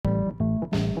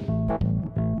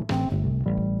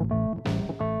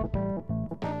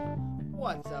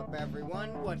What's up,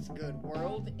 everyone? What's good,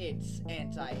 world? It's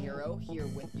Anti-Hero here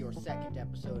with your second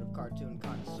episode of Cartoon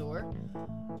Connoiseur.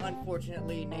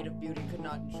 Unfortunately, Native Beauty could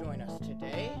not join us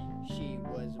today. She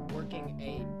was working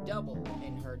a double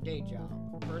in her day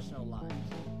job, personal lives.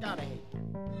 Gotta hate.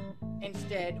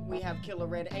 Instead, we have Killer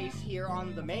Red Ace here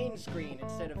on the main screen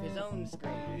instead of his own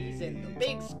screen. He's in the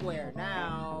big square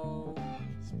now.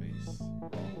 Space.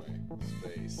 Wrong way.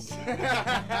 Space.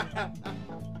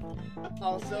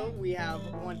 Also, we have,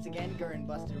 once again, Gurren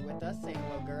Buster with us. Say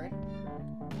hello, Gurren.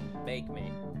 Make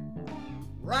me.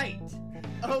 Right!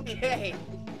 Okay!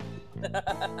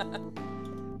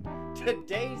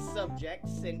 Today's subject,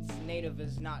 since Native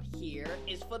is not here,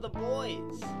 is for the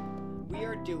boys. We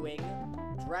are doing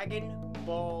Dragon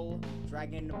Ball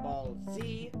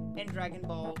Z, and Dragon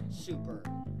Ball Super.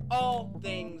 All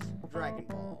things Dragon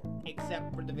Ball,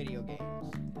 except for the video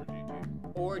games.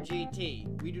 Or GT.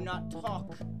 We do not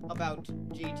talk about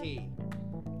GT.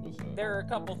 There are a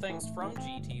couple things from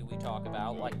GT we talk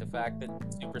about, like the fact that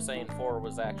Super Saiyan 4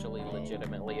 was actually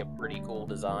legitimately a pretty cool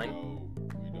design. No,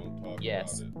 we don't talk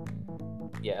Yes. about it.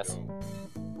 Yes. We don't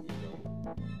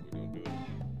do it.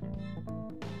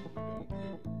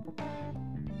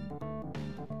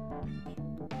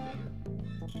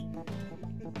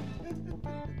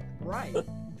 Right.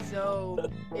 So,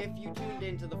 if you tuned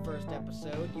into the first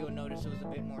episode, you'll notice it was a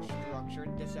bit more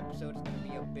structured. This episode is going to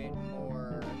be a bit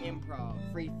more improv,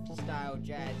 freestyle,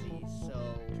 jazzy. So,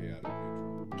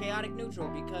 chaotic neutral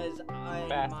because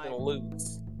Fast and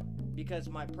loose. Because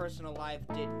my personal life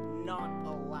did not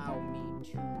allow me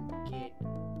to get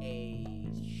a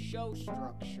show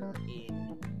structure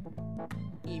in,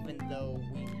 even though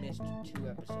we missed 2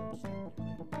 episodes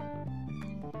technically.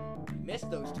 We missed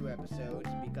those 2 episodes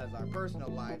because our personal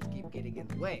lives keep getting in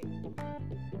the way. It's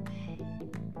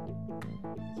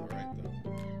alright though.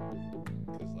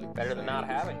 'Cause, like, Better than not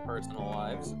having personal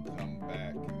lives. Come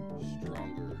back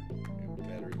stronger and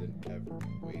better than ever.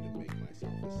 Way to make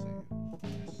myself a Saiyan.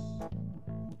 Yes.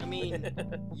 I mean,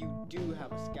 you do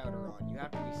have a scouter on. You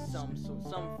have to be some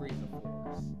Frieza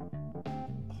Force. Oh,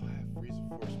 I have Frieza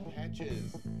Force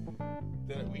patches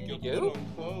that we You can do? put on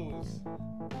clothes.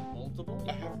 Multiple?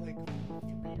 I have like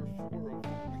 3 or 4 of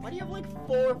them. Why do you have like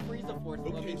 4 Frieza Force?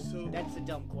 Okay, I mean, so- that's a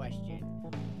dumb question.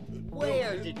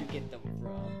 Where did you get them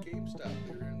from? GameStop.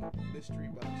 They were in mystery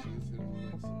boxes and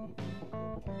like some of them.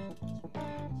 I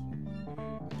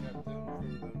got them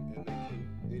from them, and they came.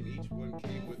 And each one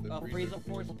came with a Frieza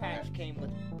Force patch came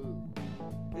with Boo.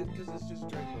 Because it's just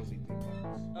Dragon Ball Z theme box.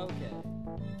 Okay.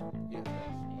 Yeah.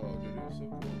 Oh, dude, it was so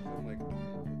cool. 'Cause I'm like, I'm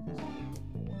gonna put this in the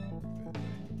whole outfit.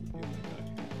 Like, get like a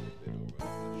hat with it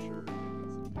over a shirt and then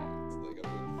some pants. Like,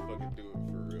 I'm gonna fucking do it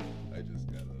for real. I just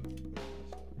gotta.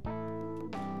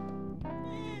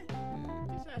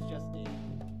 This has just it.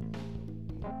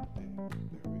 There we go.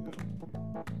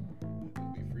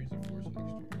 It'll be Frieza Force next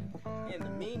year. In the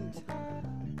meantime.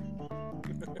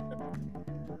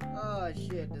 Oh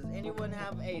shit, does anyone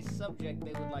have a subject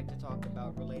they would like to talk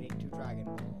about relating to Dragon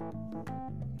Ball?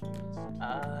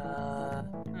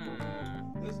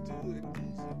 Let's do an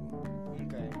easy one.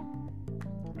 Okay.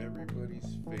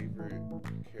 Everybody's favorite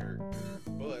character,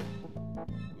 but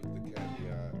with the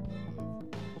caveat of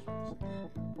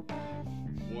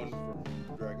one from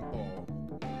Dragon Ball,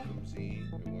 one from Z,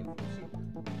 and one from Super.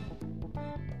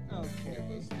 Okay.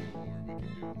 Give us a little more. We can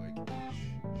do like each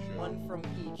show. One from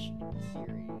each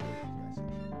series.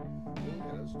 Yeah,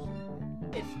 that's what's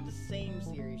up. It's the same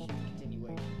series, just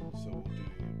continuation. So we'll do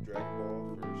Dragon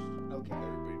Ball first. Okay.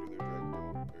 Everybody do their Dragon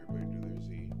Ball. Everybody do their Z.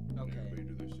 And Okay. everybody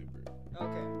do their Super.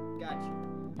 Okay, got you.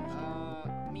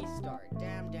 Me start.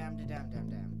 Damn.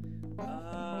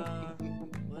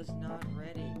 Was not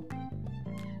ready.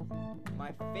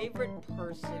 My favorite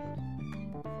person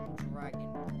from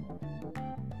Dragon Ball.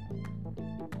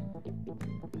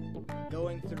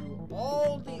 Going through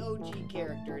all the OG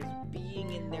characters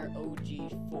being in their OG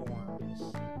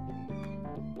forms.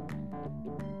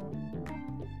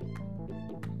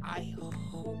 I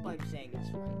hope I'm saying this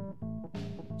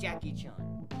right. Jackie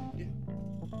Chun. Yeah.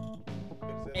 That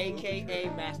is absolutely AKA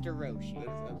correct. Master Roshi. That is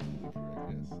absolutely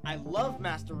correct, yes. I love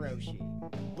Master Roshi,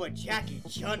 but Jackie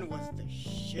Chun was the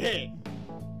shit.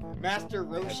 Master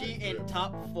Roshi in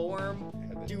top form,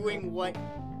 doing what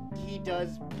he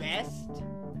does best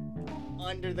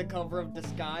under the cover of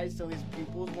disguise so his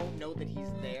pupils won't know that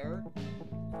he's there,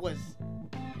 was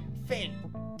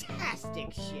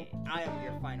fantastic shit. I am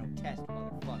your final test,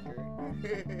 motherfucker.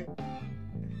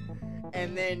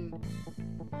 And then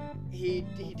he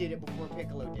did it before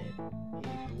Piccolo did.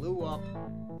 He blew up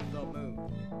the moon.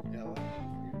 Yeah,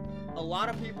 A lot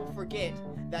of people forget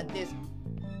that this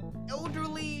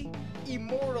elderly,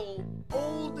 immortal,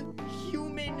 old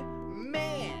human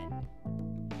man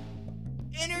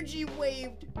energy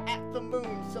waved at the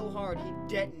moon so hard he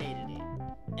detonated it,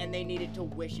 and they needed to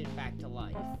wish it back to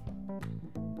life.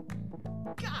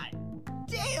 God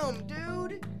damn,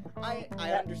 dude! I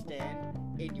understand,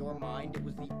 in your mind, it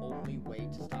was the only way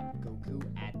to stop Goku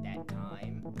at that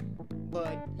time,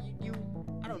 but you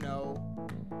I don't know,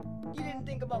 you didn't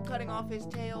think about cutting off his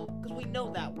tail? Because we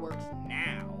know that works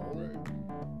now. Right.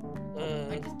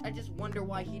 I just wonder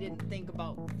why he didn't think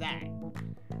about that.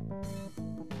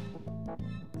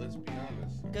 Let's be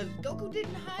honest. Because Goku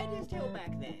didn't hide his tail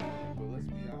back then. But let's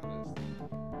be honest.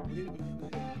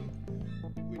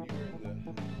 When you're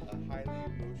in a highly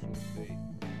emotional state,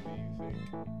 do you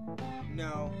think?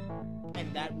 No.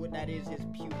 And that is his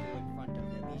pupil in front of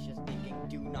him. He's just thinking,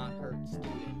 do not hurt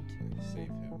student. Like, save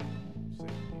him. Save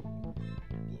people.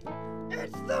 Blow up.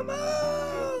 It's the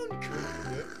moon!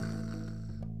 Yep.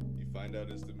 You find out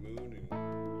it's the moon and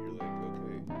you're like,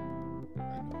 okay, I know what I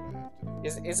have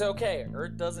to do. It's okay.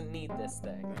 Earth doesn't need this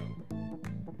thing. No.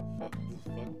 Fuck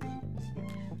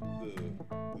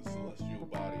the celestial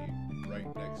body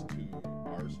right next to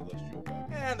our celestial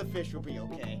body. And the fish will be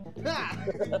okay. We're not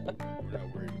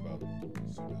worried about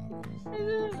tsunamis,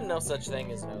 There's no such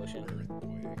thing as an ocean.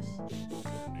 earthquakes,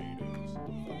 tornadoes.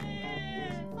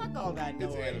 Fuck all that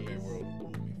noise. It's anime world. We'll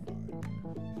be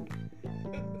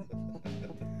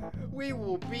fine. We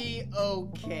will be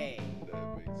okay.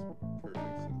 That makes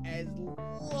perfect sense. As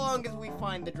long as we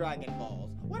find the Dragon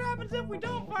Balls. What happens if we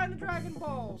don't find the Dragon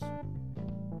Balls?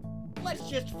 Let's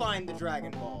just find the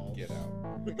Dragon Balls. Get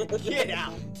out. Get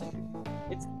out.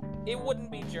 It wouldn't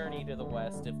be Journey to the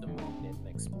West if the moon didn't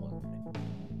explode.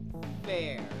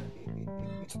 Fair.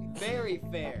 Very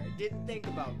fair. Didn't think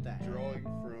about that. Drawing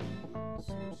from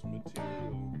source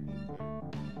material. Okay.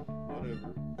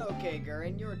 Whatever. Okay,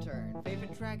 Gurren, your turn.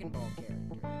 Favorite Dragon Ball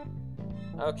character?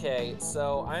 Okay,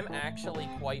 so I'm actually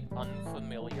quite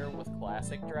unfamiliar with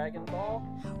classic Dragon Ball,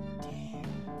 How dare.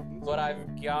 but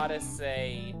I've gotta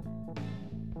say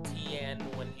Tien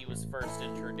when he was first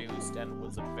introduced and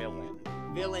was a villain.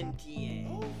 Villain Tien.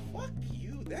 Oh, fuck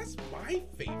you. That's my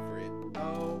favorite.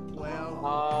 Oh,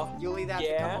 well. You'll either have to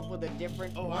yeah. come up with a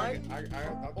different Oh, one, I'll do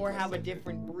or my have a second.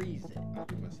 different reason. I'll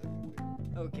do my second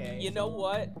favorite. Okay. You know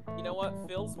what?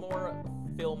 Phil's more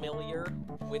familiar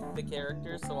with the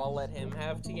character, so I'll let him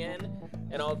have Tien.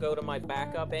 And I'll go to my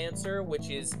backup answer, which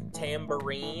is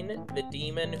Tambourine, the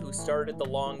demon who started the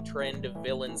long trend of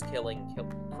villains killing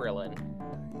Krillin.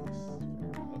 Nice.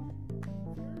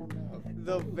 Fair enough.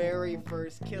 The very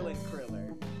first Killin'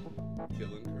 Kriller.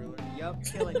 Killing Kriller? Yup,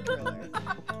 Killin' Kriller.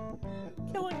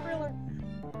 Killing Krillin.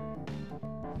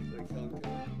 Like Helen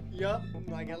Keller? Yup,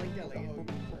 like Ellen Kelly. Oh, you're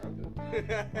grounded.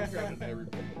 You're grounded every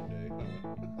fucking day, huh?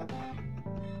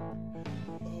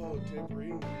 Oh,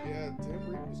 Tambourine. Yeah,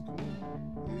 Tambourine was cool.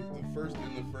 He's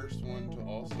the first one to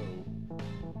also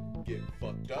get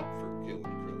fucked up for killing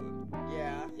Krillin.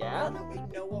 Yeah. Yeah? Now that we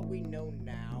know what we know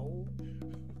now,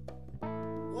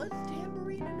 was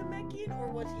Tambourine a Namekian or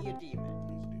was he a demon? He's a demon.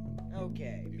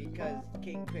 Okay, because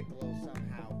King Piccolo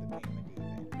somehow became a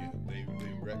demon. Yeah, they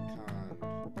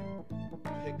retconned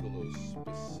Piccolo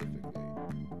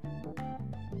specifically.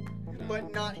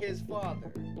 But not his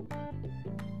father.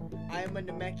 I am a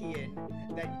Namekian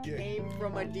that came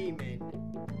from a demon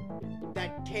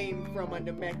that came from a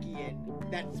Namekian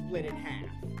that split in half.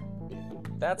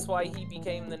 That's why he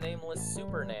became the nameless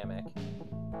Super Namek.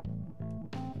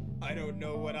 I don't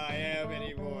know what I am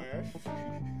anymore.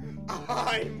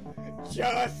 I'm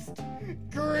just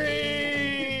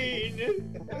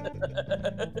green!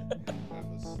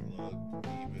 I'm a slug,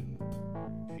 demon,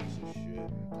 piece of shit.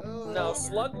 No,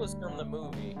 Slug was from the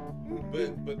movie.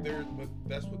 But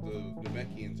that's what the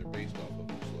Namekians are based off of,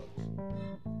 slugs.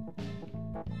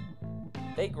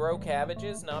 They grow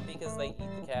cabbages not because they eat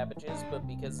the cabbages, but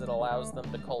because it allows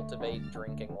them to cultivate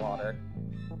drinking water.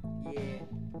 Yeah.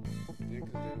 Yeah,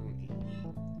 because they don't eat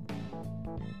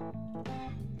meat.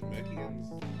 Namekians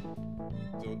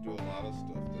don't do a lot of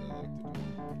stuff that I like to do.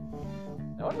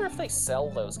 I wonder if they sell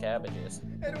those cabbages.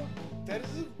 That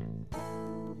is a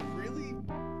really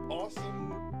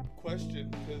awesome question,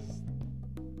 because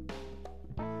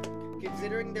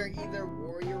Considering they're either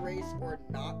warrior race or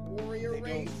not warrior they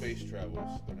race. don't space travel,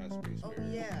 so they're not space Oh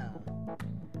fares. yeah.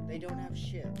 They don't have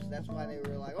ships. That's why they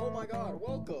were like, oh my god,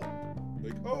 welcome.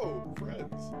 Like, oh,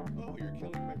 friends. Oh, you're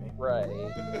killing my people. Right.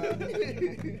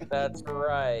 That's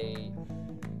right.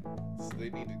 So they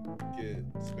need to get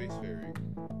space ferry.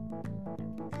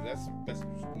 'Cause that's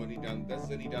money down. That's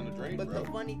money down the drain, But bro.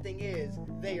 the funny thing is,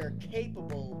 they are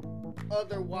capable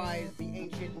otherwise the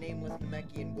ancient nameless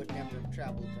Namekian would never have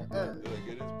traveled to Earth. Like,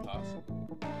 it is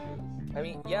possible. I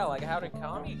mean, yeah, like how did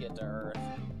Kami get to Earth?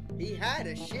 He had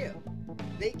a ship.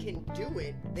 They can do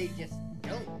it, they just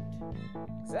don't.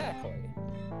 Exactly.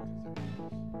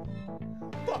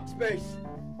 Fuck space!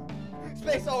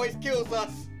 Space always kills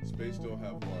us! Space don't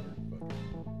have water. Fuck.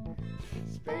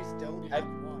 Space don't have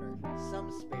water.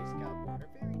 Some space got water.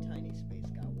 Very tiny space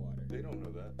got water. They don't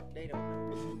know that. They don't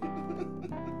know.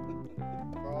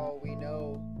 For all we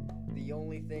know, the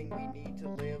only thing we need to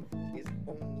live is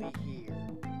only here.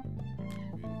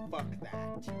 Fuck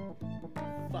that.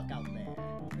 Fuck out there.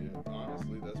 Yeah,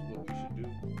 honestly, that's what we should do.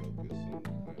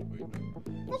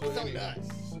 Focus on Focus on us.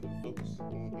 Focus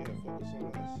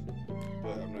on us.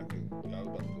 But I'm not gonna. I was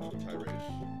about to go on a tirade.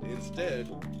 Instead,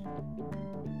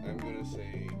 I'm gonna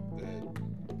say that.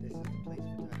 This is the place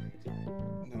for tirades,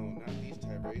 right? No, not these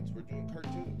tirades. We're doing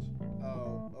cartoons.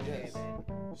 Oh, okay Yes. then.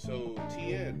 So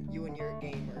Tien. You and your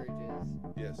game urges.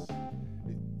 Yes.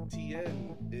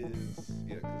 Tien is,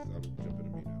 yeah, because I'm jumping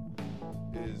to me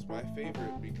now, is my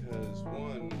favorite because,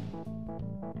 one,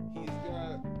 he's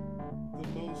got the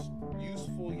most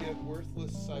useful yet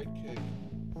worthless sidekick.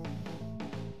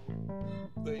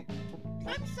 Like,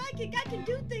 I'm psychic. I can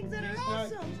do things that are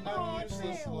awesome. He's not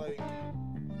useless like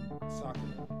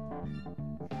Sakura.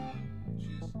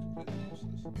 She's completely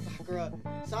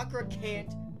useless. Sakura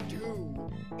can't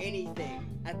do anything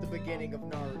at the beginning of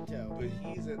Naruto. But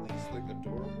he's at least like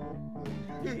adorable.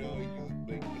 Like, you know, you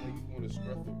want to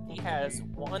scruff it. He has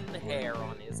one hair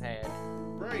on his head.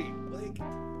 Right, like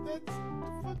that's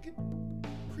fucking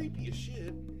creepy as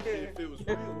shit if it was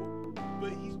real.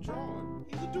 But he's drawn.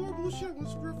 He's adorable as shit. I want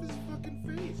to scruff his fucking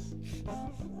face.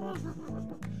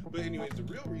 But anyways, the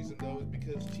real reason though is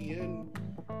because Tien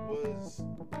was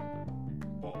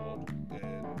bald,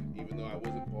 and even though I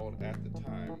wasn't bald at the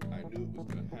time, I knew it was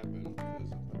gonna happen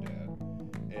because of my dad.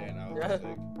 And I was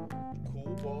like,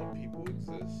 cool bald people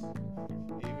exist,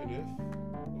 even if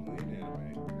only in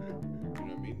anime. You know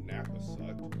what I mean? Nappa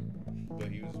sucked, but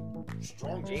he was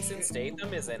strong. Jason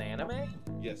Statham is an anime?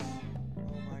 Yes,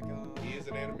 Oh my god. he is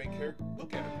an anime character.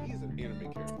 Look at him, he's an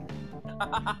anime character.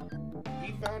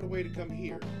 He found a way to come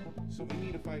here, so we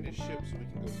need to find his ship so we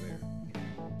can go there.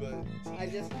 But I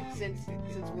just since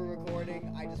we're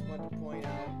recording, I just want to point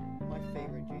out my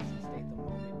favorite Jason Statham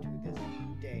moment to this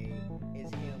day is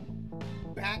him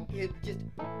just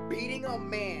beating a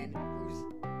man who's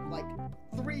like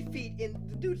 3 feet in.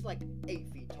 The dude's like 8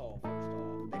 feet tall. First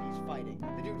off, that he's fighting.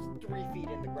 The dude's 3 feet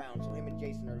in the ground, so him and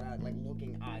Jason are not like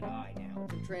looking eye to eye now.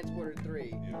 From Transporter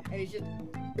 3, and he's just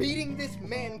beating this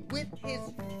man with his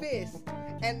fist,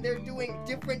 and they're doing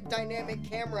different dynamic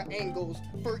camera angles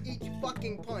for each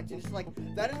fucking punch. And it's like,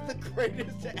 that is the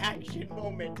greatest action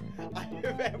moment I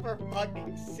have ever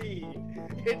fucking seen.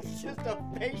 It's just a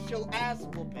facial ass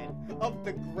whooping of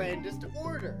the grandest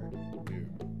order. Dude,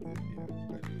 yeah, I do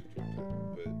enjoy that.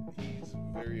 But he's a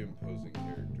very imposing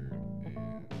character,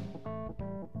 and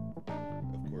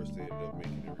of course they ended up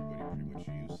making everybody pretty much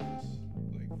useless,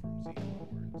 like from Z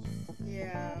onwards.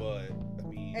 Yeah. But I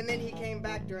mean, And then he came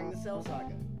back during the Cell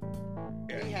Saga.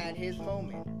 yeah, He had his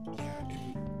moment. yeah,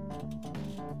 dude.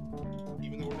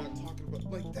 Even though we're not talking about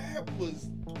like that was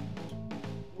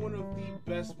one of the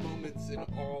best moments in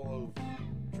all of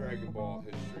Dragon Ball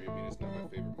history. I mean, it's not my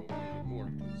favorite moment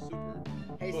anymore because Super.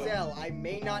 Hey but- Cell, I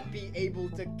may not be able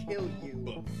to kill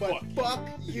you, But but fuck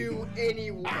you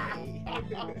anyway.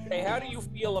 Hey, how do you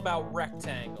feel about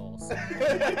rectangles?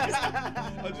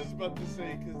 I was just about to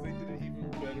say because they did it even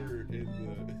better in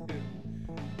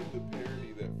the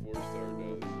parody that 4-Star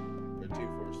does, or Team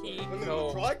 4-Star. And then No.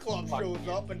 the Triclops shows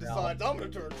up and decides, I'm gonna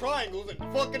turn triangles into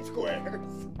fucking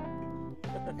squares.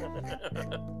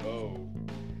 Oh,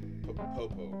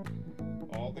 Popo.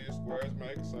 All these squares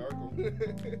make a circle.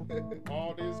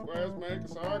 All these squares make a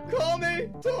circle. Call me!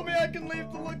 Tell me I can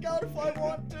leave the lookout if I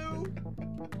want to!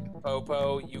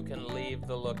 Popo, you can leave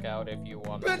the lookout if you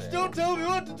want Bitch, to. don't tell me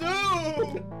what to do!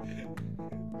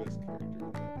 Best character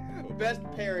in that. Popo. Best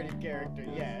parody character,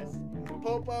 yes.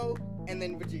 Popo, and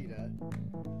then Vegeta. Of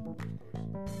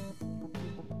course.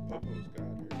 Popo's got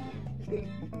her.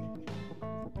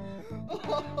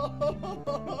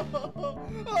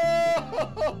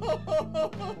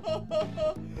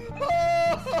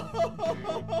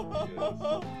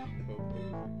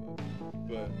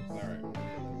 But alright.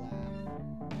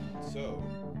 So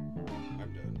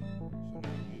I'm done. So now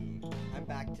you. I'm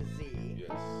back to Z. Yes.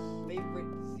 Favorite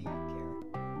Z character.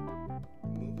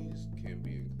 Movies can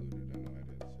be included. I know I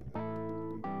didn't say that.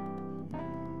 Movies can be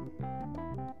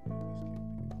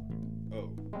included. Oh,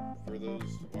 for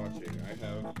those watching, I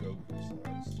have Goku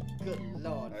size. Good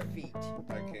lord, feet.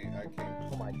 I came.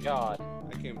 Oh my god.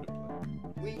 I came to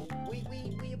play. We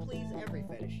please every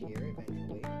fetish here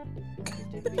eventually.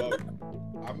 But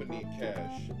I'm gonna need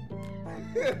cash.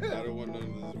 I don't want none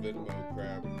of this Venmo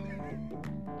crap.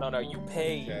 No, you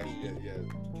pay. Cash, yeah,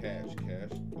 cash.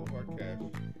 Go hard cash,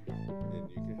 and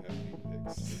you can have me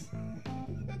pics.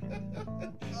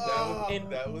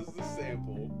 that was the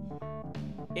sample.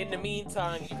 In the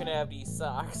meantime, you can have these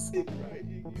socks. Right,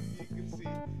 you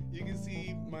can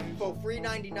see my. For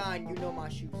 $3.99, you know my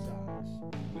shoe size.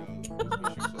 No, what's my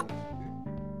shoe size?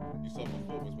 You saw my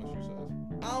foot. What's my shoe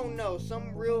size? I don't know.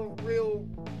 Some real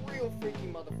freaky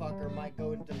motherfucker might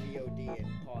go into VOD and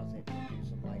pause it and do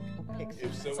some like pics.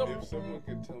 If someone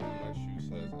could tell me my shoe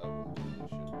size, I would do the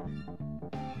shit.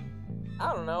 I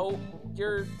don't know.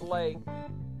 You're like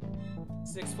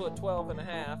 6'12" and a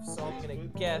half, so I'm gonna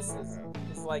guess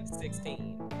it's like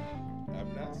 16.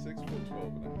 I'm not 6'12"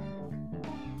 and a half.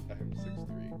 I am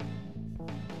 6'3".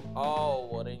 Oh,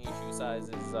 well then your shoe size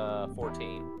is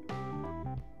 14.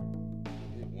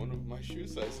 One of my shoe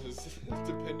sizes,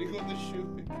 depending on the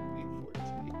shoe, it can be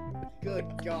 14. Good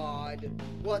God.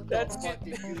 What the fuck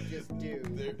did you just do?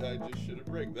 I just should have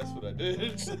rigged. That's what I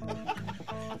did.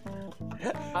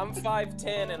 I'm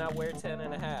 5'10" and I wear 10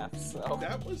 and a half, so.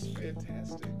 That was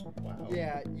fantastic. Wow.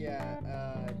 Yeah,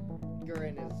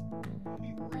 Gurren is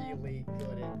really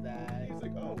good at that. He's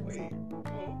like, oh, wait.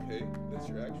 Oh, okay. That's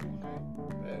your actual height?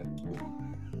 Bad.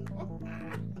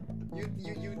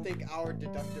 You think our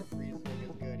deductive reasoning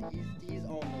is good. He's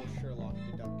almost Sherlock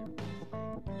deductive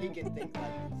reasoning. He can think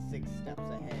like 6 steps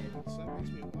ahead. So that makes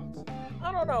me Watson.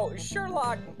 I don't know.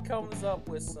 Sherlock comes up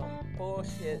with some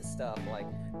bullshit stuff like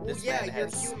this. Well, yeah, man you're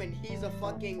has... human. He's a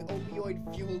fucking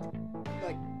opioid-fueled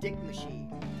like dick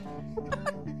machine.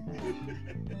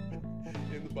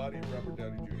 In the body of Robert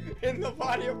Downey Jr. In the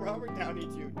body of Robert Downey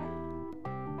Jr.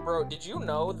 Bro, did you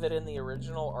know that in the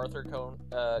original Arthur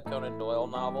Conan Doyle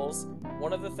novels,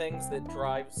 one of the things that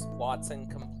drives Watson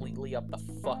completely up the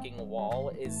fucking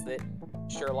wall is that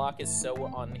Sherlock is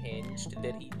so unhinged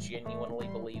that he genuinely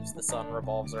believes the sun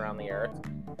revolves around the earth?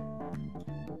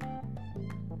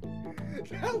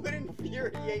 That would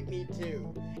infuriate me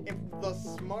too. If the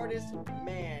smartest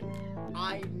man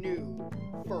I knew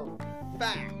for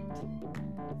fact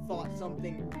thought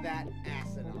something that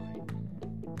asinine.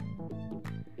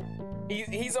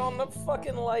 He's on the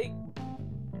fucking, like,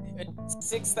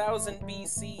 6,000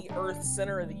 BC Earth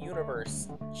center of the universe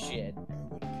shit. I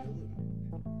would kill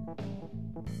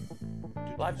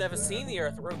him. Well, I've never seen the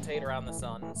Earth rotate around the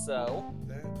sun, so...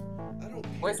 I don't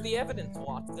care. Where's the evidence,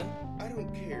 Watson? I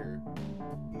don't care.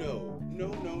 No.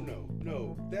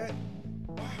 That...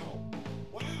 Wow.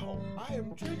 I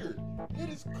am triggered. It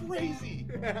is crazy.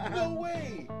 No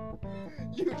way.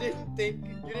 You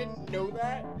didn't know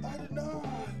that? I did not.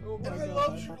 Oh my and I God.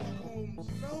 love Sherlock Holmes.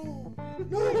 No.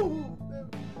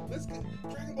 Let's get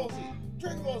Dragon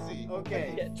Ball Z.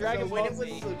 Okay. Yeah, Dragon Ball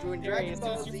Z. When Dragon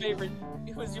Ball Z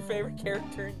Who was your favorite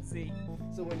character in Z?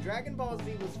 So when Dragon Ball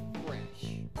Z was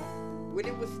fresh, when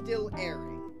it was still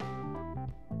airing,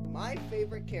 my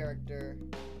favorite character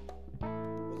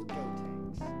was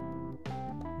Gotenks.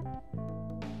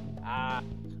 Ah,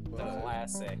 the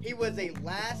classic. He was a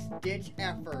last-ditch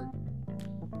effort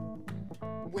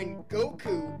when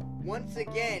Goku, once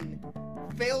again,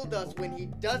 failed us when he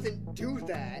doesn't do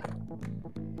that.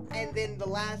 And then the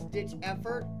last-ditch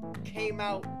effort came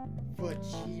out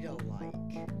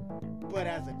Vegeta-like, but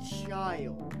as a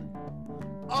child.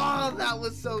 Oh, that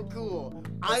was so cool.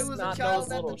 I was a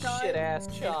child at the time, shit-ass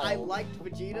and child. I liked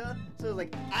Vegeta, so I was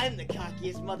like, I'm the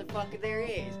cockiest motherfucker there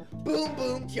is. Boom,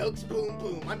 boom, jokes, boom,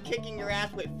 boom. I'm kicking your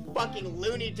ass with fucking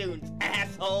Looney Tunes,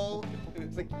 asshole.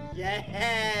 It's like,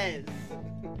 yes.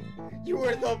 You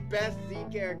were the best Z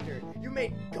character. You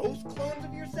made ghost clones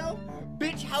of yourself?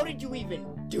 Bitch, how did you even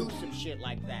do some shit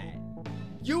like that?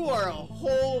 You are a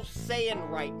whole Saiyan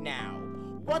right now.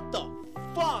 What the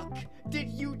fuck did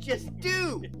you just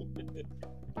do?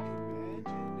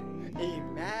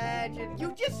 Imagine.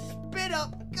 You just spit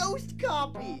up ghost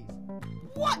copies.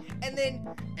 What? And then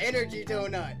Energy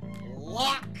Donut.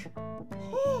 Lock.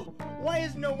 Why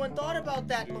has no one thought about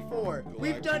that before?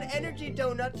 We've done Energy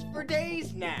Donuts for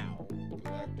days now.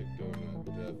 Galactic Donut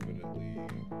definitely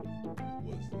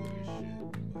was lit as shit.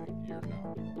 Like, you're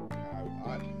not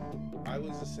wrong. I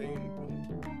was the same.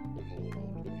 I'm a little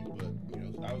older than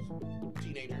you, but, I was a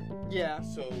teenager. Yeah.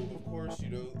 So, of course,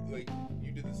 like,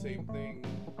 you did the same thing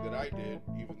that I did,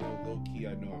 even though low-key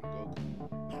I know I'm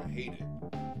Goku. I hate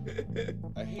it.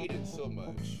 I hate it so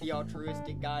much. The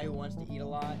altruistic guy who wants to eat a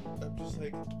lot. I'm just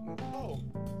like, oh,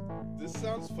 this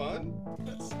sounds fun.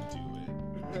 Let's do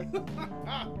it.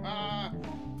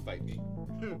 Fight me.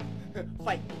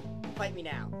 Fight me. Fight me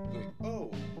now. Like,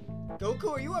 oh.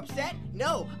 Goku, are you upset?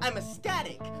 No, I'm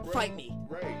ecstatic. Right, Fight me.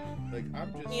 Right. Like,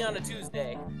 I'm just. Me on a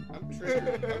Tuesday. I'm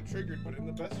triggered. I'm triggered, but in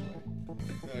the best way.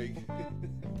 Like,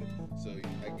 so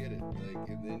I get it. Like,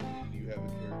 and then you have a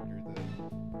character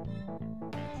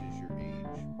that matches your age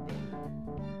better.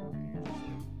 And you're just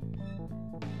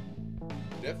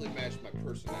like, definitely matched my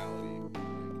personality. Like,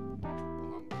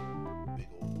 well, I'm a big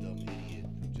old dumb idiot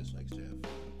who just likes to have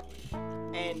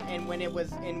fun. And when it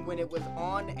was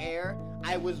on air,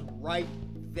 I was right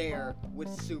there with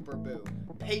Super Boo,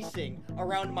 pacing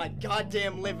around my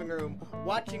goddamn living room,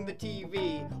 watching the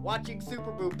TV, watching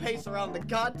Super Boo pace around the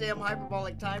goddamn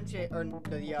hyperbolic time chamber, or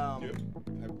the Yep. Hyperbolic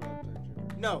time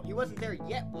chamber. No, he wasn't there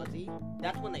yet, was he?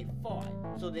 That's when they fought,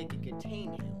 so they could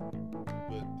contain him.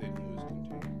 But then he was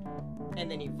contained. And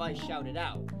then he vice shouted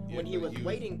out. Yeah, When he but was he was-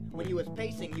 waiting, when he was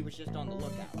pacing, he was just on the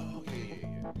lookout. Oh, yeah.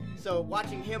 So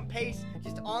watching him pace,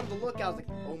 just on the lookout, I was like,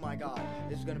 oh my god,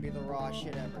 this is gonna be the rawest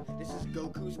shit ever. This is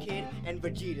Goku's kid and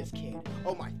Vegeta's kid.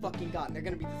 Oh my fucking god, and they're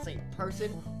gonna be the same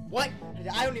person? What?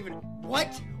 I don't even,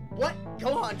 what? What?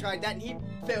 Gohan tried that and he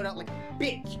failed out like a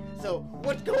bitch. So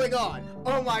what's going on?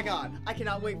 Oh my god, I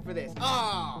cannot wait for this.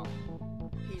 Ah,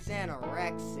 he's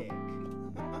anorexic.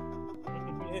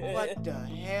 What the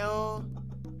hell?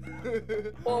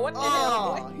 Well, what the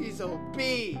Oh, hell? he's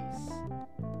obese.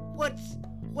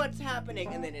 What's happening?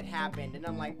 And then it happened, and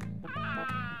I'm like,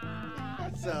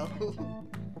 so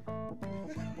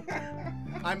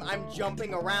I'm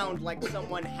jumping around like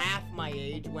someone half my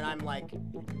age when I'm like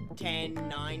 10,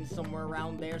 9, somewhere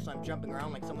around there. So I'm jumping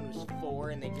around like someone who's 4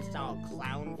 and they just saw a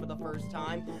clown for the first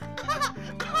time.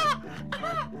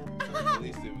 At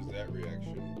least it was that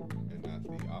reaction and not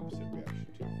the opposite reaction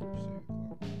to your first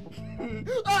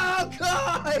Oh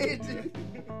god! saying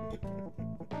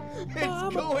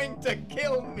It's going to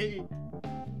kill me.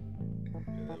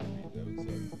 Yeah, that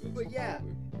would suck. But yeah.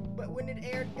 But when it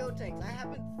aired Gotenks, I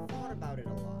haven't thought about it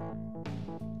a lot.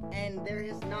 And there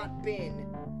has not been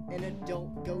an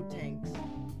adult Gotenks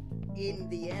in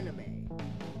the anime.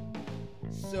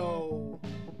 So,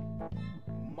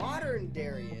 modern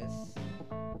Darius,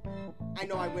 I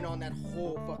know I went on that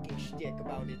whole fucking shtick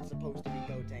about it's supposed to be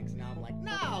Gotenks, and now I'm like,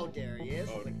 no, Darius.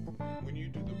 Oh, Like, when you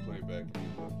do the playback and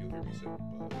you look, you'll hear me say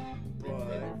But.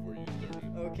 right before you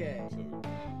started. Okay. So,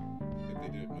 if they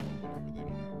didn't know, whatever, they don't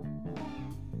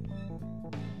know.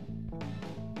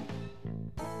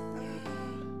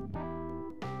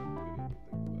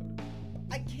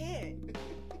 I can't.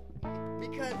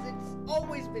 Because it's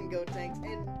always been Gotenks,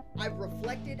 and I've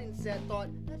reflected and thought,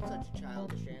 that's such a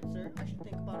childish answer. I should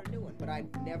think about a new one, but I've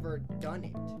never done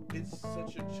it. It's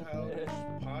such a childish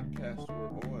podcast we're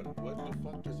on. What the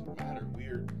fuck does it matter?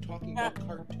 We're talking about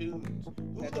cartoons.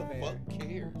 Who That's the fair. fuck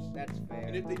cares? That's fair.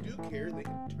 And if they do care, they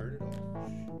can turn it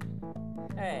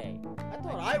off. Hey. I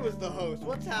thought I was the host.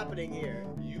 What's happening here?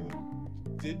 You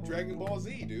did Dragon Ball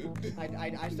Z, dude.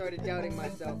 I started doubting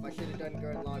myself. I should have done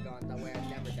Gurren Lagann. That way I'd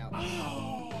never doubt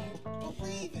myself. Oh,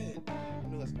 believe it.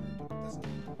 No, that's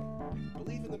not.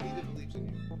 Believe in the me that believes in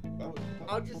you.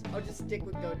 I'll just stick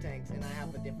with Gotenks, and I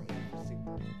have a different one for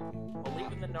Super.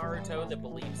 Believe in the Naruto that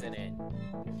believes in it.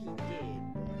 He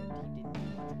did, but he didn't do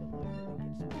much but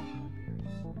literally get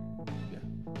some appearance.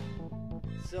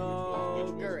 Yeah. So,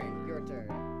 Which one? Gurren, your turn.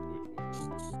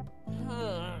 Which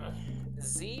one?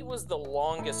 Z was the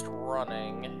longest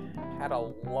running, had a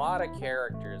lot of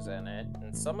characters in it,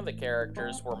 and some of the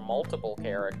characters were multiple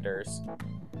characters.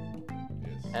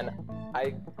 Yes. And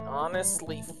I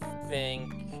honestly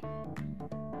think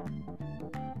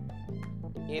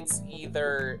it's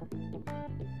either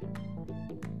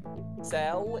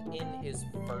Cell in his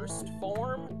first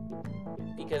form,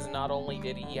 because not only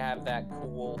did he have that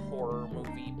cool horror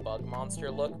movie bug monster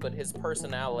look, but his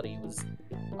personality was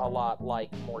a lot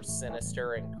like more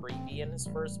sinister and creepy in his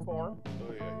first form.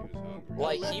 Oh yeah, he was hungry.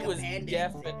 Like, Look he of was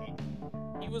bandits.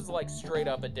 he was like straight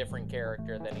up a different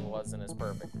character than he was in his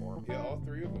perfect form. Yeah, all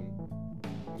three of them.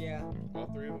 Yeah. All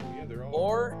three of them. Yeah, they're all.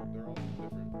 Or- they're all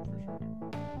different for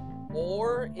sure.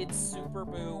 Or it's Super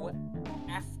Boo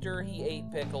after he ate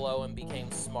Piccolo and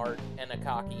became smart and a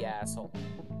cocky asshole.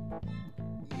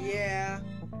 Yeah.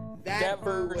 That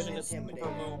Boo was version of Super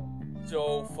intimidating. Boo,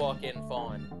 so fucking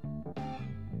fun.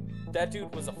 That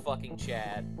dude was a fucking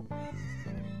Chad.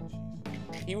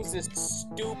 He was this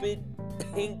stupid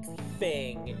pink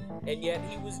thing, and yet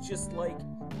he was just like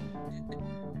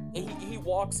he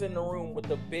walks in the room with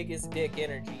the biggest dick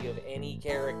energy of any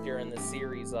character in the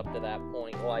series up to that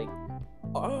point. Like,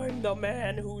 I'm the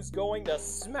man who's going to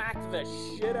smack the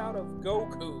shit out of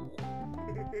Goku.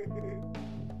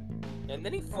 And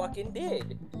then he fucking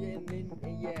did. And then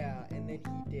he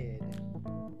did.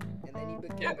 And then he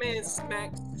became That man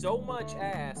smacked so much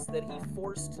ass that he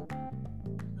forced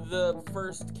the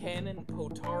first canon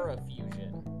Potara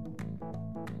fusion.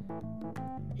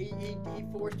 He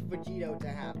forced Vegito to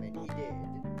happen. He did.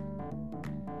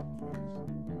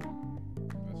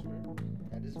 That's fair.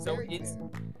 That is So very it's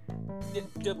fair.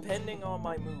 depending on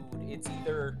my mood, it's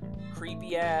either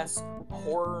creepy ass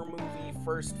horror movie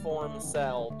first form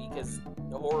Cell, because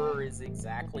horror is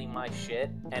exactly my shit,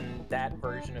 and that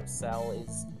version of Cell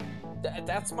is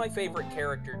that's my favorite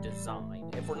character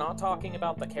design. If we're not talking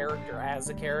about the character as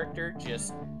a character,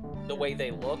 just the way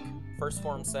they look, first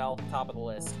form Cell, top of the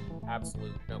list.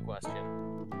 Absolute, no question.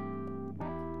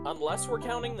 Unless we're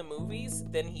counting the movies,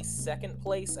 then he's second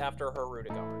place after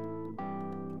Hirudegarn.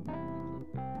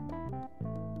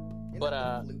 Isn't But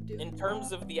that the flute dude? in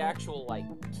terms of the actual like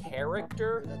Or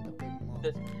character, is that the big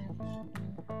monster?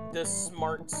 the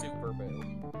smart Super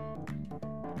Boo.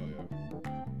 Oh yeah.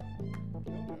 I like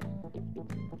that.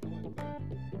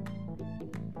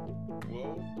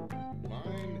 Well,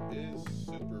 mine is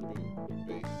Super Boo.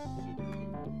 Base Super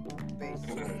Boo.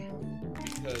 Basically.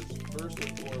 Because first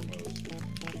and foremost,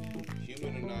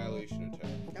 human annihilation attack.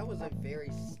 That was a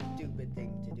very stupid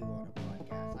thing to do on a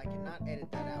podcast. I cannot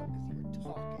edit that out because you were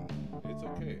talking. It's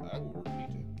okay. I will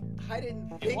repeat it. I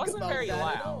didn't It think wasn't about very that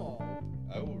loud. at all.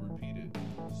 I will repeat it.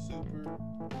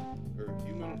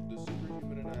 The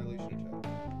superhuman annihilation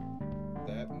attack.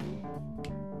 That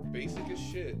move, basic as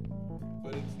shit,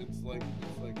 but it's like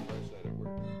Farsight at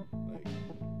work. Like,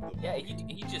 Yeah,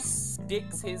 he just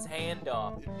sticks his hand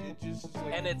up, it just is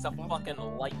like, and it's a fuck- fucking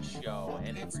light show, fuck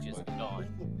and it's just everybody done.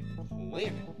 on the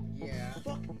planet. Yeah.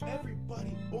 Fuck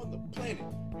everybody on the planet.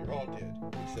 You're all dead,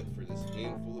 except for this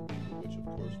handful of people, which of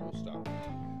course will stop.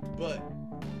 But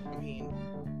I mean,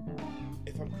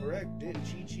 if I'm correct, didn't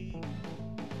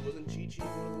wasn't Chi-Chi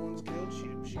one of the ones killed?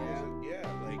 She wasn't. Yeah,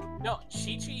 like. No,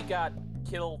 Chi-Chi got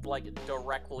killed like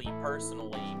directly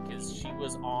personally because she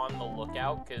was on the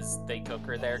lookout because they took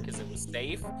her there because it was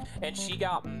safe, and she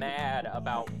got mad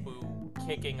about Boo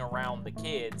kicking around the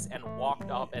kids and walked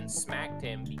up and smacked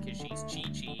him because she's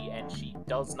Chi-Chi and she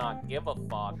does not give a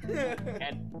fuck,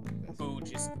 and That's Boo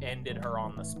just ended her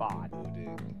on the spot. Boo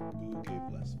did. Boo gave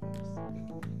less fucks.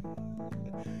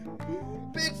 Boo,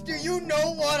 Bitch, do you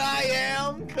know what I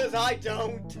am? Cause I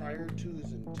don't. prior to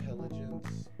his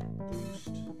intelligence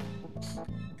boost,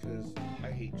 because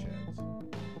I hate Chads.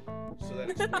 So that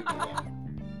explains a lot.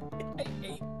 I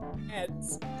hate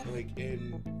heads. Like,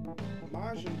 in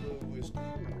Majin Buu is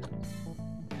cool,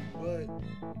 but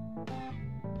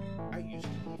I used to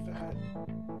be fat.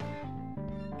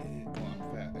 And, well, I'm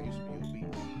fat. I used to be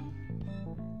obese.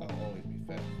 I'll always be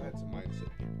fat. Fat's a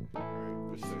mindset, people.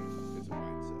 Alright? Just saying. It's a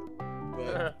mindset.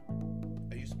 But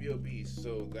I used to be obese,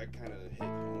 so that kind of hit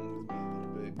home with me a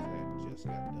little bit, because I just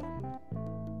got done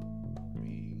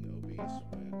being obese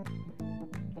when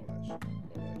all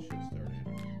that shit started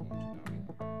on Toonami.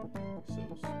 So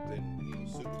then, you know,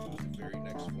 Super was the very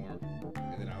next form,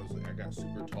 and then I got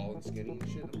super tall and skinny and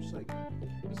shit. I'm just like,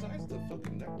 besides the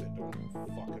fucking neck that don't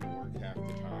fucking work half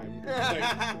the time, like,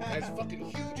 as fucking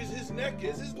huge as his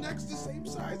neck's the same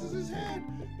size as his head,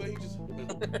 but he just,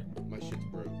 my shit's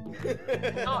broke.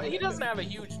 No, he doesn't have a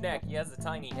huge neck. He has a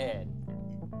tiny head.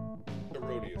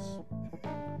 Erodius.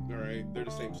 Alright, they're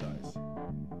the same size.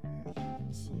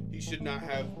 He should not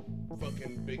have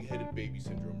fucking big-headed baby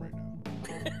syndrome right now.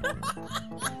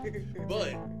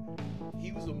 But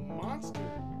he was a monster,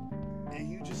 and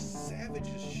he was just savage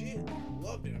as shit. I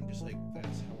loved it. I'm just like,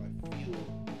 that's how I feel.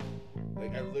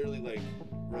 Like, I literally like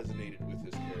resonated with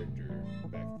his character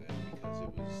back then because it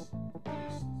was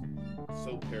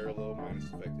so parallel, minus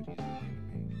the fact that he's an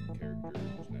anime character,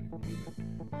 who's not even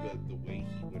human, but the way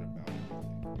he went about everything.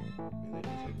 And then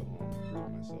he's like, oh, I'm gonna prove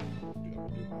myself, I'm gonna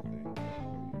do my thing.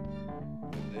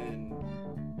 And then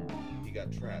he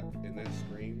got trapped in that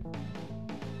scream.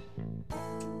 I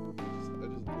just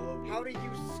love it. How do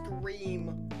you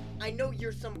scream? I know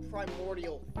you're some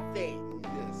primordial thing,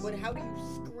 Yes. but how do you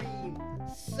scream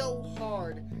so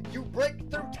hard you break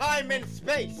through time and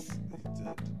space? It's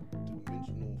a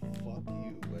dimensional fuck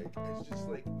you. Like, it's just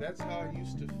like, that's how I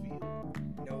used to feel.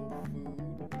 No food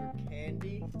or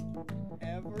candy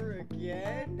ever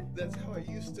again? That's how I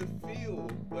used to feel.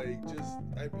 Like, just,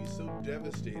 I'd be so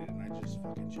devastated, and I just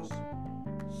fucking just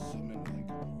summon, like,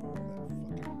 all that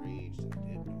fucking rage that I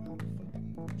didn't know how to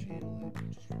fucking channel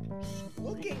it. Just fucking scream.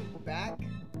 Looking back,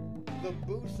 the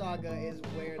Boo Saga is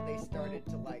where they started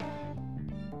to like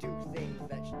do things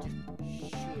that just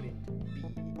shouldn't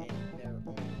be in their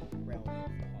own realm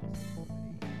of possibility.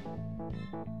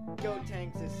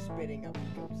 Gotenks is spitting up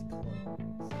ghost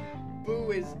clones.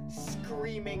 Boo is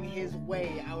screaming his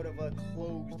way out of a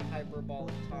closed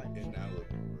hyperbolic time And chamber. now look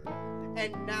where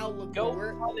And now look Go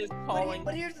where on is calling.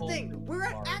 but here's the thing, people we're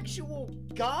apart. actual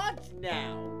gods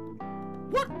now.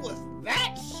 What was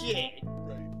that shit?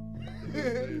 Right.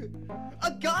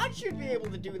 A god should be able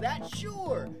to do that,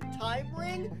 sure. Time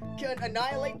Ring can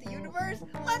annihilate the universe?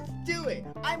 Let's do it.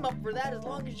 I'm up for that as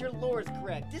long as your lore is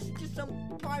correct. This is just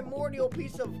some primordial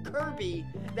piece of Kirby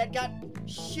that got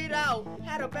shit out,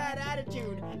 had a bad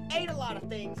attitude, ate a lot of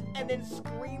things, and then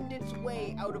screamed its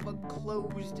way out of a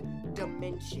closed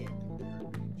dimension.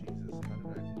 Jesus, how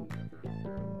did I never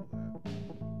parallel that?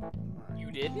 My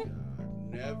You didn't?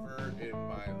 God, never in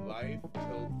my life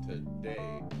till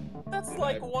today. That's did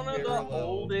like I one of the parallel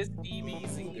oldest Boo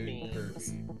DBZ and memes.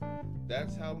 Kirby.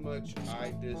 That's how much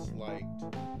I disliked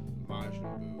Majin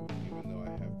Buu, even though I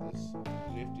have this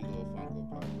nifty little Funko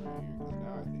Pop right here, because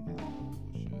now I think it's full of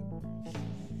shit.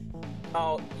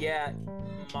 Oh, yeah,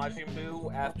 Majin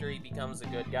Buu, after he becomes a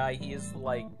good guy, he is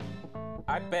like,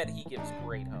 I bet he gives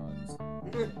great hugs. I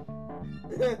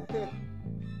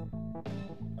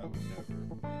would never.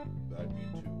 I'd be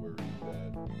too worried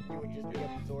that You would just be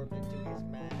absorbed into his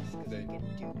mask because he can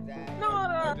do that. No.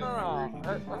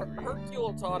 I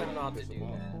Hercule taught him not to do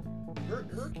that.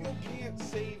 Hercule can't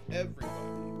save everybody.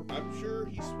 I'm sure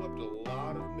he swept a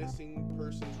lot of missing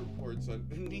persons reports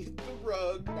underneath the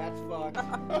rug. That's fucked.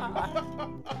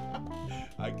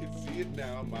 I can see it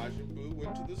now. Majin Buu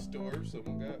went to the store.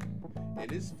 Someone got in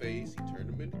his face. He turned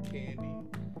him into candy.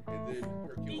 And then Do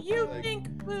Hercule you was like, think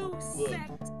Boo's look.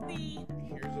 sexy?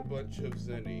 here's a bunch of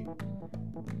Zenny.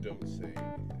 Don't say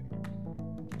anything.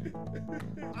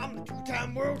 I'm the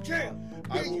two-time world champ.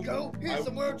 Here you go. Here's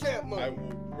some world champ I money.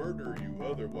 will murder you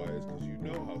otherwise, because you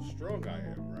know how strong I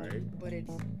am, right? But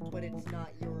it's not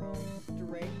your own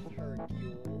strength,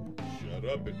 Hercule. Shut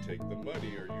up and take the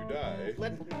money or you die.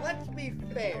 Let's be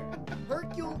fair.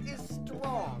 Hercule is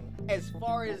strong. As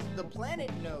far as the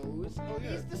planet knows, Oh,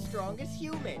 yeah. he's the strongest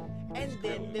human. And It's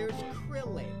then Krillin, there's but-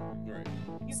 Krillin. Right.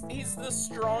 He's the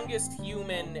strongest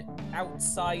human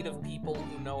outside of people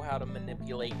who know how to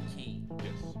manipulate ki.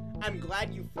 Yes. I'm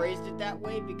glad you phrased it that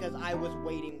way because I was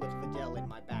waiting with Videl in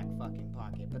my back fucking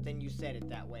pocket. But then you said it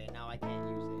that way and now I can't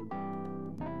use it.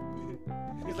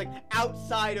 He's like,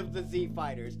 outside of the Z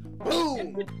Fighters.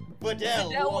 Boom! Videl, Videl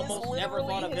who is almost never literally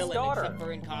fought a his villain daughter. except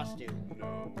for in costume.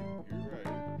 No, you're right.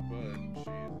 But she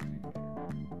is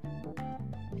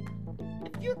a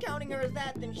If you're counting her as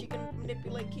that, then she can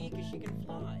manipulate ki because she can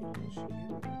fly. She can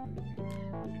manipulate it.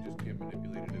 She just can't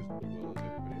manipulate it as well as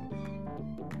everybody else.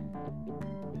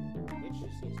 Bitch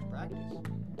just needs to practice.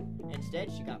 Instead,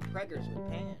 she got preggers with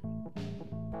Pan.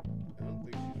 I don't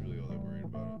think she's really all that worried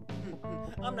about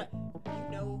I'm not. You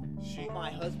know it. She, who my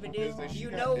husband is is? that Do she you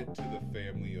got know? into the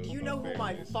family of Do you know who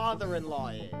my families. father-in-law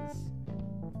is?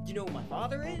 Do you know who my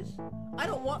father is? I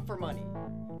don't want for money.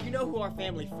 Do you know who our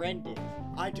family friend is?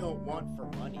 I don't want for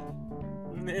money.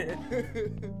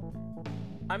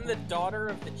 I'm the daughter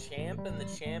of the champ, and the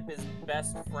champ is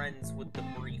best friends with the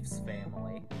Briefs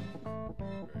family.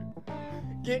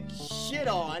 Right. Get shit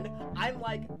on. I'm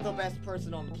like the best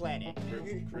person on the planet.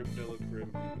 Crib de la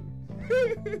crib.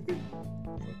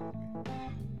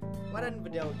 Why doesn't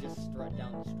Videl just strut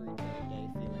down the street every day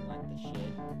feeling like the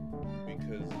shit?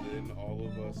 Because then all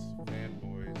of us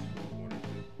fanboys who wanted to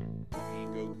be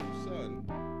Goku's son,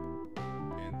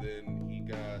 and then he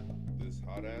got this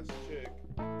hot ass chick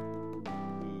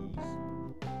who's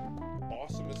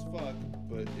awesome as fuck,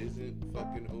 but isn't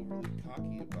fucking overly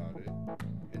cocky about it,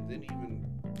 and then even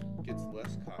gets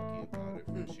less cocky about it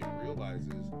when she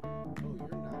realizes, oh,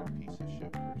 you're not a piece of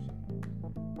shit person.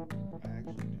 I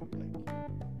actually do like you.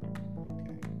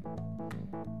 Okay.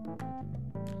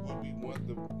 Would we want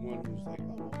the one who's like, oh,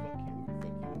 well, fuck you, and fuck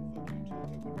you, and fuck you too,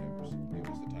 that would never give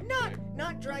us the time to pick?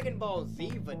 Not Dragon Ball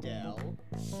Z Videl.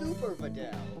 Super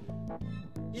Videl.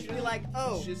 You'd be She's- like,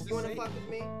 oh, she's the you wanna same- fuck with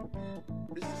me?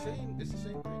 It's the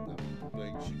same thing though.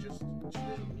 Like she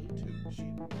doesn't need to.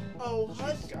 Oh,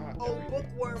 She's got oh, everything.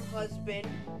 bookworm husband.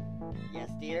 Yes,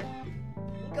 dear.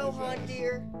 Gohan,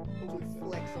 dear. Don't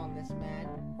flex on this man.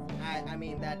 I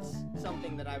mean, that's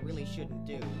something that I really shouldn't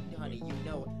do. Honey, you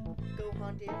know it.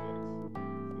 Gohan, dear.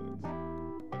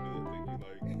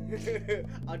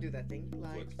 I'll do that thing you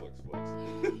like. Flex.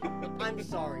 I'm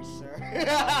sorry, sir.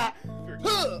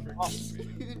 Forgive me. I'll Just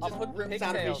put the rips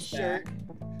out of his pigtails shirt.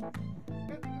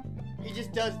 He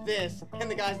just does this, and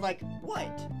the guy's like,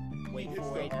 what? Wait He hits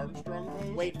for the it. Armstrong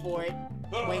pose. Wait for it.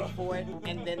 Wait for it.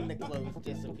 And then the clothes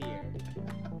disappear.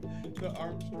 The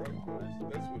Armstrong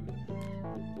pose. That's what it is.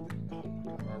 Oh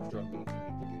my God, Armstrong needs to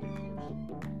meet the beginning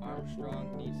course.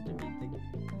 Armstrong needs to meet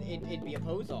the. It'd be a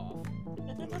pose off.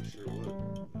 It sure would.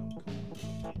 No, come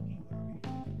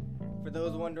on. For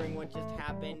those wondering what just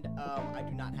happened, I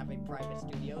do not have a private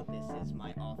studio. This is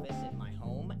my office in my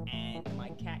home, and my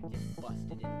cat just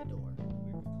busted in the door.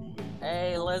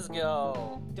 Hey, let's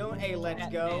go. Don't hey, let's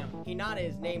Cat go. Cam. Hinata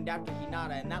is named after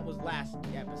Hinata, and that was last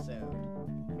episode.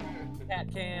 Cat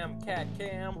cam, cat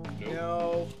cam. Nope.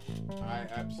 No. I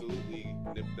absolutely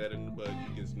nipped that in the bud.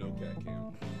 He gets no cat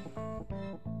cam.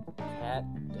 Cat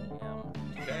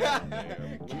damn. Cat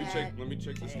cam. Let me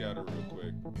check the scouter real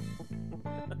quick.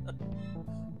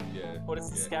 Yeah. What does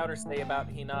the scouter say about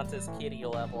Hinata's kitty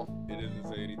level? It doesn't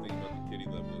say anything about the kitty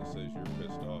level. It says you're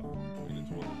pissed off, and it's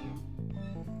wonderful.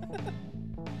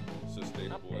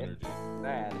 Sustainable Okay. energy.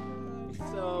 Bad.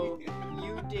 So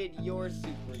you did your Z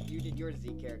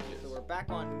character. So we're back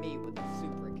on me with the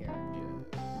super character.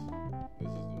 Yes. This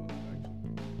is the one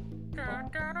that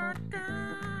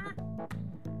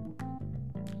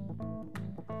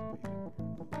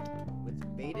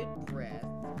With bated breath,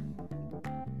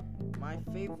 my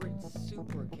favorite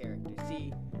super character.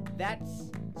 See,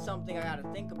 that's something I gotta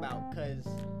think about, cause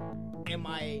am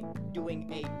I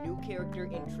doing a new character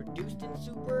introduced in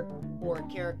Super, or a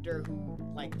character who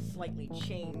like slightly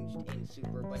changed in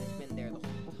Super but has been there the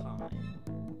whole time?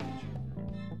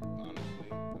 Honestly,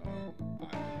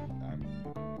 I'm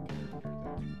picking a character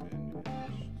that's been in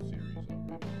this series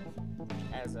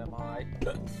already. As am I.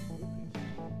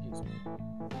 Excuse me.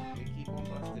 They keep on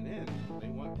busting in. They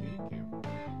want kitty cam.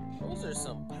 Those are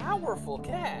some powerful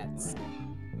cats.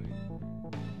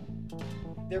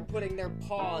 They're putting their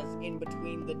paws in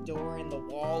between the door and the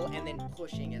wall and then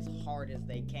pushing as hard as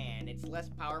they can. It's less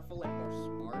powerful and more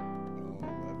smart. Oh,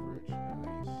 leverage.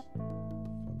 Nice.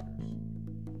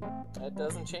 Fuckers. That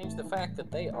doesn't change the fact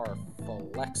that they are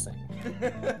flexing.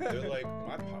 They're like,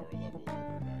 my power levels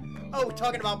are 9,000. Oh,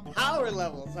 talking about power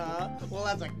levels, huh? Well,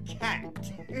 that's a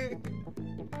cat.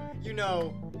 You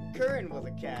know, Curran was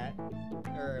a cat.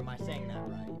 Or am I saying that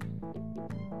right?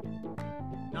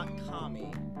 Not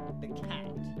Kami, the cat.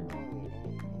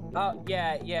 Oh,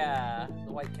 yeah.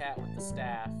 The white cat with the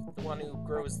staff. The one who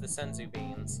grows the senzu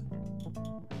beans.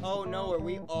 Oh no, are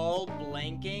we all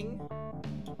blanking?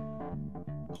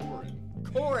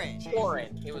 Corin.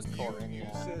 Corin. It was Corin, You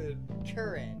yeah. said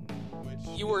Curran.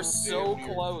 which You were is so damn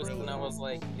near close, Krillin and I was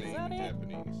like, is named that it?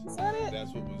 Japanese. Is that it?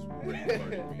 That's what was right in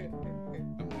front of me.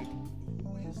 I'm like,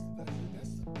 who is that's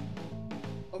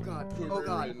Oh god, Curran oh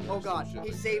god, or oh god. some shit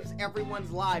He like saves that.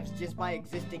 everyone's lives just by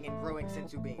existing and growing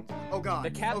sensu beans. Oh god,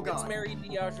 The cat oh that's god. married to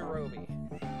Yajirobe.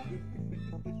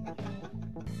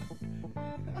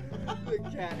 The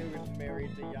cat who is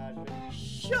married to Yasha.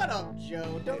 Shut up,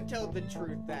 Joe. Don't tell the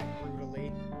truth that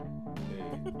brutally. Hey,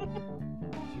 so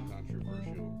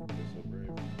controversial, but so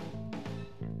brave.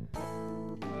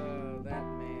 That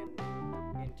man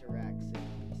interacts in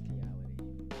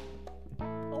bestiality.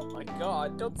 Oh my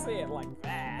god, don't say it like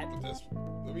that. That's,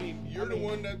 I mean, you're the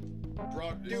one that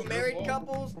brought. Do it's married your fault.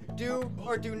 couples do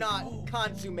or do not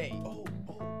consummate? Oh,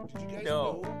 did you guys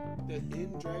No. know that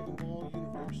in Dragon Ball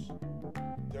universe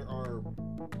there are,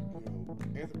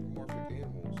 anthropomorphic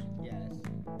animals, Yes.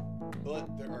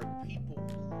 but there are people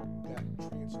who got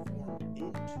transformed into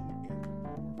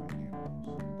anthropomorphic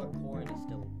animals. But Corin is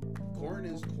still Corrin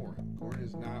is Corrin. Corrin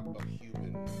is not a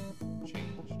human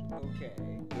changed. okay.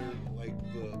 They're like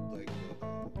the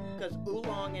Because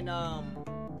Oolong and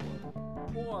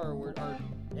Poor are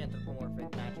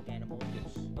anthropomorphic magic animals.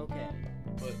 yes, Okay.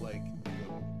 but like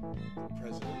the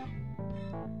president,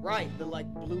 Right, the like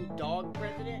blue dog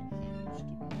president? he used to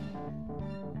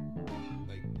be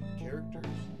like characters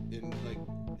in like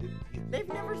They've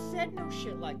never said no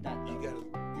shit like that you though.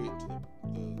 gotta get to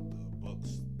the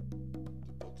books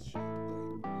shit.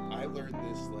 Like, I learned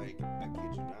this like I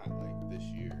kid you not like this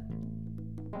year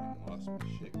and lost my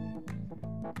shit. I was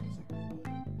like,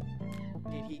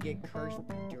 what? Did he get cursed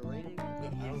during No,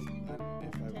 his I don't,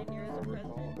 if I 10 years as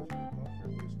recall, president? if I recall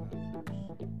correctly, it's not a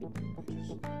curse. They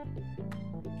just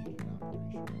get an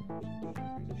operation.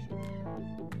 Crazy shit like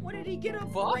that. What did he get a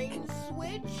Fuck. brain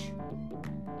switch?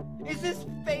 Is this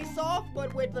face off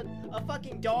but with a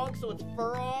fucking dog so it's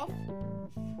fur off?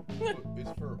 But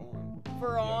it's fur on.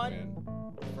 Fur Yeah, on? man.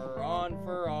 Fur on,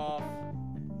 fur off.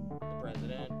 The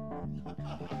president.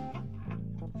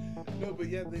 No, but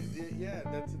yeah,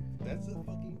 that's a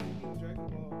fucking thing in Dragon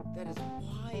Ball. That is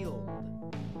wild.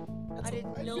 That's I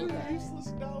didn't I know knew that. useless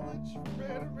knowledge from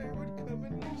anime would come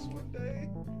in use one day.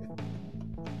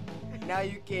 Now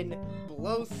you can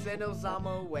blow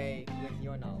Senozama away with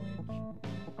your knowledge.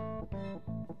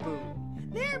 Boom.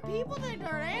 There are people that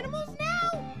are animals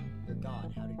now? Dear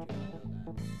God, how did you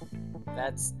not know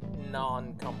That's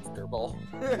non-comfortable.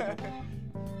 that?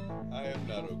 I am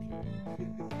not okay.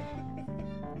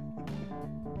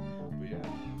 But yeah.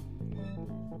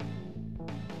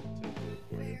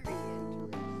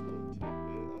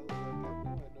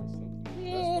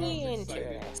 Very interesting.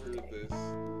 Very For this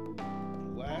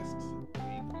last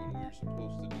week when we were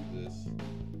supposed to do this,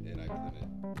 and I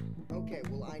couldn't. Okay,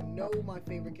 well, I know my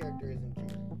favorite character isn't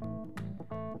Jiren.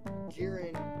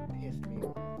 Jiren pissed me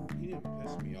off. He didn't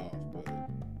piss me off, but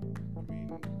I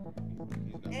mean,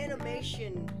 he's not.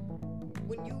 Animation,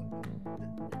 when you.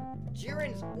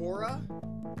 Jiren's aura,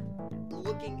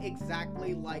 looking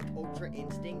exactly like Ultra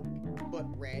Instinct, but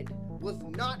red, was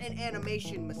not an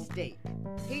animation mistake.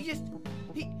 He just.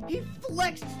 He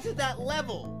flexed to that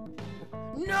level.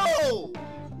 No!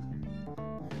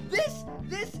 This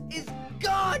is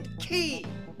God Key!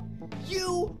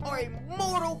 You are a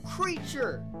mortal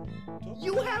creature!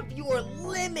 You have your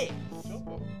limits!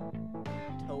 Topo.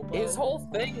 His whole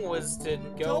thing was to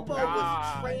go Topo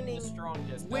was training the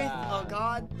strongest with a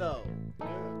god, though. Yeah,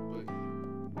 but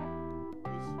he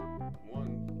was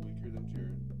one, weaker than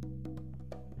Jiren.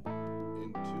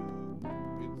 And two,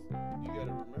 you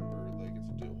gotta remember, like,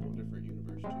 it's a whole different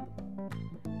universe, too.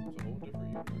 It's a whole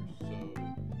different universe. So,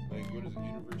 like, what is it,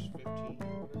 Universe 15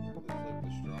 or whatever? That's, like,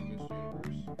 the strongest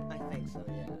universe. I think so,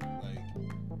 yeah.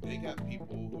 Like, they got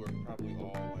people who are probably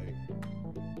all, like,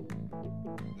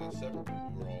 there's several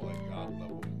people who are all, like, God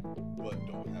level, but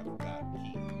don't have God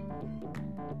key.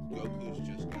 Goku's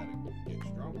just gotta get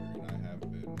stronger, and I have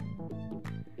been getting into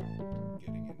the manga a little bit,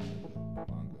 even though I told myself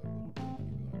I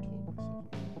didn't want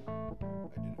to,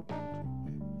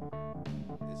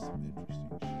 but it's some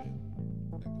interesting shit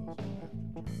that goes on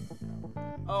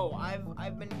after. Oh,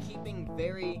 I've been keeping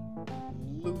very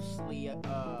loosely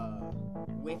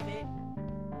with it.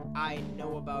 I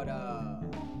know about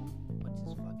what's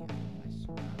his fucking name? I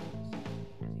swear it was either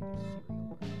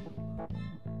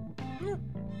Serial or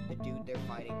the dude they're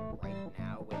fighting right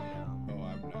now with Oh,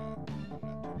 I'm not to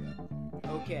that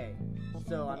point. Okay,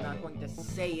 so I'm not going to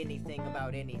say anything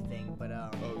about anything, but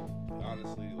Oh,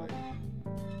 honestly, like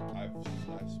I've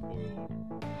spoiled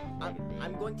quite a bit.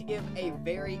 I'm going to give a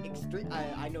very extreme.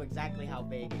 I know exactly how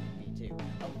vague it can be too.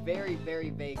 A very, very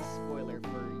vague spoiler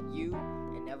for you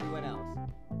and everyone else.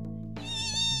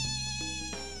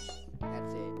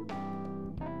 That's it.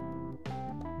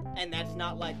 And that's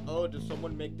not like, oh, does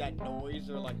someone make that noise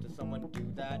or like, does someone do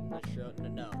that in the show?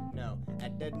 No.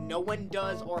 No one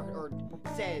does or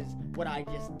says what I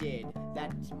just did.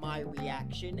 That's my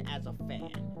reaction as a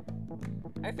fan.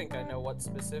 I think I know what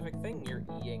specific thing you're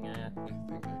eating at. I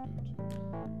think I do too.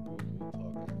 We'll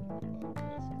talk after the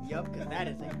podcast. Yup, because that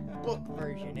is a book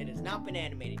version. It has not been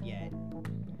animated yet.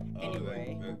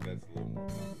 Anyway. That's a little more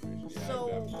confirmation. Yeah, So,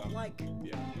 I'm- like,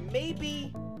 yeah.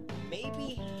 maybe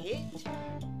hit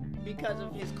because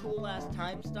of his cool ass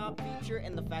time stop feature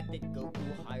and the fact that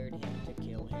Goku hired him to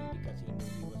kill him because he knew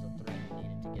he was a threat and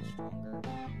needed to get stronger.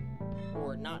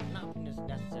 Or not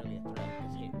necessarily a threat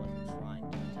because he wasn't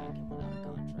trying to attack him without a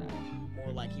contract.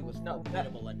 More like he was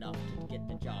formidable enough to get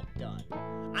the job done.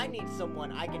 I need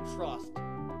someone I can trust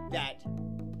that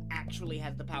actually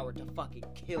has the power to fucking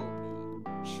kill me.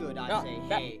 Should I No, say,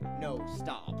 that- hey, no,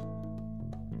 stop.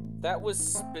 That was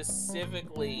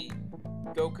specifically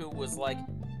Goku was like,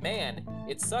 man,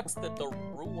 it sucks that the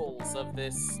rules of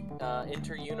this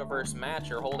inter-universe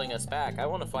match are holding us back. I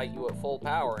want to fight you at full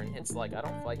power. And it's like, I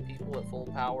don't fight people at full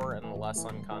power unless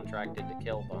I'm contracted to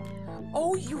kill them.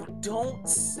 Oh, you don't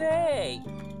say!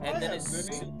 And then as soon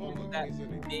as that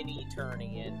mini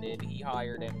tourney ended, he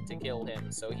hired him to kill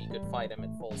him so he could fight him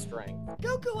at full strength.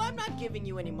 Goku, I'm not giving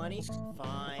you any money.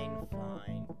 Fine.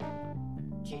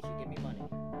 Chi-Chi, give me money.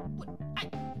 What?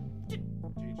 GG.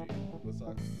 Let's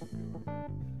talk to you.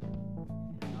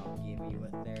 I'll give you a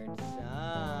third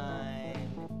son.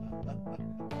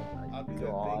 I'll do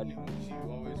God. that thing which you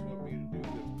always want me to do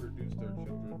that's produced our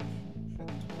children.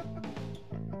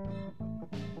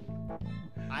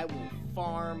 I will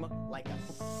farm like a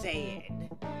Saiyan.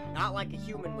 Not like a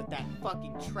human with that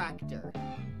fucking tractor.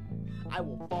 I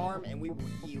will farm and we will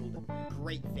yield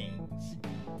great things.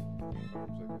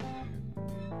 Farms like a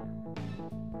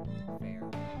Fair.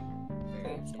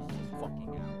 It's just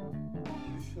fucking out.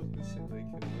 like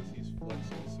unless he's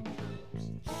flexing some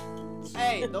turnips.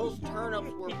 Hey, those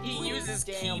turnips were He pretty uses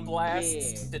damn key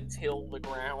blasts big. to till the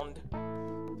ground. That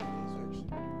is actually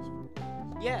what he was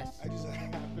for. Yes. I just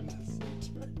happened to say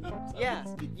turnips. I Yeah,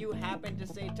 was speaking you happened to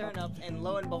say turnips, and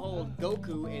lo and behold,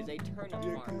 Goku is a turnip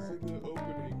Yeah, because farmer. in the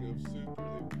opening of Super,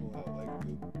 they pull out like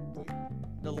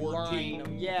The 14,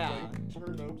 line, yeah. like,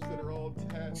 turnips that are all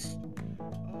attached.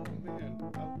 Oh man,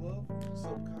 I love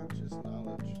subconscious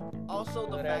knowledge. Also,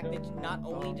 the But fact that not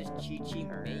only does Chi-Chi make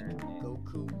Turn.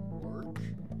 Goku work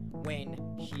when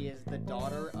she is the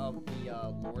daughter of the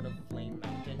Lord of Flame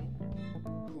Mountain,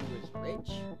 who is rich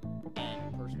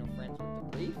and personal friends with the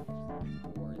Brief,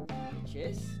 or the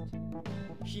richest,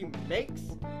 she makes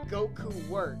Goku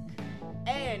work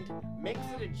and makes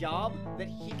it a job that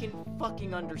he can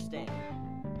fucking understand.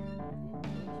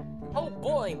 Oh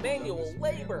boy, manual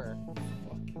labor.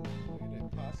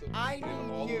 I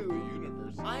need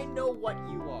you. I know what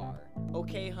you are,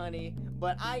 okay, honey?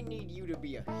 But I need you to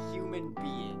be a human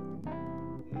being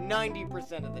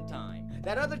 90% of the time.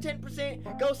 That other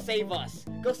 10%, go save us.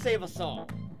 Go save us all.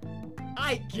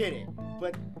 I get it,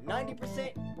 but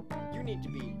 90%, you need to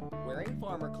be wearing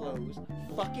farmer clothes,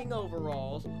 fucking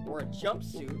overalls, or a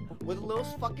jumpsuit with a little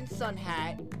fucking sun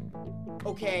hat,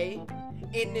 okay,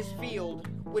 in this field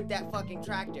with that fucking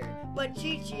tractor. But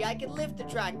Chi-Chi, I can lift the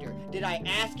tractor. Did I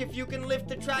ask if you can lift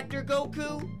the tractor,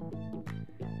 Goku?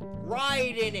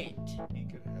 Ride in it. He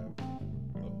could have the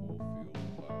whole field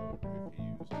plowed if he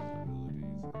used his abilities.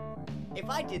 If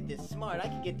I did this smart, I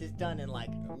could get this done in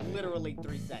like literally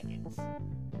 3 seconds. Oh,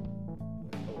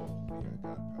 yeah,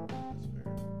 God power. That's fair.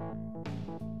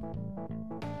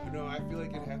 No, I feel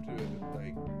like it'd have to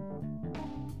like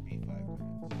be 5 minutes.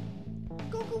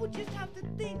 Goku would just have to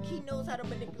think he knows how to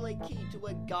manipulate ki to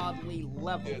a godly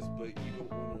level. Yes, but you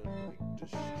don't want to like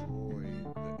destroy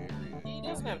the area. He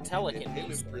doesn't have And telekinesis.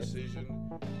 his precision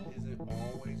isn't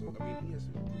always. I mean, he has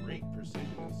some great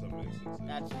precision in some instances.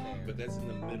 That's fair. But that's in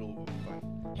the middle of a fight.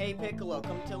 Hey Piccolo,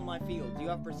 come till my field. You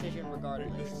have precision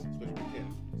regardless. Special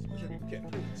Ken.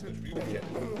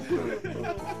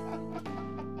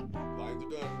 Lines are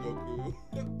done, Goku.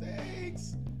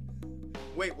 Thanks.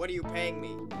 Wait, what are you paying me?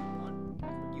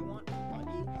 You want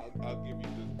money? I'll give you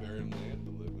this barren land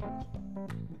to live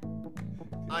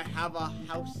in. I have a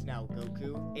house now,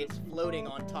 Goku. It's floating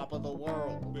on top of the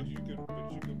world. But you can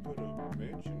put a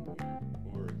mansion here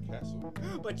or a castle.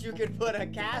 But you can put a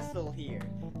castle here.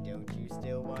 Don't you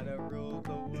still want to rule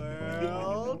the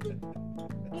world?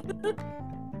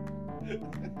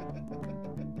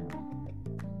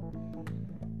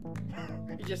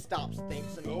 He just stops,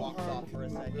 thinks, and walks off for a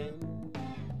second.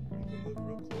 We can live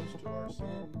real close to our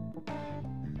son.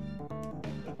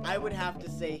 I would have to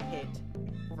say hit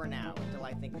for now until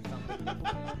I think of something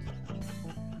different.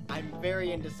 I'm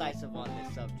very indecisive on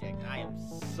this subject. I am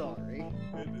sorry.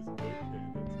 It is okay.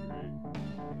 That's great.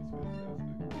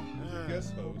 That's fantastic.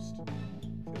 Guest host,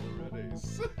 Killer Red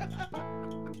Ace.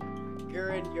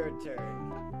 Gurren, your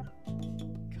turn.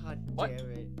 God What? damn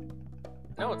it.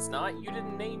 No, it's not. You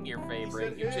didn't name your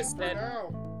favorite. You just hit said for now.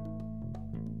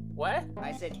 what?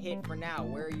 I said hit for now.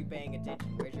 Where are you paying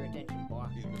attention? Where's your attention, boy?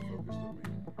 He's been focused on me.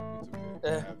 It's okay. I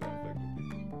have that effect with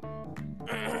people.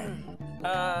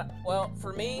 Well,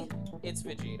 for me, it's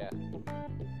Vegeta.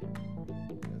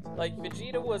 That's Like,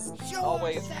 Vegeta was Show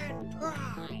always... us that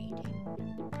pride!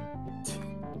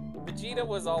 Vegeta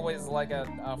was always like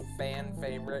a fan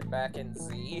favorite back in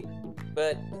Z,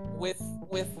 but with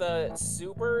the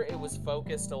Super, it was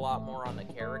focused a lot more on the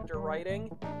character writing,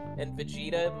 and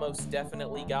Vegeta most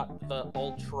definitely got the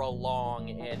ultra long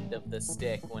end of the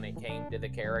stick when it came to the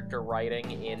character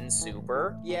writing in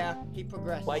Super. Yeah, he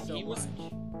progressed Like, so he was-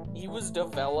 much. He was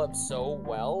developed so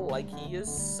well, like, he is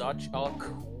such a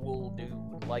cool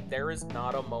dude. Like, there is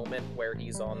not a moment where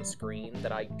he's on screen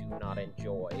that I do not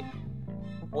enjoy.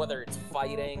 Whether it's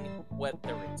fighting,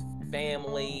 whether it's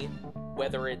family,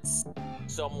 whether it's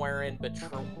somewhere in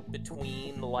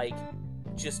between, like,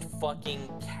 just fucking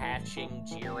catching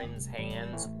Jiren's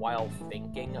hands while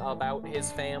thinking about his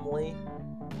family.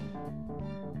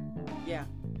 Yeah.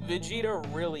 Vegeta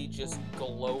really just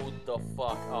glowed the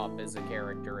fuck up as a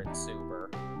character in Super.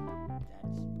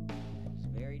 That's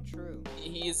very true.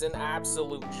 He's an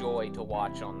absolute joy to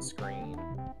watch on screen.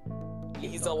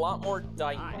 He's a lot more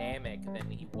dynamic than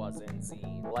he was in Z.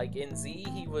 Like, in Z,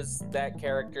 he was that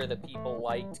character that people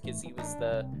liked because he was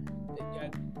the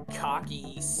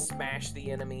cocky, smash the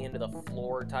enemy into the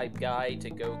floor type guy to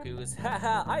Goku's,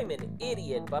 haha, I'm an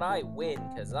idiot, but I win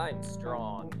because I'm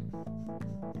strong.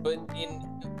 But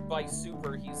by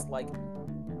Super, he's like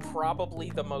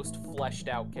probably the most fleshed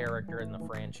out character in the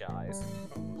franchise.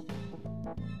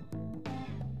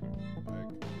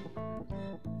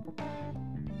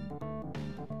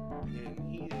 And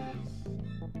he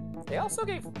is. They also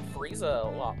gave Frieza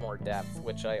a lot more depth,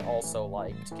 which I also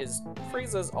liked, because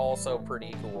Frieza's also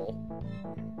pretty cool.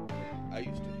 I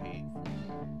used to hate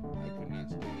Frieza. I could not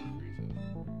stand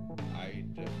Frieza. I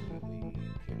definitely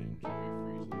can enjoy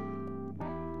Frieza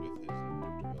with his new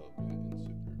development in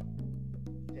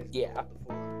Super. Yeah.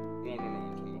 No,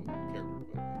 I'm talking about character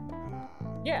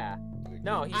development. Yeah. Like,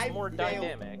 No, he's I more failed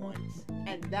dynamic. once,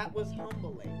 and that was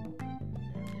humbling.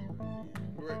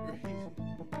 Right,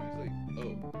 he's like, oh,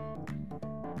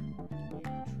 you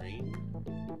trained?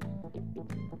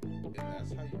 And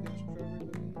that's how you got stronger than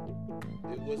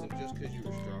me? It wasn't just because you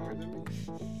were stronger than me?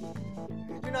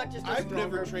 You're not just a I've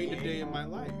never stronger trained a being. day in my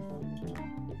life.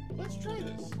 Let's try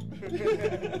this.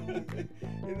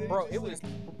 And then Bro, he it just,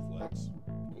 like, flex.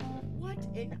 What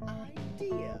an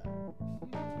idea!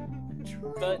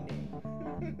 But Training.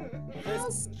 How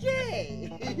this gay!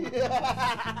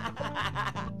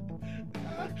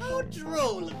 How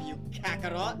droll of you,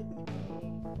 Kakarot!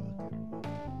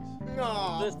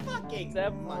 Aw, The fucking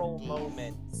several monkeys.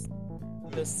 moments,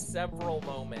 the several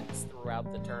moments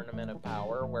throughout the Tournament of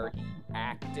Power where he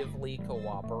actively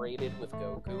cooperated with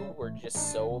Goku were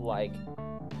just so like,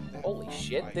 holy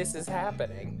shit, this is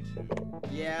happening.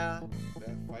 Yeah.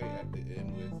 That fight at the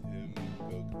end with him,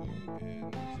 Goku,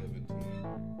 and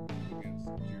 17 against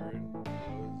Jiren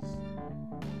was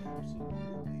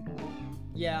absolutely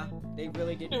Yeah, they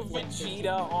really did.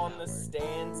 Vegeta on the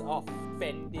stands,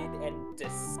 offended and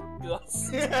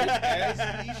disgusted. as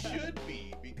he should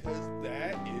be, because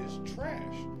that is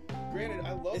trash. Granted,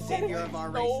 I love The savior of our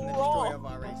race so and the wrong. destroyer of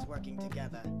our race working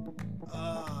together.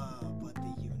 But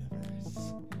the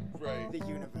universe. Right. The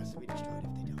universe will be destroyed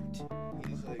if they don't.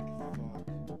 He's like, fuck.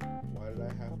 Why did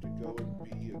I have to go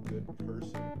and be a good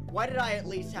person? Why did I at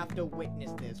least have to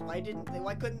witness this? Why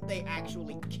couldn't they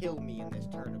actually kill me in this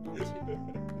tournament?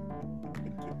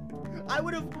 I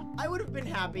would have been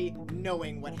happy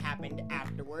knowing what happened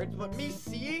afterwards, but me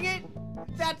seeing it,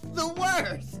 that's the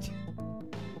worst.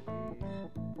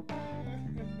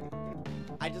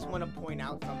 I just want to point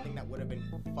out something that would have been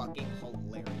fucking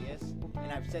hilarious,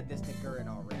 and I've said this to Gurren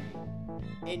already.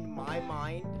 In my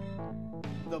mind,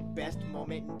 the best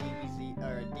moment in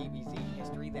DBZ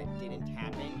history that didn't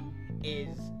happen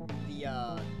is the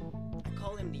I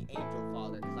call him the Angel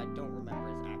Father because I don't remember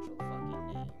his actual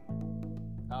fucking name.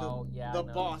 Oh, yeah. The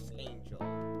no. boss angel.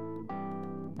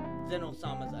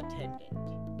 Zenosama's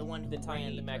attendant. The one who The ran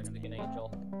tiny the Mexican tournament.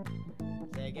 angel.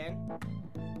 Say again?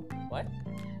 What?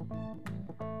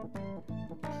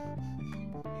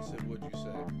 He said, what'd you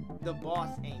say? The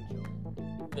boss angel.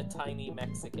 The tiny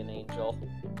Mexican angel.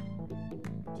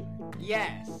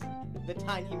 Yes! The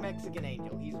tiny Mexican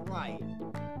angel. He's right.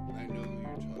 I know who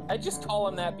you're talking I just call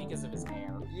him that because of his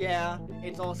hair. Yeah,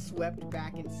 it's all swept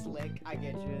back and slick. I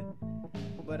get you.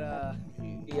 But,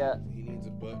 Yeah. He needs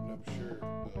a button-up shirt,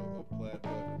 a plaid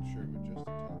button-up shirt with just a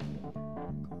top.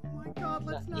 oh my god,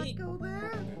 let's No, not he- go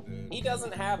there. And then He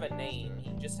doesn't have a name,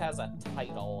 he just has a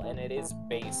title, and it is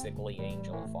basically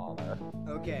Angel Father.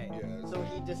 Okay, Yeah, so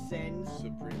he descends.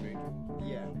 Supreme Angel.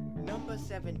 Yeah. Number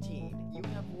 17, you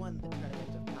have won the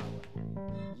Tournament of Power.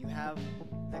 You have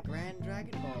the Grand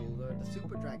Dragon Ball, or the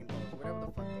Super Dragon Balls, or whatever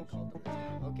the fuck they called them this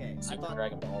time. Okay, Super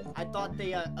Dragon Ball. I thought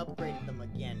they upgraded them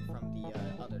again from the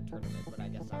other tournament, but I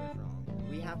guess I was wrong.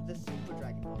 We have the Super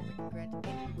Dragon Ball that can grant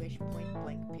any wish point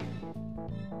blank period.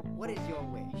 What is your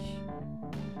wish?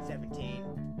 17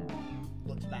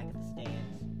 looks back at the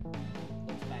stands,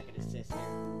 looks back at his sister.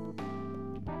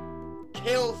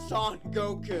 Kill Son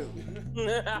Goku!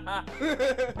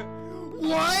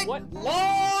 What? What?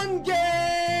 Long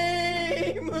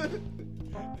game!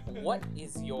 What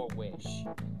is your wish?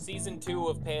 Season 2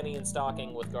 of Panty and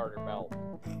Stocking with Garter Belt.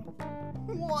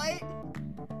 What?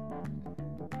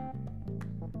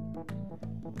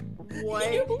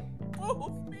 What? You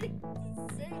both made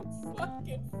the same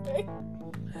fucking face.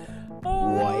 Oh,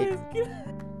 What? that is good.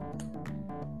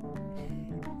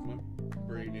 My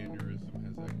brain aneurysm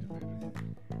has activated.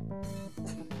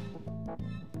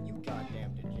 You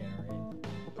goddamn degenerate.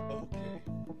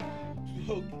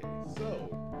 Okay,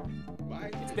 so my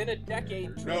It's been a decade,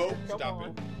 No, Trevor, come stop on.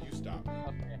 it. You stop.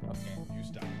 Okay. You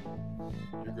stop.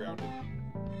 You're grounded.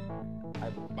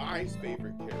 I- My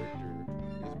favorite character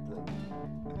is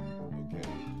Broly.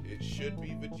 Okay, it should be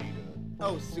Vegeta.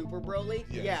 Oh, Super Broly?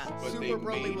 Yes, Yeah, but Super they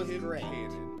Broly made was him great.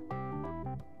 canon,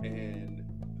 and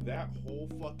that whole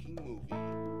fucking movie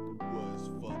was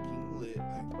fucking lit.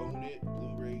 I own it,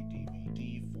 Blu-ray,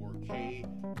 DVD, 4K,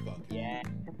 fucking Yeah.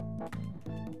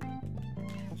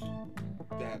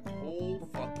 That whole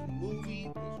fucking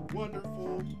movie was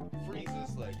wonderful.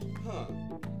 Frieza's like,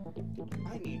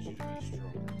 I need you to be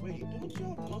stronger. Wait, don't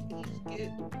y'all monkeys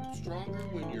get stronger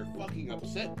when you're fucking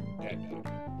upset, Dad?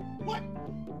 What?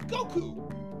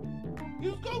 Goku! It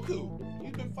was Goku!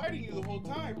 He's been fighting you the whole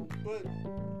time, but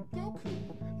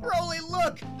Goku. Broly,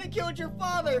 look! They killed your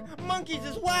father! Monkeys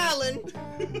is wildin'!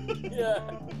 Yeah.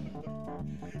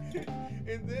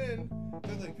 And then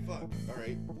they're like, fuck,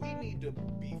 alright, we need to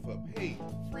beef up. Hey,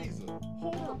 Frieza,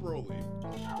 hold our Broly.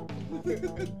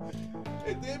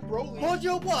 And then Broly. Hold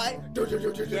your what?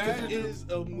 That is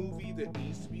a movie that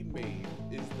needs to be made,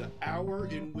 is the hour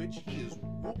in which he is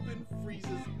whooping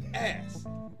Frieza's ass.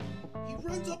 He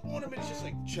runs up on him and it's just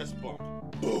like chest bump.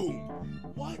 Boom!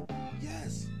 What?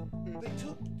 Yes! They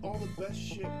took all the best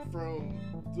shit from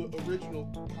the original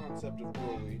concept of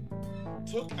Broly,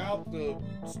 took out the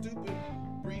stupid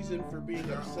reason for being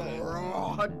upset.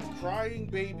 Crying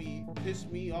baby pissed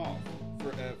me off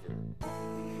forever.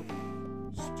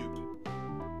 Stupid.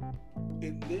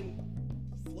 And then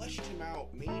fleshed him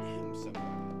out, made him somebody.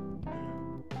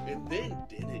 And then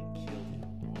didn't kill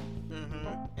him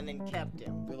off. And then kept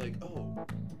him. They're like, oh,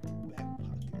 back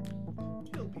pocket.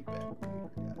 He'll be back later,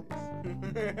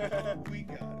 guys. We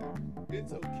got him.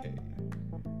 It's okay.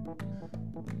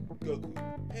 Goku,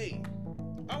 hey,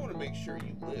 I want to make sure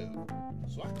you live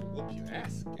so I can whoop your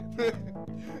ass again.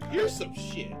 Here's some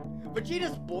shit.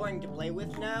 Vegeta's boring to play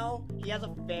with now. He has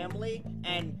a family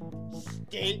and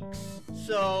steaks,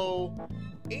 so...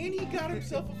 And he got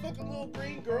himself a fucking little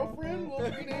green girlfriend,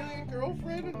 little green alien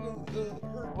girlfriend, and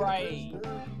her Right.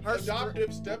 her adoptive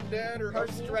stepdad or Her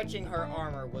uncle. stretching her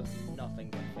armor was nothing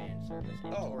but fan service,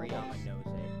 and Oh, Toriyama yes. knows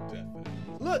it. Definitely.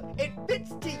 Look, it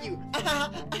fits to you.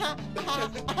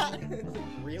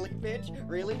 Really, bitch?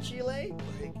 Really, Chile?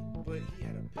 Like, but he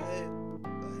had a pet,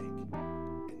 like,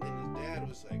 and then his dad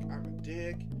was like, I'm a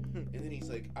dick, and then he's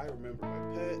like, I remember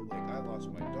my pet, like, I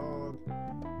lost my dog,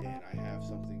 and I have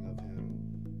something of him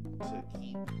to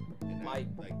keep, and My-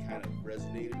 that, like, kind of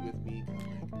resonated with me, kind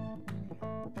of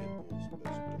like, pit bulls,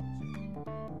 best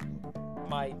dogs.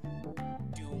 My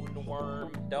dune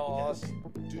worm dog. Yes.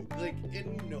 Dude, like,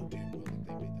 and you know damn well that they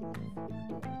made that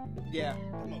motherfucker dog. Yeah.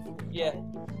 That motherfucker Yeah.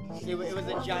 dog. It was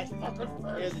a giant. It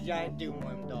was a giant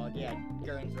Doomworm dog. Yeah,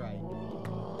 Gurn's right.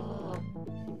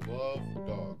 Love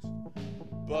dogs.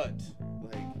 But,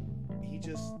 like, he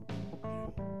just, you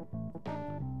know,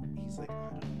 he's like, I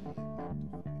don't really want to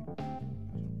do this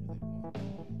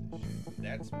shit. And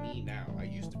that's me now. I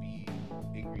used to be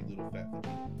angry little fat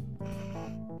vagina.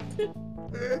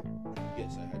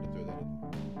 Yes, I had to throw that in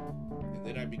there. And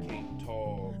then I became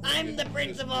tall. I'm the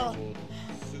principal!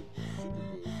 Super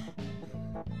boo.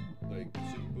 Like,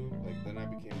 super boo. Like, then I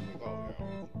became like, oh, yeah,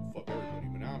 I'll fuck everybody.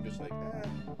 But now I'm just like,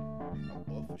 I'm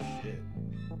buff as shit.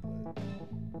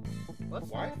 But What's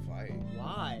why fight?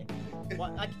 Why? Why?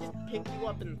 I could just pick you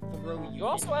up and throw you. You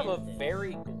also have a in this.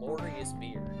 very glorious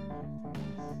beard.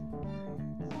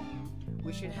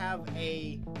 We should have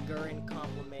a Gurren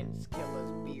compliments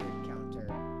Killa's beard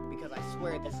counter, because I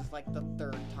swear this is like the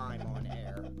third time on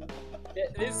air.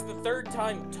 This is the third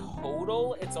time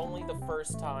total. It's only the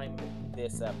first time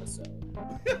this episode.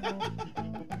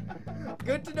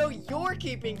 Good to know you're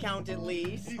keeping count at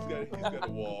least. He's got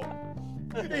a wall.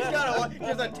 He's got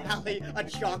just a tally, a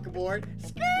chalkboard.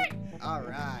 Skirt!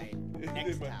 Alright,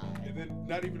 next time. And then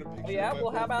not even a picture Oh yeah, of my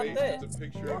well how whole about face, this? It's a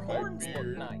picture Your of my horns look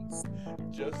beard. nice.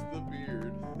 Just the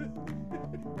beard.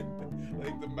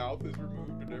 Like the mouth is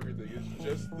removed and everything. It's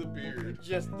just the beard.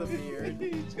 Just the beard.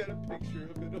 He's got a picture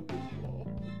of it on his wall.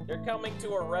 You're coming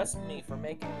to arrest me for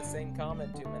making the same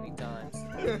comment too many times.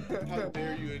 How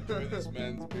dare you enjoy this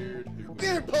man's beard?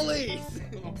 Beard police!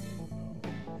 Oh,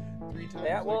 no. 3 times.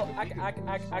 Yeah, well, like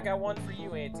I got one for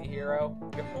you, anti-hero.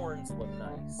 Your horns look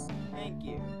nice. Thank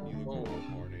you. You look a little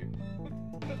horny.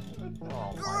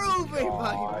 Oh my Groovy,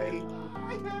 God. baby!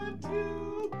 I had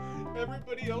to.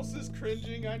 Everybody else is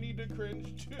cringing. I need to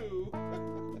cringe too.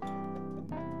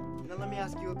 Now let me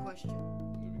ask you a question,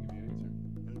 Let me give you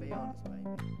an and be honest, baby.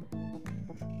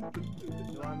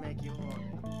 Do I make you horny?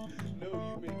 answer. No,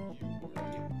 you make you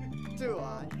horny. Do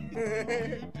I? You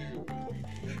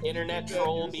do. Internet You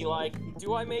troll bet be yourself. like,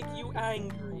 do I make you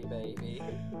angry, baby? Oh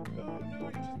no,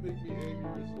 you just make me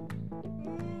angry.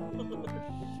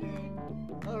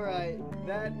 Alright,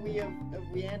 that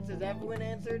we answered, everyone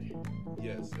answered?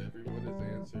 Yes, everyone has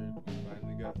answered. We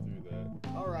finally got through that.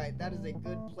 Alright, that is a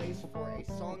good place for a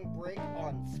song break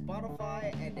on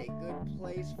Spotify and a good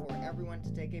place for everyone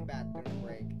to take a bathroom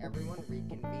break. Everyone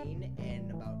reconvene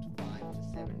in about 5 to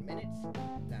 7 minutes.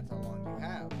 That's how long you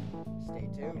have. Stay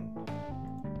tuned.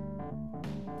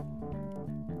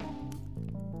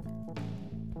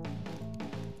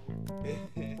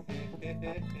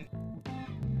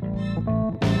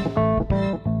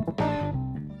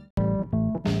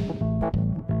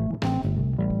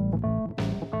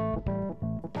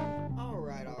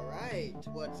 Alright,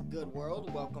 what's good, world?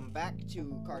 world. Welcome back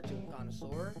to Cartoon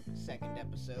Connoisseur, second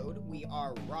episode. We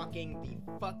are rocking the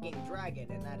fucking dragon,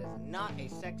 and that is not a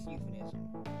sex euphemism.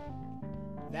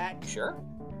 That Sure.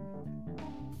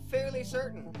 fairly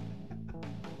certain.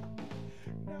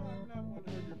 No, I'm not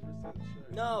 100% sure.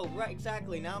 No, right,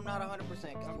 exactly. Now I'm not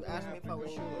 100% because you asked me if I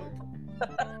was sure.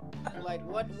 Like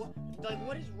what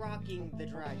is rocking the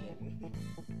dragon?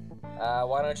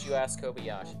 Why don't you ask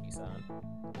Kobayashi-san?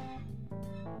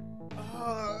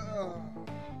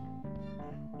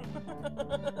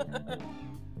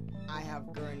 I have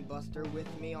Gurren Buster with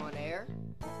me on air.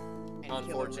 And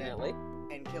Unfortunately.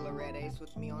 Killer Red Ace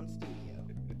with me on studio.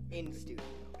 In studio.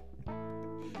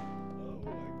 Oh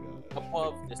my god.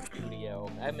 Above the studio.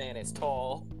 That man is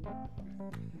tall.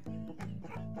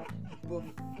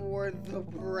 Before the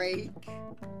break,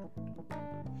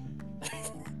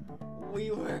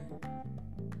 we were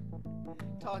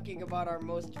talking about our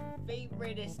most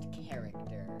favoritist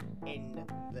character in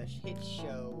the hit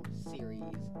show series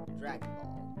Dragon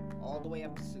Ball, all the way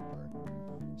up to Super.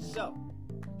 So,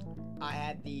 I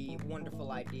had the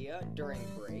wonderful idea during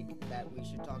break that we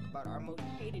should talk about our most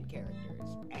hated characters,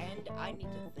 and I need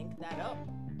to think that up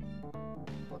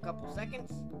for a couple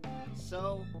seconds.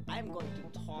 So, I'm going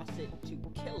to toss it to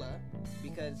Killa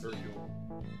because Hercule.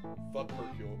 Fuck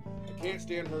Hercule. I can't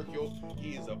stand Hercule.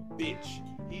 He is a bitch.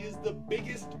 He is the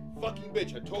biggest fucking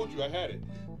bitch. I told you I had it.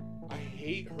 I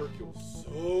hate Hercule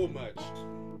so much.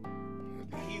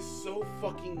 He's so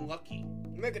fucking lucky.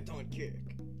 Megaton kick.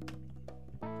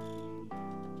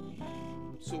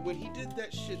 So when he did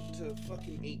that shit to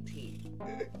fucking 18,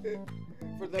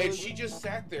 For those, and she just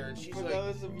sat there and she's for like,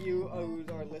 those of you who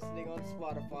are listening on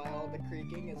Spotify, all the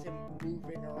creaking is him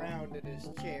moving around in his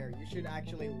chair. You should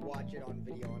actually watch it on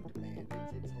video on demand.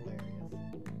 It's hilarious.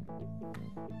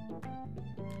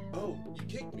 oh, you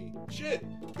kicked me. Shit.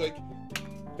 Like,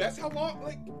 that's how long,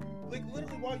 like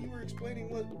literally while you were explaining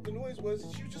what the noise was,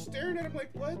 she was just staring at him like,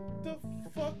 what the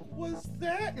fuck was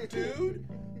that, dude?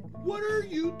 What are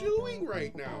you doing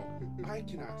right now? I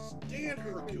cannot stand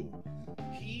Hercule.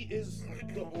 He is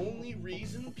the only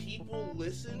reason people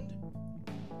listened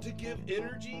to give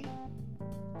energy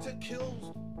to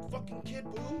kill fucking Kid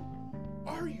Buu?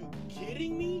 Are you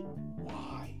kidding me?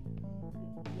 Why?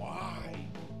 Why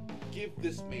give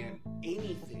this man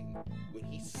anything when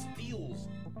he steals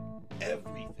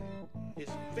everything? His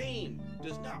fame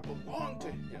does not belong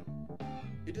to him.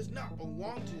 It does not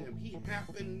belong to him. He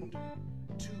happened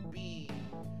to be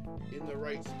in the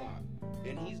right spot,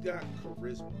 and he's got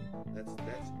charisma. That's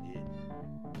it.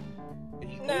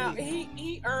 And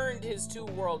He earned his 2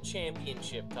 world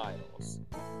championship titles.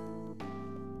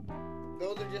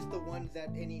 Those are just the ones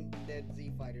that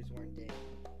Z fighters weren't in.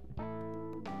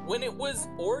 When it was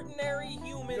ordinary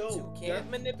humans who can't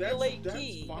manipulate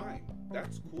ki. That's fine.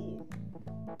 That's cool.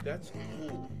 That's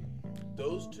cool.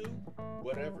 Those 2,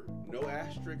 whatever. No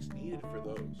asterisks needed for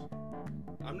those.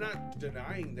 I'm not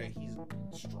denying that he's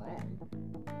strong.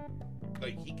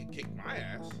 Like, he could kick my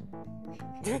ass.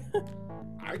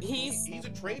 He's a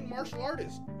trained martial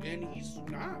artist, and he's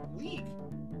not weak.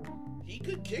 He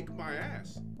could kick my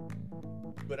ass.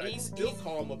 But I'd still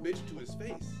call him a bitch to his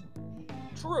face.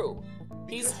 True.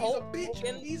 Because he's a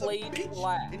bitch. He's a bitch.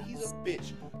 Glass. And he's a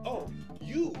bitch. Oh,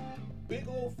 you big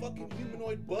old fucking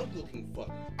humanoid bug looking fuck.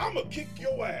 I'ma kick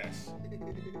your ass.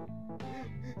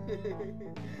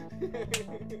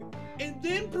 And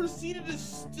then proceeded to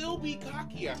still be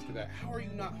cocky after that. How are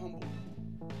you not humble?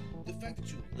 The fact that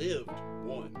you lived,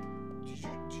 one.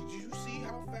 Did you see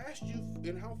how fast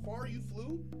and how far you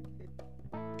flew?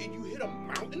 And you hit a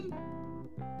mountain?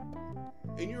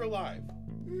 And you're alive.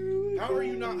 How are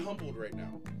you not humbled right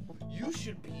now? You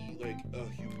should be like a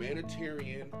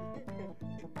humanitarian,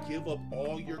 give up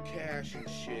all your cash and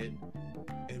shit,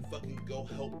 and fucking go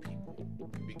help people.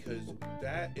 Because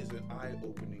that is an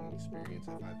eye-opening experience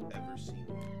if I've ever seen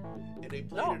one. And they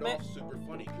played it off super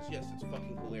funny, because yes, it's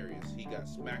fucking hilarious. He got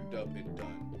smacked up and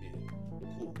done. And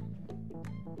cool.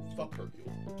 Fuck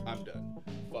Hercule. I'm done.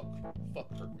 Fuck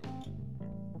Hercule.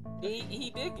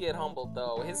 He did get humbled,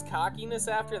 though. His cockiness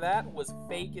after that was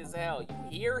fake as hell. You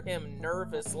hear him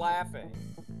nervous laughing.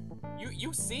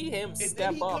 You see him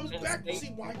step up and then he comes back. See,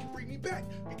 why'd you bring me back?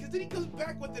 Because then he comes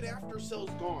back with it after Cell's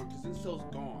gone, because then Cell's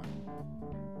gone.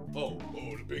 Oh,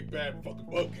 the big bad fucking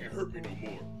bug can't hurt me no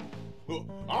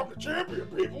more. I'm the champion,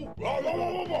 people. Blah, blah,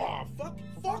 blah, blah, blah.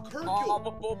 Fuck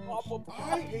Hercule.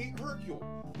 I hate Hercule.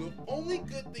 The only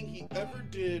good thing he ever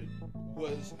did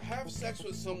was have sex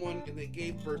with someone and they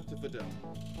gave birth to Fidel.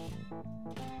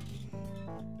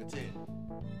 That's it.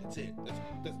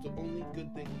 That's the only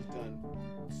good thing he's done.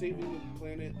 Saving the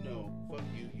planet? No. Fuck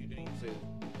you. You didn't even save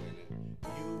the planet.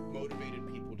 you motivated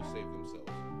people to save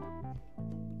themselves.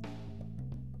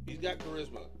 He's got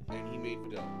charisma, and he made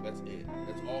Fidel. That's it.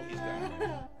 That's all he's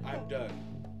got. I'm done.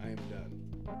 I am done.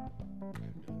 I'm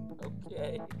done.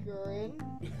 Okay. Curran.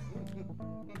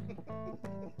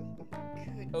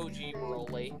 OG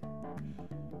Broly.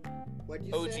 What'd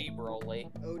you OG say? Broly.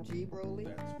 OG Broly?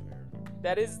 That's fair.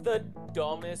 That is the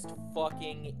dumbest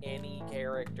fucking any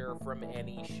character from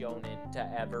any shonen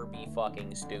to ever be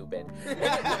fucking stupid. And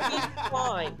it would be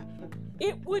fine.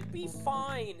 It would be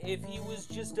fine if he was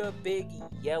just a big,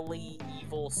 yelly,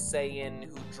 evil Saiyan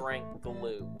who drank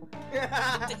glue.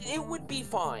 It would be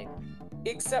fine.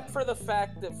 Except for the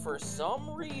fact that for some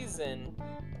reason,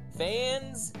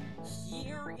 fans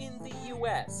here in the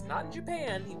US, not in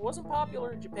Japan, he wasn't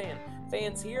popular in Japan,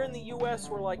 fans here in the US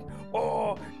were like,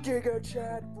 oh, Giga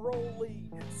Chad Broly,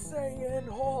 Saiyan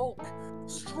Hulk,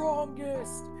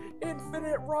 strongest,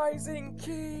 infinite rising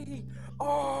ki,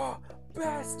 oh,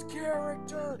 best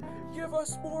character, give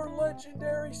us more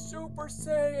legendary Super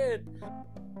Saiyan.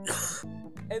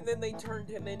 And then they turned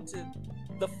him into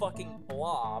the fucking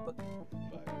blob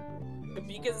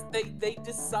because they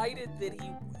decided that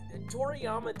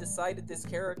Toriyama decided this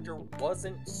character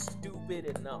wasn't stupid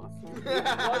enough. It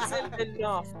wasn't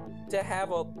enough to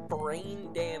have a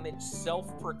brain-damaged,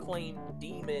 self-proclaimed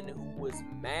demon who was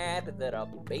mad that a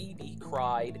baby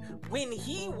cried when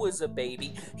he was a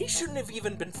baby. He shouldn't have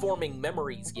even been forming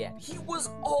memories yet. He was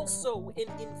also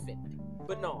an infant.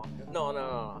 But no.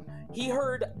 He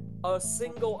heard a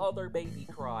single other baby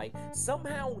cry,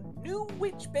 somehow knew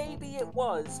which baby it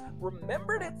was,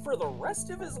 remembered it for the rest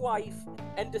of his life,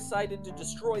 and decided to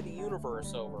destroy the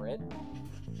universe over it.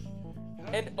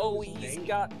 And oh, he's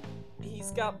got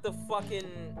the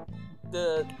fucking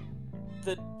the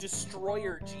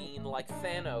destroyer gene like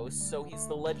Thanos, so he's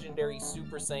the legendary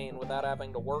Super Saiyan without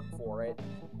having to work for it.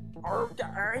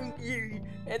 And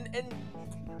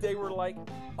they were like,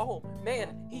 oh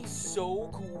man, he's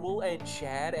so cool and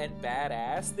Chad and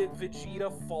badass that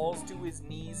Vegeta falls to his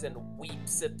knees and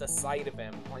weeps at the sight of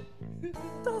him. Like,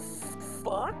 the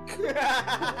fuck?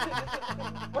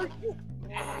 Are you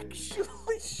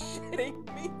actually shitting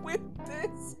me with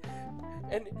this?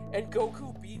 And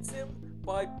Goku beats him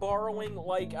by borrowing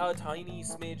like a tiny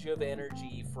smidge of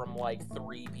energy from like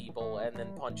 3 people and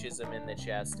then punches him in the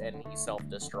chest and he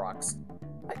self-destructs.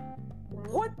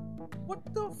 What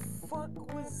the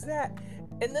fuck was that?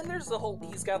 And then there's the whole,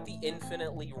 he's got the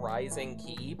infinitely rising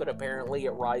ki, but apparently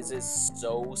it rises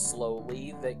so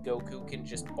slowly that Goku can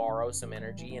just borrow some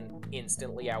energy and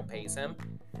instantly outpace him.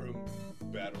 From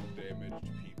battle-damaged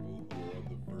people who are on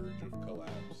the verge of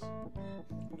collapse.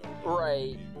 No,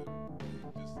 right.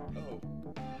 Just, oh,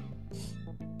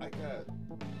 I got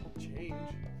change.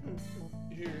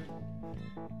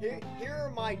 Here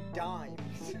are my dimes.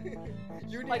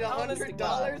 You need Like, honest to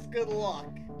God. $100? Good luck.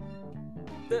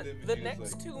 The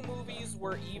next 2 movies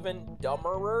were even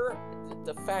dumberer.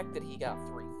 The fact that he got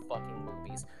 3 fucking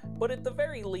movies. But at the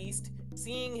very least,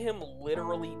 seeing him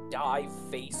literally dive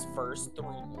face first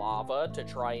through lava to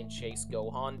try and chase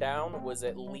Gohan down was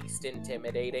at least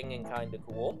intimidating and kinda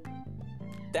cool.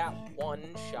 That one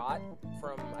shot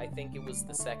from, I think it was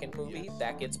the second movie, yes,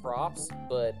 that gets props,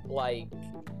 but like...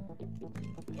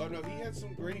 Oh no, he had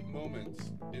some great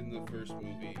moments in the first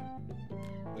movie.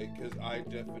 Like, cause I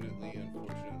definitely,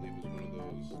 unfortunately, was one of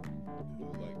those who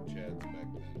liked Chads back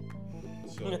then.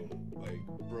 So, like,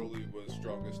 Broly was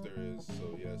strongest there is,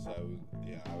 so yes, I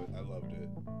loved it.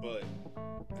 But,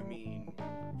 I mean,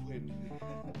 when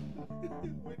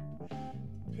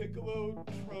Piccolo,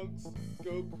 Trunks,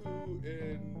 Goku,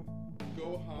 and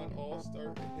Gohan all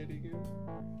start hitting him,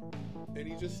 and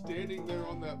he's just standing there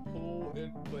on that pole,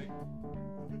 and, like,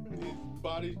 his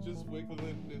body's just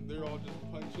wiggling, and they're all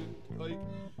just punching, like...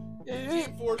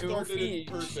 Team 4 started it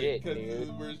perfect, because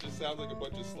where it just sounds like a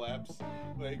bunch of slaps.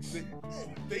 Like,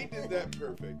 they did that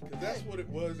perfect, because that's what it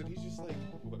was, and he's just like,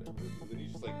 whatever. And then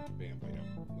he's just like, bam, bam.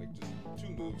 Like, just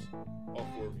 2 moves, all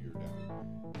 4 of you are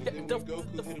down. And then when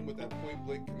Goku hit him with that point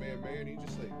blank command, man, he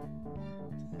just like...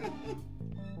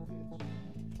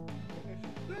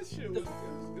 that shit was, it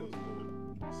was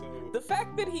cool. So... The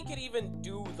fact that he could even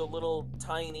do the little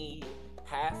tiny...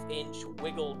 half-inch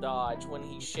wiggle dodge when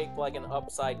he's shaped like an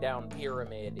upside-down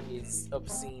pyramid is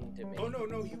obscene to me. Oh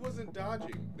no, he wasn't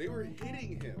dodging. They were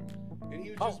hitting him, and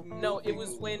he was just moving. No, it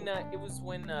was when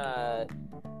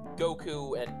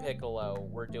Goku and Piccolo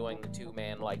were doing the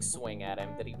 2-man like swing at him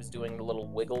that he was doing the little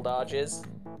wiggle dodges,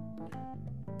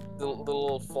 the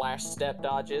little flash step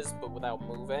dodges, but without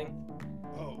moving.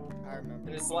 Oh, I remember.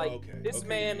 And it's like this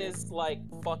man is like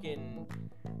fucking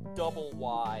double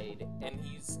wide, and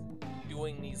he's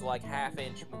doing these like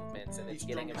half-inch movements and it's He's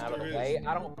getting him strongest out of the there way. is.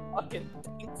 I don't fucking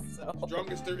think so.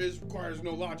 Strongest there is requires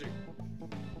no logic.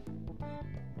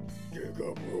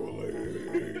 Giga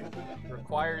Broly.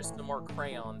 Requires some more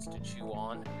crayons to chew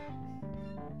on.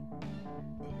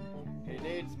 It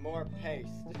needs more paste.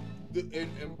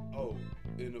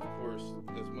 And of course,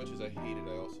 as much as I hate it,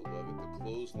 I also love it. The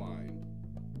clothesline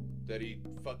that he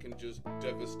fucking just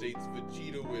devastates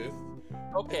Vegeta with.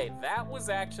 Okay, that was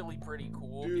actually pretty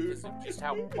cool Dude. because of just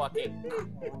how fucking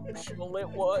crucial it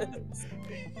was.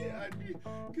 Yeah,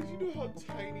 because you know how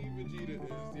tiny Vegeta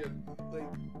is. Yeah, like,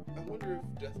 I wonder if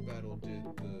Death Battle did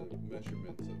the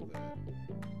measurements of that.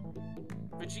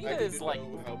 Vegeta need is to like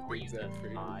know how big that reason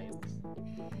crater size.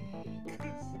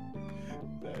 Because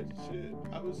that shit,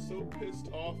 I was so pissed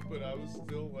off, but I was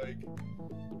still like,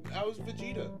 I was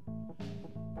Vegeta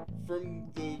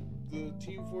from the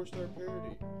Team 4-Star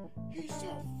parody. He's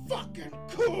so fucking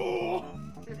cool.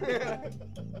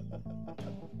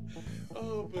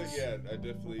 Oh, but yeah, I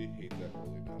definitely hate that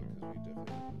Broly now because we definitely.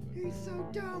 He's so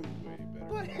dumb, way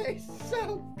better. but he's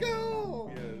so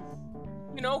cool. Yes.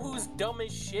 You know who's dumb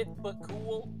as shit but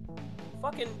cool?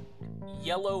 Fucking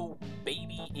yellow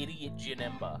baby idiot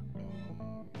Janemba.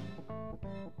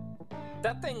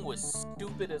 That thing was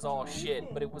stupid as all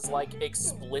shit, but it was like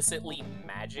explicitly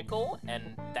magical,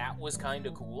 and that was kind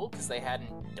of cool because they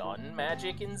hadn't done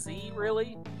magic in Z,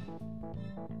 really.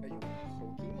 Are you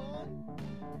Pokemon?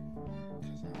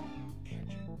 Because I'm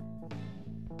catching.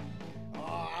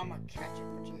 Oh, I'm a catch it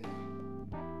for you.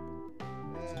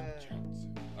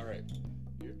 Alright,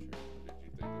 your turn. Did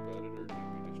you think about it or did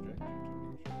we distract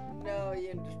you too much? No, you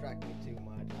didn't distract me too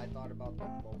much. I thought about the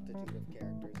multitude of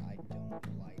characters I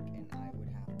don't like, and I would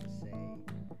have to say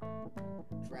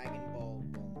Dragon Ball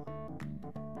Bulma.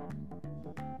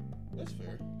 That's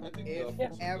fair. I think If Duff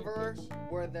was ever good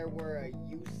where there were a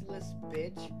useless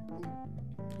bitch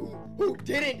who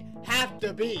didn't have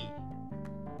to be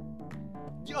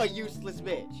a useless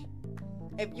bitch.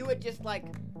 If you had just like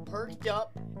perked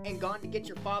up and gone to get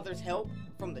your father's help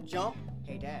from the jump,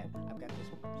 hey dad, I've got this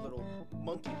little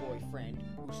monkey boy friend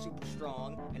who's super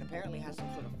strong and apparently has some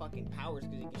sort of fucking powers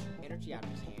because he can shoot energy out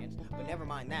of his hands. But never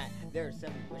mind that, there are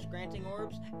 7 wish-granting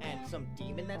orbs and some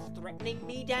demon that's threatening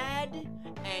me, Dad.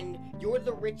 And you're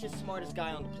the richest, smartest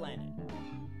guy on the planet.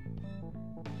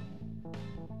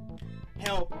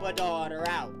 Help a daughter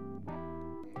out.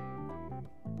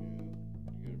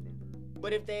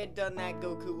 But if they had done that,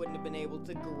 Goku wouldn't have been able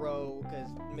to grow,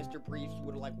 because Mr. Briefs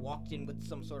would have, like, walked in with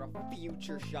some sort of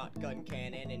future shotgun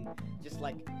cannon and just,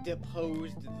 like,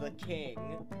 deposed the king.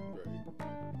 Right.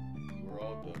 We're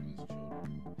all dumb as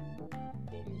children.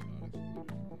 Bulma's not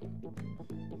excluded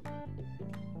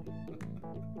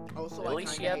from Also, At I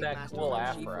least she kinda had hate that Master cool Roshi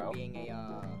afro. for being a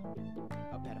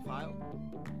pedophile.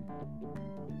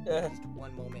 Just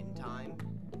one moment in time.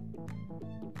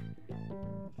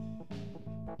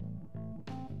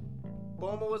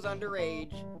 Bulma was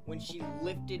underage when she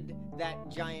lifted that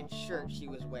giant shirt she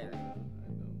was wearing. I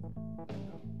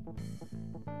know.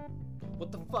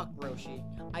 What the fuck, Roshi?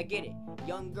 I get it.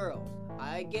 Young girls.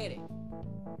 I get it.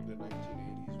 The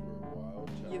 1980s were a wild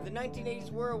time. Yeah, the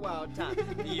 1980s were a wild time.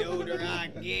 The older I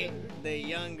get, the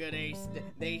younger they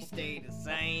stay the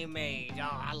same age. Oh,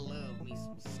 I love me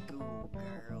some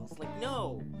schoolgirls. Like,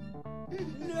 no!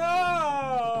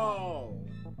 No!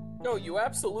 No, you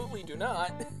absolutely do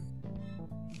not.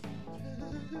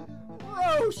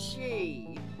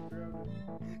 Roshi!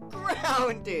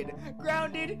 Grounded!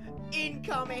 Grounded in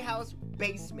Kame House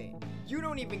basement. You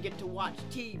don't even get to watch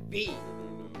TV. No,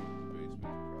 the basement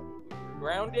probably.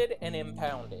 Grounded and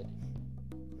impounded.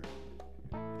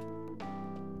 My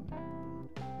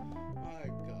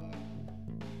God.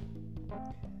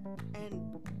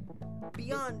 And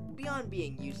beyond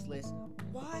being useless,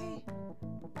 why?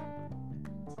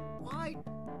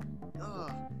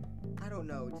 I don't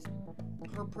know, just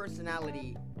her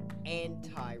personality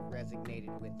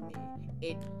anti-resonated with me.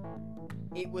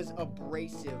 It was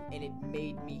abrasive and it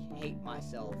made me hate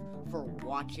myself for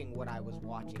watching what I was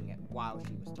watching while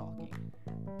she was talking.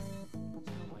 Oh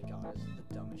my god, this is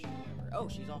the dumbest shit ever. Oh,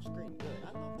 she's off screen. Good.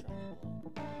 I love Dragon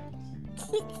Ball.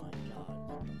 Oh my god,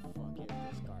 what the fuck is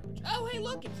this garbage? Oh, hey,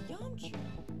 look, it's Yamcha.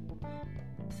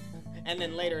 And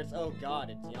then later it's, oh god,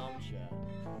 it's Yamcha.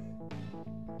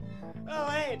 Oh,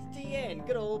 hey, it's Tien.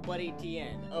 Good old buddy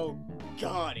Tien. Oh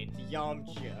god, it's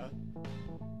Yamcha.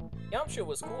 Yamcha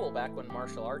was cool back when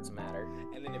martial arts mattered.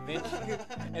 And then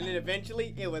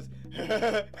eventually, it was,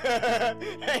 hey,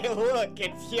 look,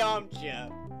 it's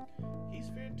Yamcha. He's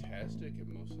fantastic sarcastic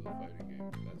in most of the fighting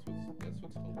games. That's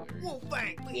what's hilarious.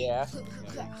 Wolfang! Yeah.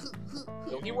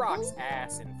 Yo, he rocks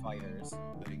ass in fighters.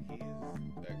 Like he is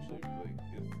actually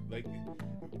like I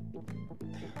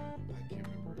can't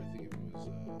remember. I think it was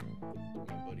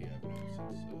my buddy I've known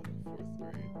since 4th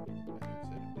grade. I think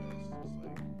said it best. It's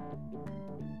like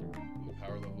when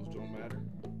power levels don't matter,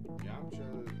 Yamcha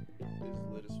is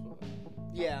lit as fuck.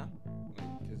 Yeah.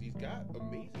 Because he's got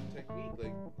amazing technique.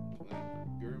 Like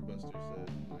Gurren Buster said,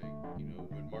 like, you know,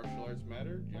 when martial arts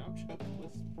mattered, Yamcha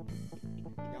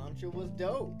was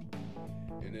dope.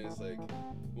 And then it's like,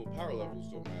 well, power levels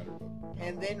don't matter, but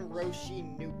And then Roshi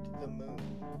nuked the moon.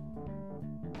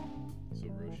 So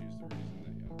Roshi's the reason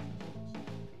that Yamcha is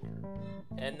confirmed.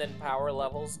 And then power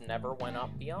levels never went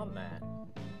up beyond that.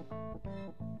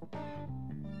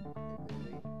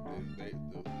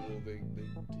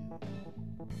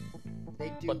 They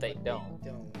do, But they don't.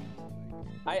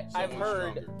 I've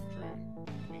heard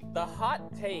the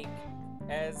hot take,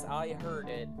 as I heard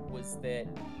it, was that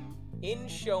in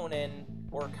shonen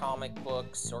or comic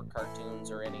books or cartoons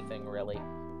or anything really,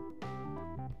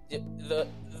 the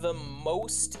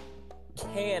most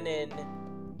canon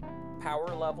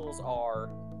power levels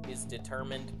is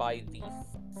determined by the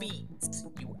feats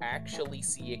you actually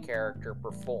see a character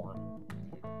perform.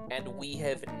 And we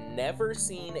have never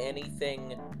seen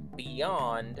anything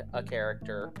beyond a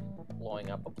character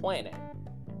blowing up a planet.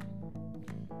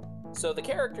 So the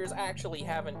characters actually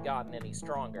haven't gotten any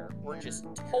stronger. We're just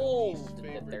told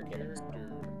that they're getting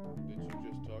stronger. That you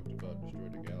just talked about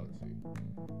destroyed a galaxy.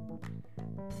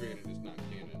 Granted, it's not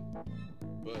canon,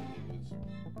 but it was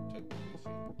technically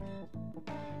seen.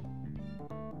 It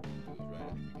was right at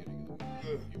the beginning of the movie.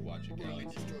 You watch a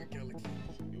galaxy.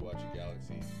 You watch a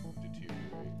galaxy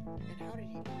deteriorate. And how did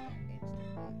he do that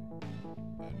instantly?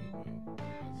 I don't know.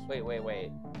 That's Wait. why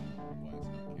it's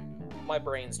not canon. My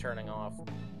brain's turning off.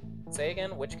 Say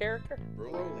again, which character?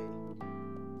 Broly.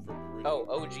 Oh,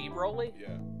 OG Broly?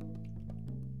 Yeah.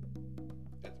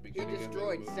 At the He beginning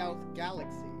destroyed of the South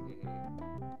Galaxy.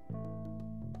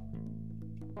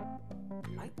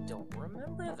 I don't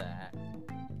remember that.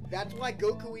 That's why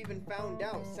Goku even found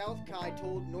out. South Kai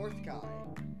told North Kai.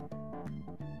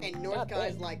 And North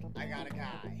Kai's like, I got a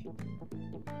guy.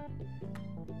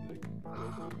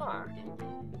 Huh. Don't go to South Galaxy.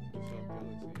 You can't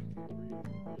breathe.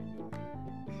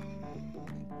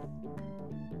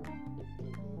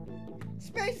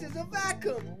 Space is a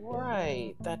vacuum!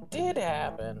 Right, that did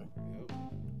happen. Yep.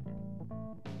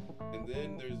 And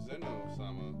then there's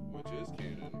Zeno-sama, which is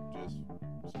canon, just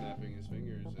snapping his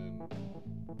fingers and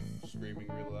screaming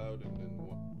real loud and then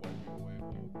wiping away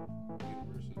whole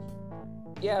universes.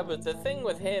 Yeah, but the thing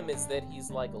with him is that he's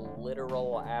like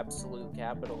literal absolute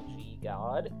capital G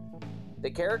God. The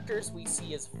characters we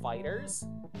see as fighters,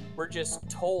 we're just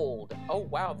told, oh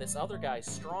wow, this other guy's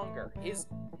stronger. His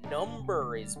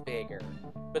number is bigger.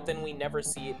 But then we never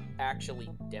see it actually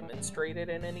demonstrated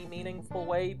in any meaningful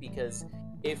way, because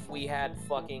if we had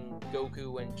fucking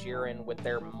Goku and Jiren with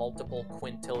their multiple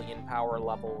quintillion power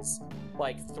levels,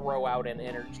 like throw out an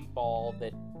energy ball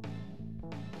that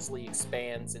easily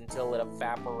expands until it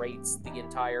evaporates the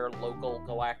entire local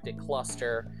galactic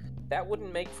cluster, that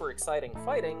wouldn't make for exciting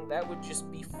fighting, that would just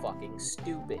be fucking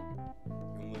stupid.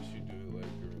 Unless you do it like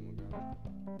Gurren Lagann.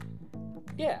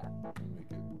 Yeah. Make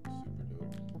it super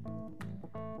dope.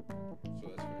 So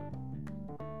that's fair.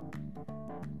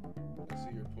 I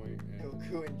see your point. And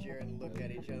Goku and Jiren look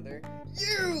at each other.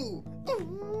 You!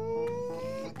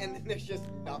 Ooh! And then there's just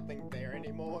nothing there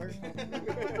anymore. They're just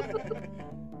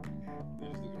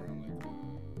looking around like,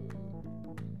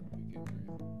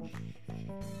 we can't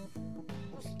breathe.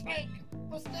 Mistake!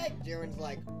 Mistake! Jiren's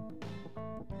like...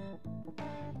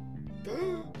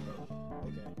 okay.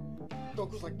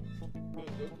 Goku's like... No,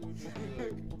 Goku would just be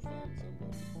like,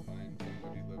 find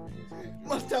somebody living that's not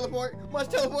Must teleport! Must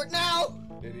teleport now!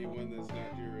 anyone that's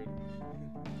not Jiren.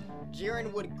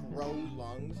 Jiren would grow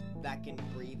lungs that can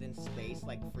breathe in space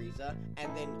like Frieza,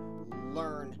 and then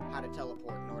learn how to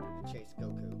teleport in order to chase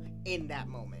Goku in that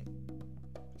moment.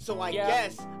 So I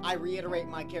guess I reiterate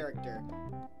my character.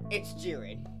 It's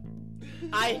Jiren.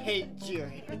 I hate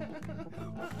Jiren.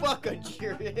 Fuck a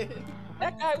Jiren.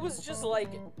 That guy was just like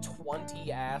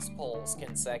 20 ass pulls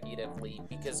consecutively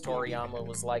because Toriyama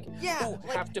was like, Yeah, "Ooh,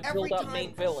 like have to every build up time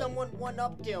main villain." someone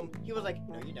one-upped him, he was like,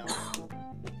 no you don't. I'm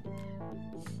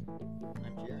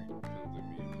Jiren. Sounds like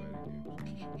me in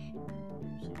fighting games.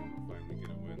 Someone will finally get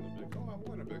a win. They'll be like, oh, I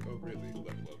won. I'll be like, oh, really?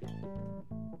 Level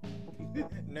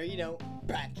up. No you don't.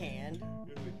 Backhand.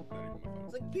 You're like, not even my fault.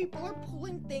 It's like people are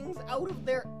pulling things out of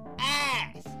their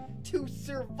ass to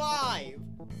survive.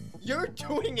 You're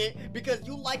doing it because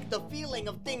you like the feeling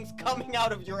of things coming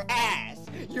out of your ass.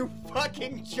 You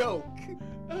fucking joke!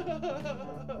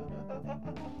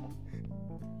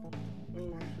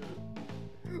 Oh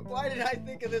shit. Why did I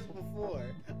think of this before?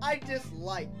 I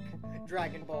dislike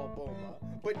Dragon Ball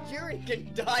Bulma, but Jiren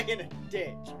can die in a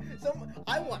ditch.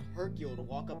 I want Hercule to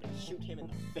walk up and shoot him in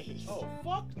the face. Oh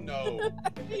fuck no!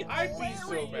 I'd be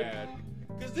so mad.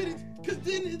 Cause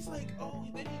then it's like, oh,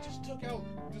 then he just took out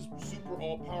this super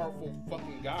all-powerful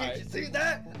fucking guy. Did you see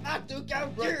that? I took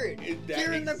out Right. Jiren!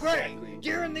 Jiren the Great! Exactly.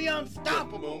 Jiren the The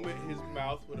Unstoppable! moment his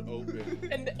mouth would open.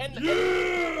 And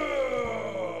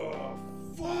Yeah!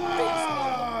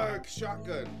 Fuck!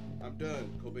 Shotgun. I'm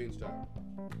done. Cobain style.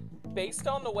 based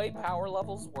on the way power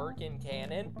levels work in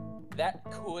canon, that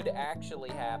could actually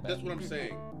happen. That's what I'm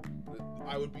saying.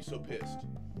 I would be so pissed.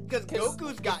 Because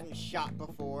Goku's gotten shot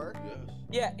before. Yes.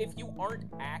 Yeah, if you aren't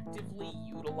actively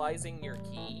utilizing your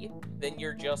ki, then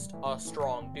you're just a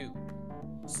strong dude.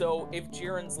 So if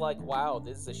Jiren's like, wow,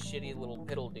 this is a shitty little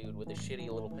piddle dude with a shitty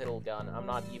little piddle gun, I'm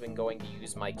not even going to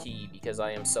use my ki because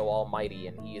I am so almighty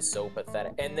and he is so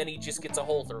pathetic. And then he just gets a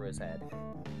hole through his head.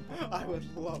 I would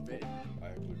love it. I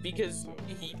would Because be so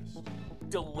he- pissed.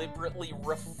 Deliberately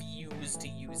refused to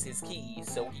use his ki,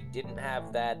 so he didn't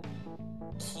have that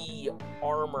ki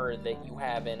armor that you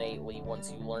have innately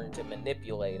once you learn to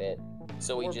manipulate it.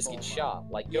 So he Or just gets Bulma. shot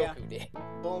like Yeah. Goku did.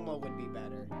 Bulma would be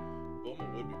better.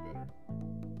 Bulma would be better.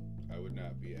 I would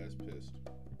not be as pissed.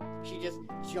 She just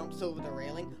jumps over the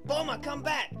railing. Bulma, come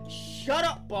back! Shut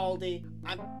up, Baldy!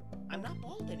 I'm not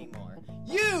bald anymore.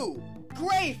 You!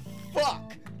 Gray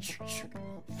fuck!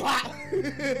 Fuck!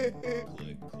 Click,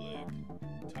 click.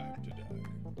 Time to die.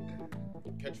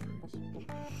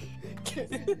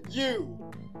 Catchphrase.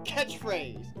 You!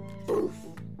 Catchphrase! Boof!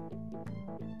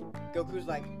 Goku's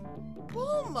like,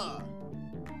 Bulma!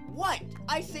 What?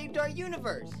 I saved our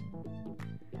universe!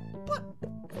 But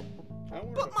I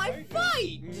wanted But to my him.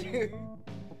 fight! Mhm.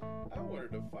 I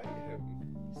wanted to fight him.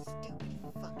 stupid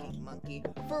fucking monkey.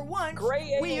 For once,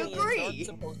 Gray we aliens agree! aren't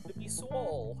supposed to be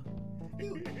swole.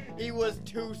 He was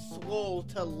too swole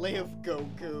to live,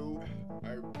 Goku.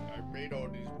 I made all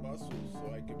these muscles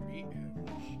so I could beat him.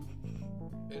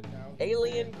 And now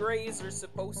Alien Greys are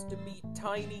supposed to be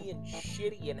tiny and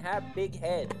shitty and have big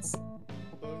heads.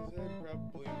 Well, his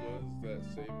head probably was that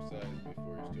same size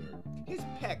before he started. His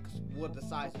pecs were the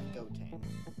size of Goten.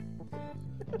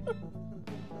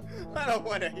 I don't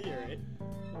want to hear it.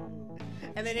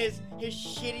 And then his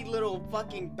shitty little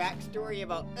fucking backstory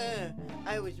about,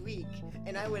 I was weak,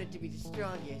 and I wanted to be the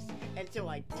strongest, and so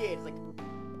I did. It's like,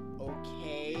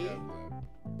 okay, We have that.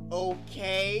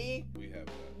 okay. We have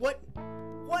that.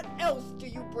 What else do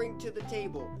you bring to the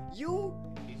table? He's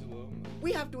alone.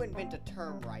 We have to invent a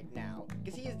term right now,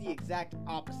 because he is the exact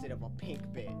opposite of a pink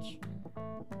bitch.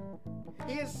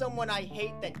 He is someone I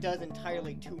hate that does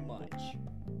entirely too much.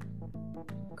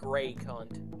 Gray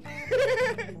cunt.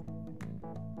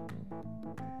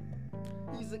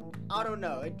 I don't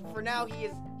know. For now, he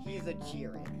is a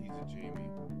Jiren. He's a Jamie.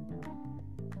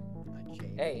 A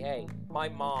Jamie. Hey, my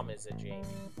mom is a Jamie.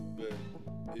 But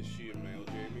is she a male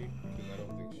Jamie? Because I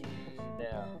don't think she is.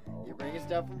 No. You're bringing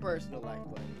stuff from personal life,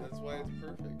 buddy. That's why it's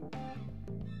perfect.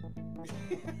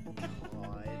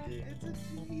 God.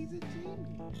 He's a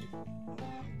Jamie. Oh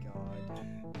my god.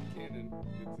 Canon.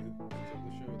 It's on the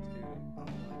show. It's canon. Oh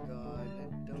my god.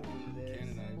 Don't do this.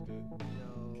 Canonized it. No.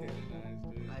 Canonized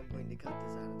it. I'm going to cut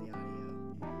this out of the audio.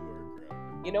 You are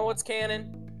crap. You know what's canon?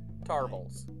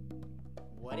 Tarbles.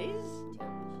 What is?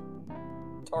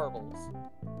 Tarbles. Tarbles.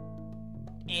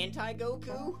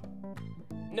 Anti-Goku?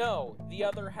 No, the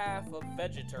other half of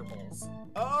Vegetables.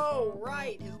 Oh,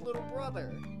 right. His little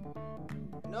brother.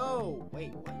 No.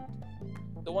 Wait, what?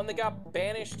 The one that got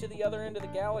banished to the other end of the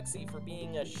galaxy for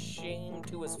being a shame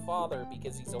to his father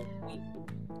because he's a weak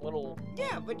little...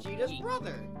 Yeah, Vegeta's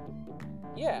brother.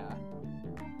 Yeah.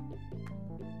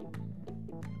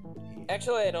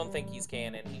 Actually, I don't think he's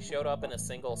canon. He showed up in a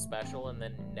single special and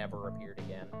then never appeared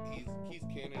again. He's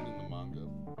canon in the manga.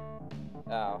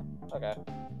 Oh, okay.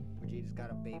 Vegeta's got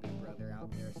a baby brother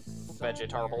out there somewhere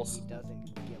Vegetables. he doesn't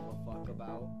give a fuck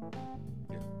about.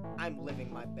 Yeah. I'm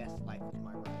living my best life with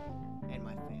my rival and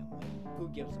my family. Who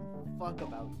gives a fuck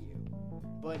about you?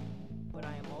 But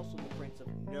I am also the Prince of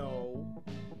No.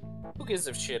 Who gives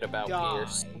a shit about Die.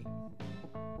 Pierce?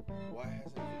 Why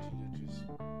hasn't Vegeta just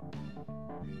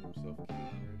made himself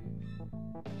king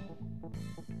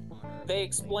already? They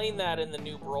explain that in the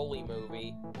new Broly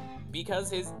movie.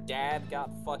 Because his dad got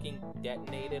fucking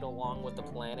detonated along with the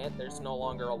planet, there's no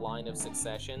longer a line of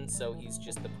succession, so he's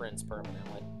just the prince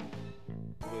permanently.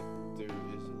 But there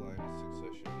is a line of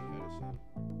succession. He had a son.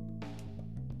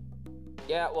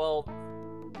 Yeah, well,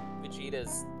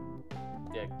 Vegeta's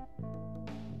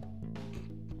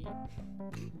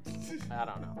I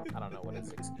don't know. I don't know what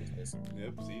his excuse is.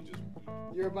 Yep, see, just...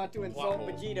 You're about to insult Plot hole.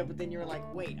 Vegeta, but then you're like,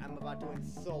 wait, I'm about to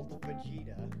insult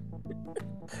Vegeta.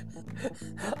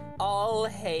 All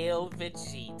hail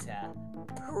Vegeta,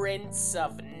 Prince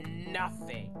of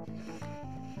Nothing.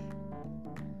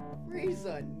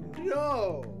 Frieza,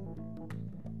 no!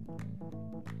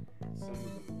 Some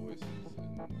of the voices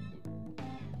in the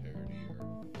parody are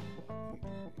fucking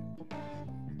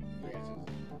fantastic.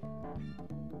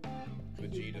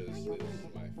 Vegeta's is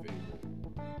my favorite.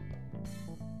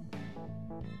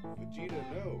 Vegeta,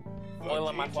 no!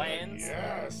 Foiling my Vegeta, plans?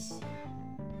 Yes!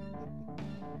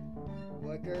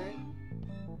 What, Gurren?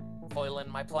 Foiling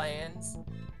my plans.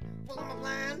 Follow my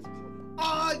plans?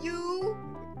 Are you?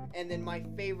 And then my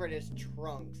favorite is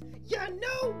Trunks. You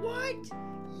know what?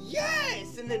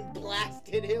 Yes! And then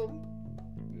blasted him.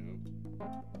 Yep. If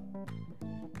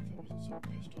I wasn't so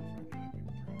pissed off right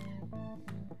now, I'd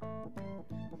be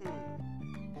proud.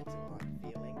 That's a hard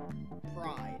feeling.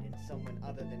 Pride in someone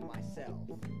other than myself.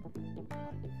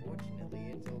 Unfortunately,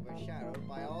 it's overshadowed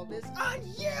by all this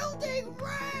unyielding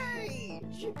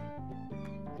rage!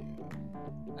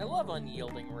 I love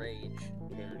unyielding rage.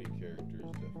 Parody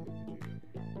characters, definitely Vegeta.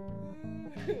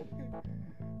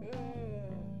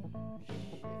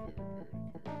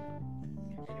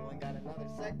 Anyone got another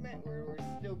segment? We're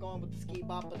still going with the ski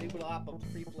bop a doodle hop of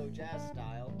free flow jazz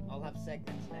style. I'll have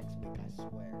segments next week, I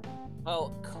swear.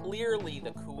 Well, clearly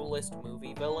the coolest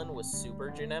movie villain was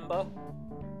Super Janemba.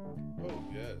 Oh,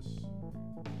 yes.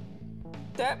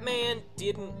 That man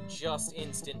didn't just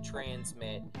instant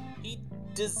transmit. He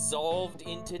dissolved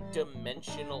into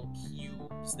dimensional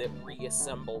cubes that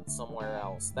reassembled somewhere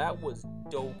else. That was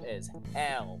dope as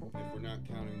hell. If we're not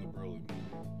counting the Broly movie,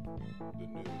 the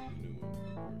new one,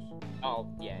 of course. Oh,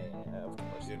 yeah, of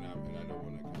course. And I don't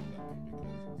want to count that one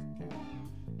because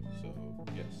it's canon. So,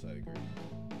 yes, I agree.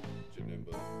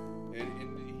 Janemba. And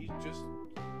he's just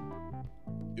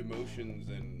emotions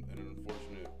and an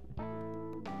unfortunate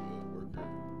worker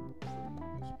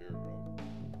from the spirit realm.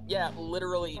 Yeah,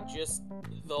 literally just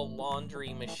the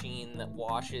laundry machine that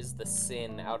washes the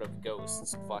sin out of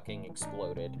ghosts fucking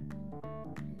exploded.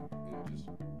 And just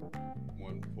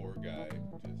one poor guy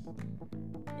just,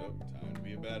 nope, time to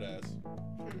be a badass.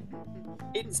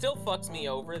 It still fucks me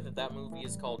over that movie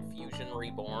is called Fusion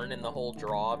Reborn, and the whole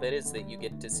draw of it is that you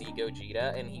get to see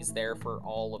Gogeta, and he's there for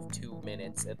all of 2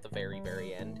 minutes at the very,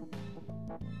 very end.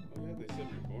 Oh yeah, they said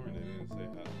reborn, they didn't say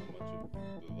how much of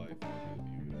the life that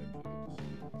you would actually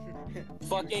get to see.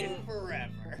 Fucking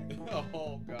forever.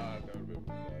 Oh god, that would have been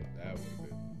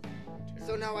terrible.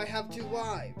 So now I have 2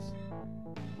 wives.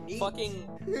 Neat. fucking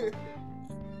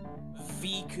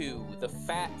Viku, the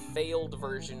fat failed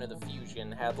version of the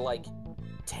fusion, had like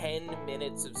 10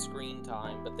 minutes of screen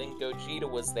time, but then Gogeta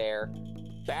was there,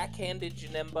 backhanded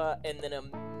Janemba, and then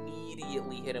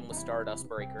immediately hit him with Stardust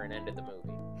Breaker and ended the movie.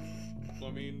 I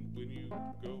mean, when you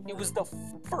go It was the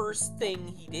first thing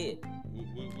he did.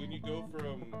 when you go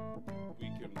from we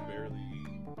can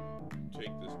barely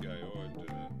take this guy on to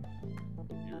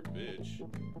you're a bitch, you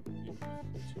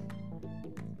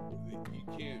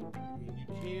can't. I mean, you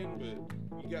can,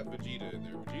 but you got Vegeta in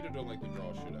there. Vegeta don't like to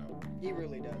draw shit out. He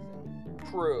really doesn't.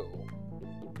 True.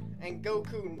 And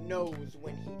Goku knows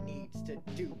when he needs to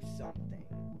do something.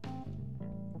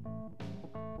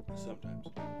 Sometimes.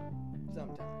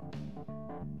 Sometimes.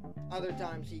 Other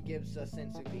times he gives a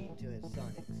sensu bean to his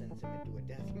son and sends him into a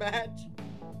death match.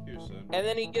 Here, son. And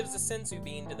then he gives a sensu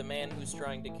bean to the man who's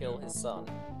trying to kill his son.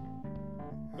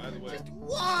 By the way, Just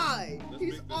why? Let's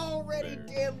He's make this already fair.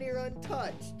 damn near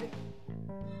untouched. let's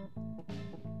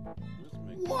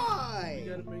make Why? You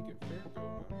gotta make it fair,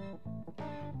 Gohan.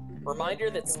 Reminder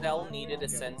that Cell needed a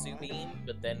sensu bean,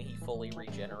 but then he fully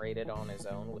regenerated on his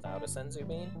own without a sensu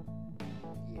bean.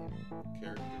 Yeah.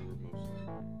 Character were most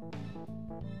like.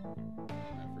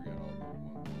 I forgot all the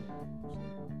ones.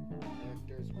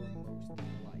 Characters were most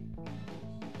like.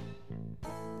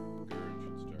 Gurren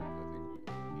should start. I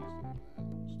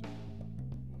think he's the one that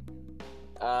hasn't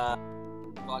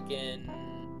started. Fucking...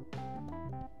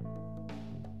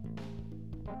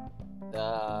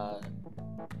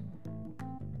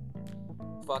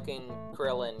 Fucking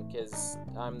Krillin, because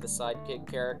I'm the sidekick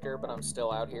character, but I'm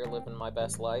still out here living my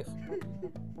best life.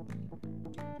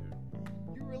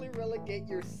 You really relegate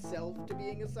yourself to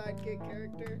being a sidekick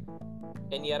character?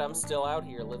 And yet I'm still out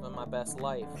here living my best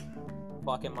life.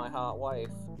 Fucking my hot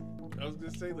wife. I was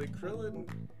gonna say, like, Krillin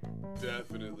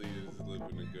definitely is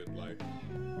living a good life.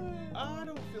 I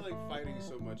don't feel like fighting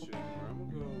so much anymore. I'm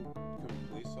gonna go become a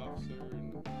police officer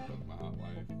and fuck my hot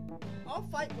wife. I'll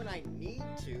fight when I need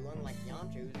to, unlike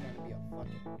Yamcha, who's gonna be a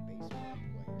fucking baseball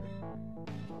player.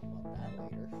 Talk about that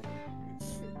later.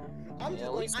 I'm Yeah, just at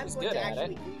going. least I'm he's going good to at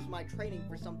actually it. use my training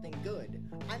for something good.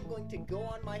 I'm going to go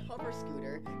on my hover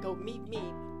scooter, go meet,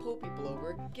 pull people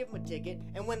over, give them a ticket,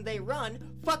 and when they run,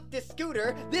 fuck this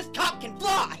scooter. This cop can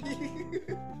fly.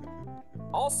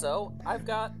 Also, I've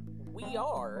got "We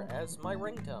Are" as my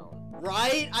ringtone.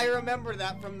 Right? I remember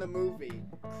that from the movie.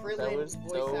 That was Krillin's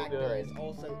voice so actor good. is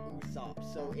also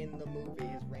Usopp, so in the movie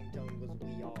his ringtone was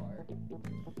 "We Are."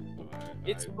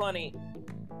 It's funny.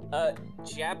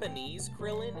 Japanese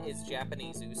Krillin is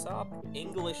Japanese Usopp.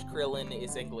 English Krillin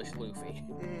is English Luffy.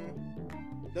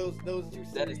 Those two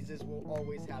That is- series will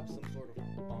always have some sort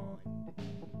of bond.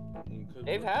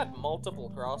 They've had multiple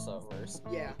crossovers.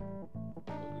 Yeah.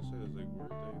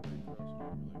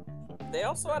 They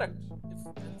also had a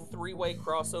three-way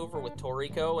crossover with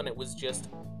Toriko, and it was just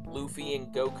Luffy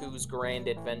and Goku's grand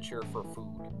adventure for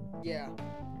food. Yeah.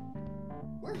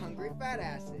 We're hungry fat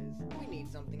asses. We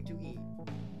need something to eat.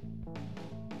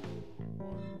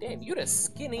 Damn, you the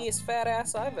skinniest fat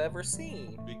ass I've ever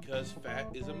seen. Because fat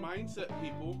is a mindset,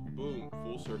 people. Boom,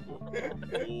 full circle.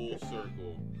 Full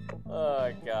circle.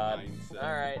 Oh, God. Mindset.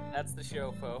 Alright, that's the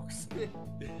show, folks.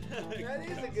 That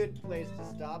is a good place to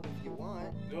stop if you want.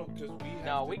 No, because we have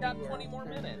No, to we got do 20 our more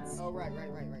minutes. Oh, right. We have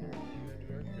to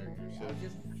do our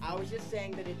characters. I was just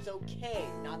saying that it's okay,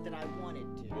 not that I wanted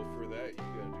to. Well, for that, you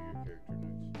gotta do your character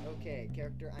notes. Okay,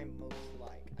 character I'm most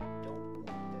like. I don't want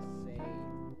to say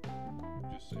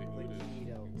Just say who it is.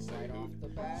 Vegito Say right who- off the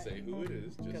bat. Say who it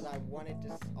is. Because Just I wanted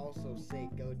to also say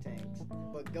Gotenks,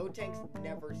 but Gotenks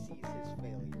never sees his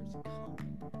failures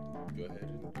coming. go ahead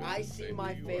and I say see who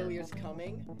my you are. failures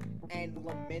coming and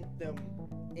lament them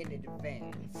in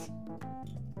advance.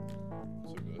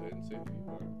 So go ahead and say who you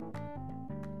are.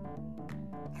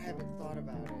 I haven't thought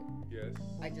about it. Yes.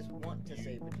 I just want to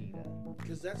say Vegeta.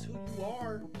 Because that's who you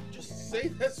are. Just say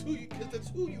that's who you. Because that's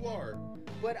who you are.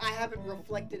 But I haven't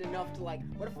reflected enough to like,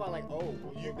 what if I like, oh,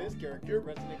 well, this character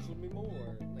resonates with me more.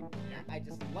 Like, I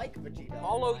just like Vegeta.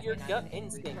 Follow and your I'm gut an angry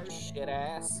instinct, person. shit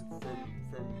ass.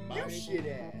 From You my shit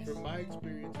ass. from my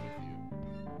experience with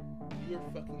you, you're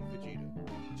fucking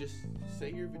Vegeta. Just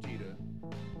say you're Vegeta.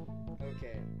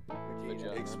 Okay, Vegeta.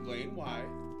 Vegeta. Explain why.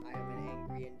 I am an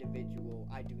angry individual.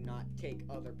 I do not take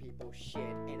other people's shit,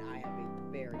 and I have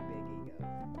a very big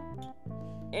ego.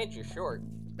 And you're short.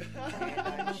 And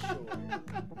I'm short.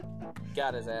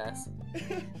 Got his ass.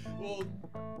 Well,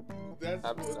 that's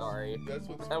I'm what's, sorry. That's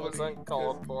what's That was funny,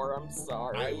 uncalled 'cause for. I'm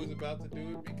sorry. I was about to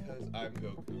do it because I'm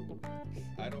Goku.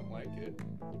 I don't like it,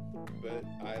 but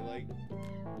I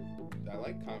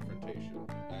like confrontation.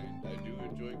 I do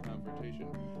enjoy confrontation.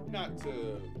 Not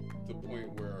to the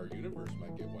point where our universe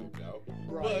might get wiped out,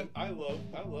 Right. but I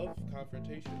love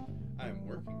confrontation. I'm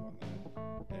working on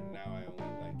that, and now I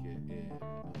only like it in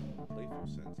a playful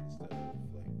sense instead of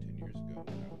like 10 years ago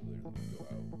when I would literally go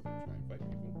out and try and fight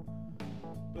people.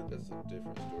 But that's a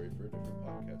different story for a different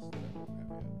podcast that I don't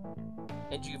have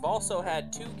yet. And you've also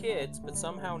had 2 kids, but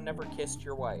somehow never kissed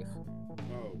your wife.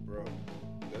 Oh, bro,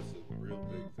 that's a real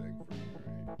big thing for me,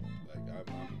 right? Like,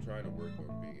 I'm trying to work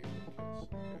on being able to kiss,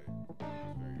 okay?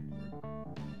 It's very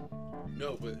important.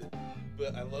 No,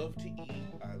 but I love to eat.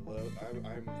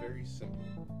 I'm very simple.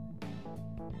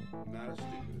 Not as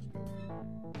stupid as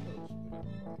Goku. Close, but not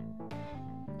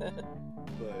quite.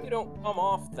 But, You don't come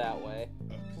off that way.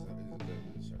 'cause that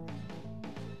is sarcasm.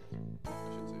 I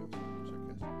should say it was sarcastically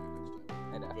next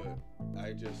time. I know. But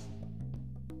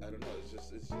I don't know, it's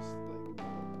just like,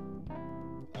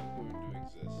 I'm going to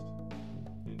exist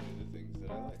and do the things that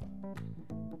I like.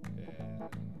 And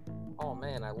Oh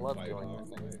man, I love Fight doing the along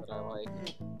the things way. that I like.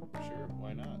 sure,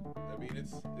 why not? I mean,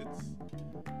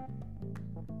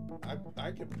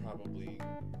 I could probably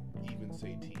even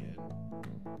say TN,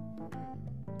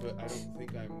 but I don't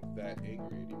think I'm that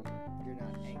angry anymore. You're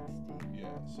not angsty.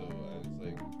 Yeah, so I was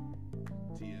like,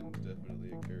 TN's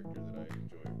definitely a character that I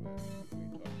enjoy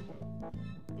when we talk about.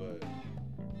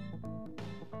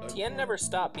 But Tien never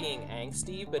stopped being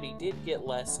angsty, but he did get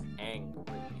less angry.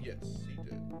 Yes, he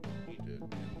did. He did.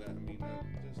 And that, I mean, that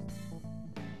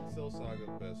just Cell Saga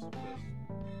best team time.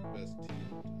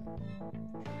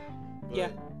 But, Yeah.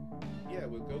 Yeah,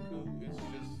 with Goku, it's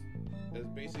just as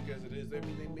basic as it is. I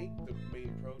mean, they make the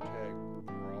main pro tag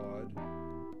broad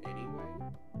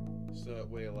anyway, so that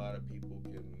way a lot of people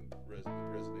can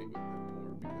resonate with him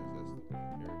more because that's the main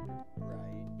character.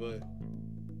 Right.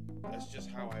 But that's just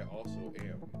how I also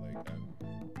am. Like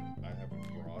I have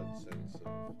a broad sense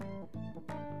of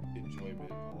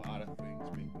enjoyment. A lot of things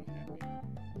make me happy,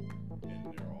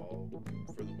 and they're all,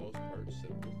 for the most part,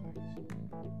 simple things.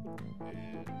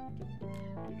 And,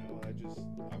 you know,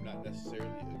 I'm not necessarily a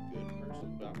good person,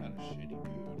 but I'm not a shitty dude.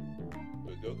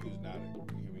 But Goku's not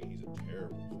he's a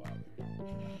terrible father.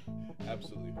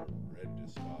 Absolutely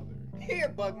horrendous father. Here,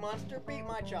 bug monster, beat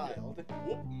my child.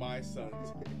 Whoop my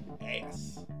son's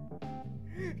ass.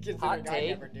 Considering I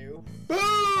never do.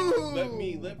 Boom!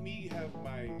 Let me have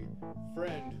my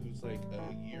friend who's like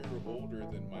a year older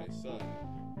than my son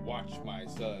watch my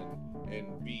son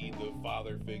and be the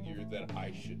father figure that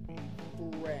I should be.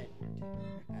 Friend.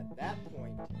 At that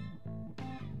point.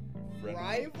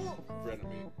 Rival?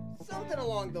 Frenemy. Something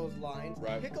along those lines.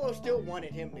 Right. Piccolo still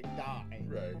wanted him to die.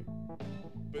 Right.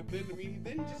 But then,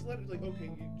 then he just let it, like, okay,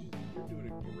 you're doing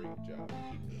a great job.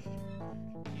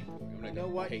 Keep going. You know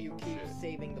what? You keep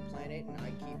saving the planet, and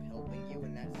I keep helping you,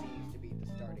 and that seems to be the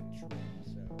starting trend,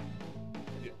 so...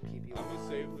 Yeah, keep you I'm gonna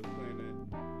save the planet,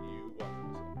 you watch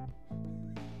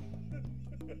yourself.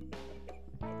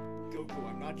 Goku,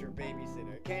 I'm not your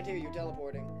babysitter. Can't hear you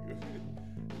teleporting.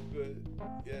 But,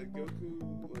 yeah, Goku,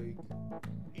 like,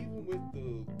 even with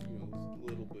the,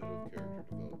 little bit of character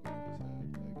development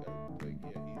he's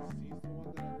had, he's the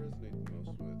one that I resonate the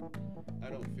most with. I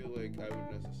don't feel like I would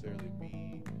necessarily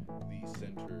be the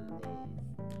center of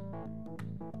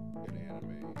an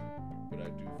anime, but I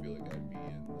do feel like I'd be in,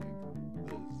 like,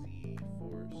 the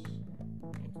Z-Force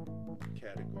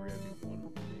category. I'd be one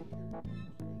of the main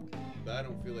characters. But I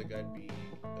don't feel like I'd be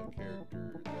a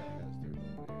character that has their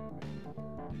own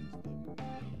anime or is the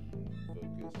main focus of an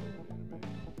anime.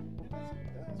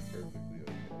 And that's perfectly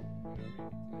okay.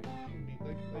 You know what I mean?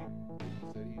 Like you said,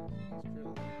 he's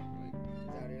Krillin. Like, He's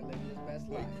out here living his best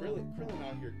life. like Krillin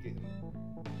out here getting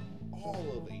all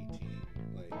of 18.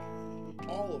 Like,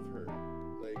 all of her.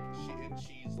 Like,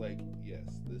 she's like,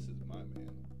 yes, this is my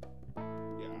man.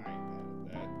 Yeah, I ain't mad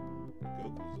at that.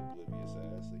 Goku's oblivious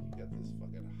ass. Like, you got this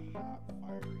fucking hot,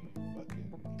 fiery, fucking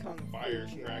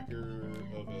firecracker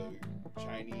of a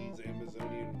Chinese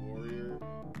Amazonian warrior,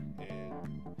 and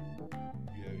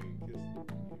you haven't even kissed her.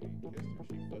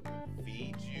 She fucking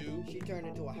feeds you. She turned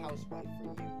into a housewife for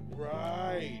you.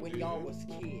 Right. When dude. y'all was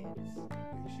kids.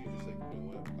 And she's just like, you know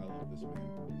what? I love this man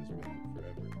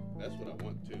forever. That's what I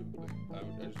want too. Like, I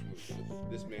just want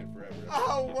this man forever. I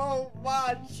want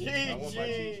my Chi-Chi. I want my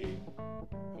Chi-Chi.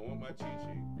 I want my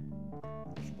Chi-Chi.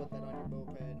 You should put that on your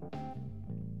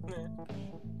moped.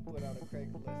 Put out a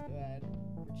Craigslist ad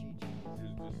for Chi-Chi.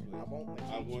 Just like, I want my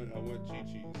Chi-Chi. I want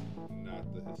Chi-Chi's, not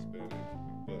the Hispanic,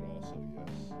 but also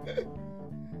yes.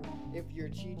 If you're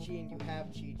Chi-Chi and you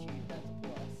have Chi-Chi, that's a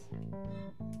plus.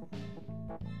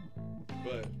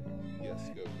 But yes,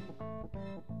 Goku.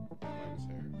 Minus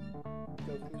hair.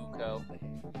 Goku Kuko.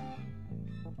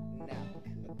 minus the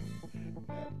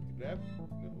hair. Nap?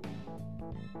 No.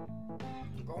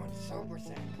 I'm going Super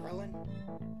Saiyan, Krillin.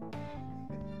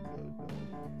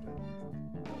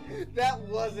 That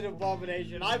was an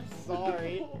abomination. I'm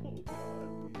sorry. Oh,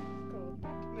 God.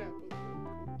 Nap was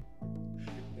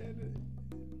and it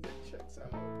checks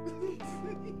out.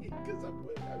 Because I'm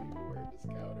even wearing this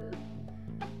counter.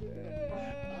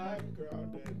 I'm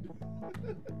grounded.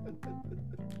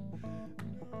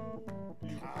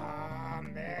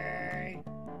 Hame.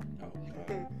 Oh,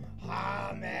 God.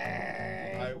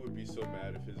 Hame. I would be so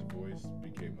mad if his voice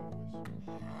became my voice.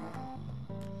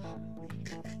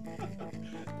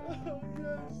 Oh,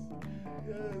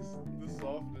 yes. The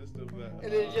softness of that.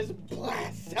 And it just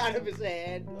blasts out of his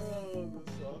hand. Oh,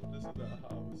 the softness of that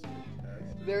ha was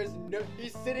fantastic. There's no.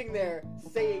 He's sitting there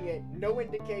saying it, no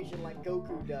indication like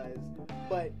Goku does,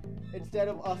 but instead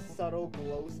of a subtle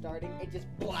glow starting, it just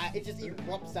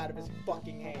erupts out of his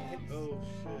fucking hands. Oh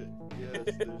shit!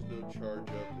 Yes, there's no charge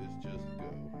up. It's just go.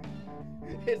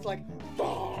 It's like,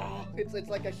 it's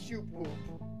like a shoot whoop,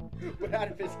 but out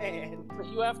of his hand.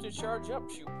 You have to charge up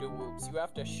shoop da whoops. You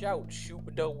have to shout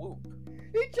shoop da whoop.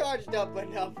 He charged up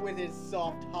enough with his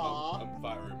soft ha. I'm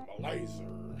firing my laser.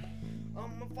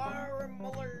 I'm firing my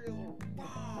laser.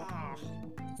 Ah.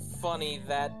 Funny,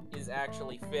 that is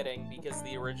actually fitting because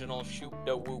the original shoop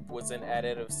da whoop was an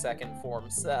edit of second form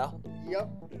Cell. Yep.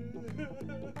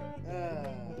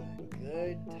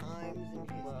 Good times in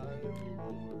history.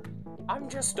 I'm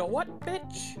just a what,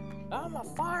 bitch? I'm a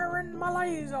firing my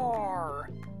laser.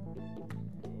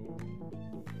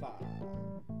 5.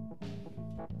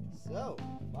 So,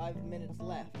 5 minutes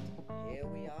left. Here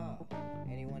we are.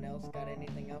 Anyone else got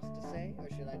anything else to say, or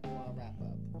should I do our wrap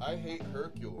up? I hate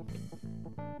Hercule.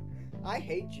 I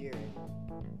hate Jiren.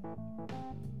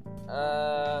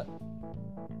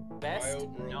 Best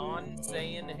Wild Broly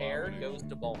non-Saiyan hair abomination. goes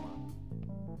to Bulma.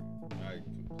 I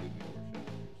completely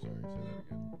overshadowed you. Sorry, say that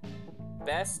again.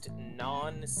 Best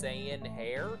non-Saiyan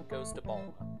hair goes to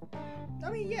Bulma. I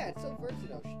mean, yeah, it's so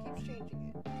versatile. She keeps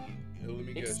changing it. Let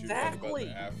me guess, Exactly.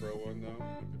 you're talking about the Afro one, though,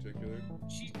 in particular?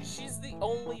 She's the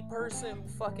only person who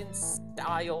fucking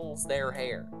styles their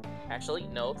hair. Actually,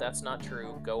 no, that's not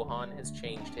true. Gohan has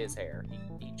changed his hair.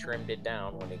 He trimmed it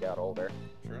down when he got older.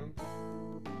 Trump?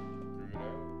 Threw it out?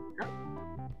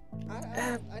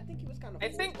 I think he was kind of. I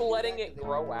think letting it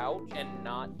grow out and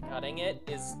not cutting it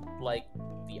is, like,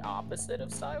 the opposite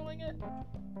of styling it.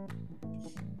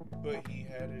 But he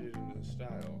had it in the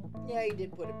style. Yeah, he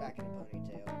did put it back in a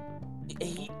ponytail.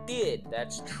 He did,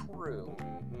 that's true.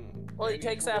 Mm-hmm. Well, he And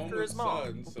takes he's after his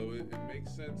mom. son, so it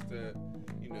makes sense that,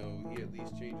 you know, he at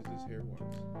least changes his hair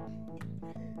once.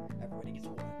 Everybody gets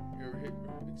one.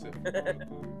 Except for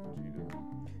Goku and Vegeta.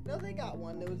 No, they got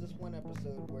one. There was this one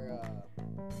episode where,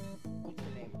 what's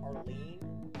her name? Arlene,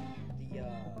 the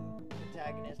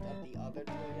protagonist of the other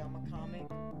Toriyama comic.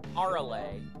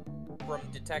 Arale from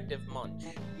Detective Munch.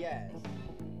 Yes. Oh,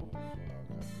 fuck, I forgot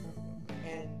about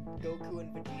that. And Goku and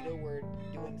Vegeta were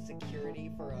doing security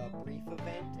for a brief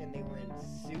event, and they were in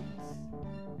suits.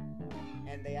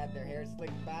 And they had their hair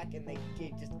slicked back, and it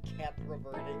just kept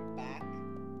reverting back. I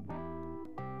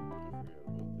forgot about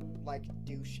that. Like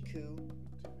douche-ku.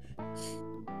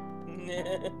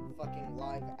 Fucking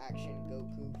live action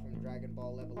Goku from Dragon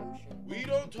Ball Evolution. We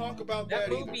don't talk about That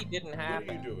that movie either. didn't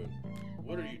happen.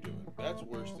 What are you doing? That's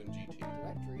worse than GT. Did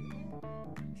I dream?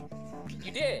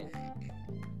 You did.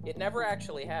 It never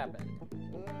actually happened.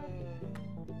 Oh,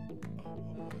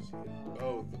 what was it?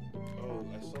 Oh,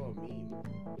 I saw a meme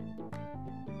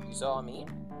You saw a meme?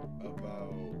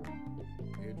 about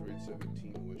Android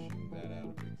 17 wishing that out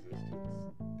of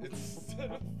existence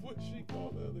instead of wishing all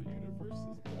the other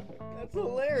universes back. That's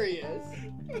hilarious.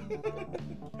 I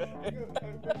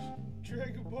wish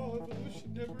Dragon Ball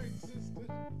Evolution never existed.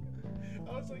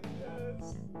 I was like,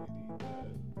 yes, we need that.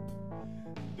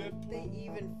 Deadpool. They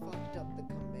even fucked up the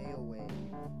Kameo wave.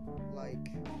 Like,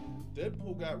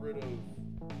 Deadpool got rid of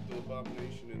the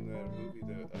abomination in that movie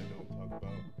that I don't talk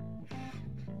about.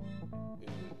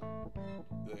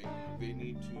 And they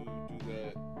need to do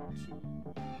that to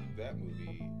that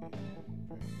movie in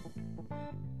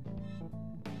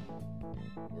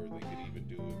or they could even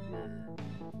do it where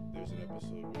there's an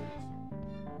episode where it's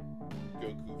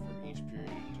Goku from each period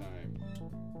of time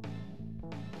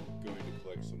going to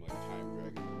collect some like time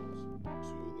Dragon Balls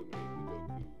to eliminate the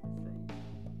Goku from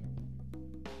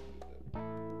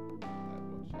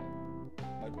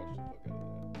I'd watch the fuck out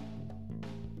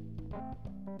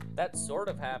of That sort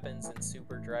of happens in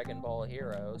Super Dragon Ball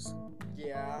Heroes.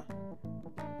 yeah.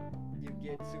 You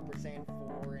get Super Saiyan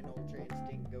 4 and Ultra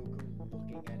Instinct Goku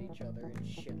looking at each other and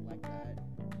shit like that.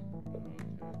 Okay.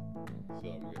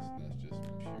 So I'm guessing that's just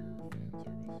pure fan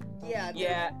service.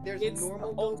 Yeah, there's it's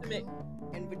normal ultimate.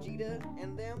 Goku and Vegeta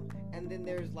and them, and then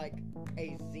there's like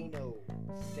a Xeno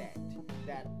set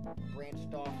that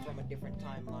branched off from a different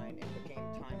timeline and became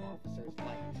time officers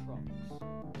like Trunks.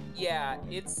 Yeah,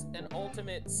 it's an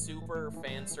ultimate super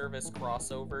fan service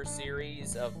crossover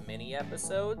series of mini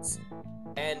episodes.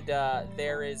 And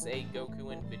there is a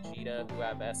Goku and Vegeta who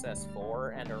have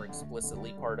SS4 and are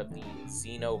explicitly part of the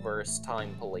Xenoverse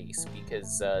Time Police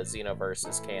because Xenoverse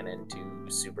is canon to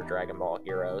Super Dragon Ball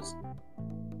Heroes.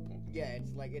 Yeah,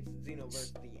 it's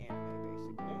Xenoverse the anime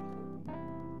basically.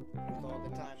 With all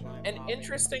the timeline. And hopping,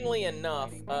 interestingly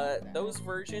enough, fighting like those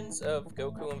versions of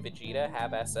Goku and Vegeta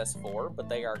have SS4, but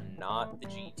they are not the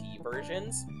GT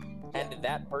versions. And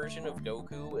that version of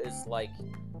Goku is like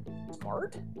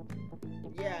smart.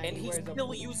 Yeah, And he wears a still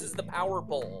blue uses suit. the power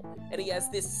pole. And he has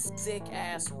this sick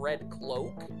ass red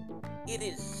cloak. It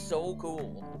is so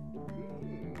cool.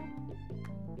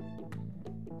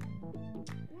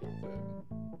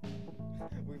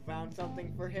 We found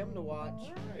something for him to watch.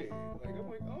 Right. Like I'm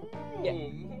like, oh, Yeah.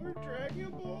 more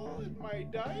Dragon Ball in my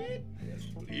diet? Yes,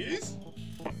 please.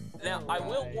 Now, I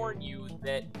will Alright. warn you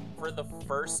that for the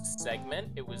first segment,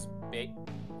 it was big.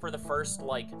 For the first,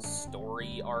 like,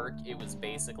 story arc, it was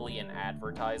basically an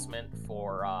advertisement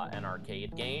for an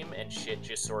arcade game, and shit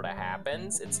just sort of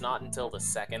happens. It's not until the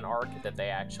second arc that they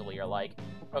actually are like,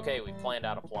 okay, we planned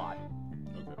out a plot.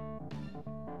 Okay.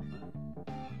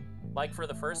 Like, for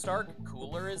the first arc,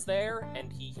 Cooler is there,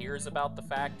 and he hears about the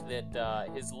fact that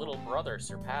his little brother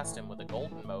surpassed him with a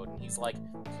golden mode, and he's like,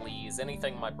 please,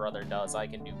 anything my brother does, I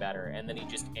can do better. And then he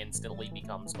just instantly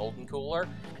becomes Golden Cooler,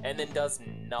 and then does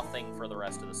nothing for the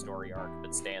rest of the story arc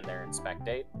but stand there and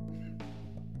spectate.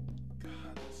 God,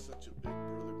 that's such a big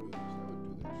brother move.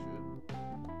 I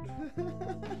would do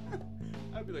that shit.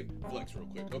 I'd be like, flex real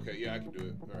quick. Okay, yeah, I can do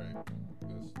it. All right,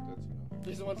 that's enough.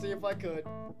 Just want to see if I could.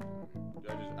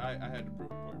 I had to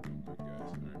prove a point real quick, guys.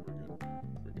 All right,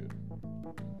 we're good.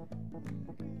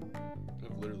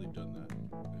 literally done that.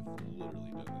 I've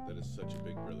literally done that. That is such a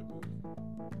big brother move.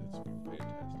 It's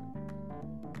fantastic.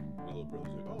 My little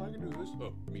brother's like, oh, I can do this.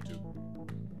 Oh, me too.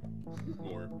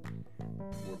 More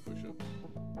push-ups.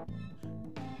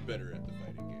 Better at the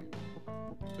fighting game.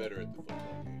 Better at the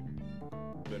football game.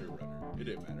 Better runner. It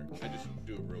didn't matter. I just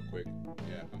do it real quick.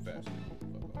 Yeah, I'm faster.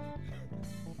 Fuck off.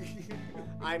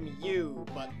 I'm you,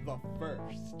 but the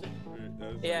first.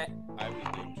 Yeah. I was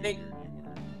named Junior, you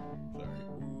weren't.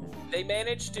 Sorry. They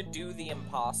managed to do the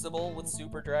impossible with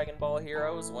Super Dragon Ball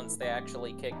Heroes once they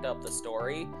actually kicked up the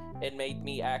story and made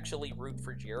me actually root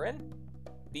for Jiren.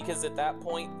 Because at that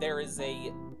point, there is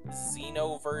a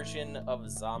Xeno version of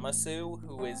Zamasu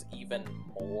who is even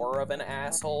more of an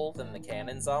asshole than the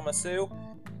canon Zamasu.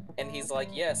 And he's like,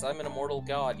 yes, I'm an immortal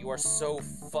god. You are so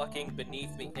fucking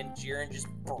beneath me. And Jiren just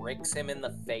bricks him in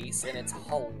the face, and it's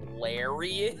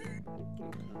hilarious.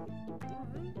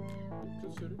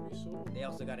 Consider me so. They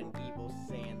also got an evil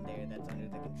Saiyan there that's under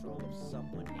the control of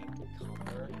someone named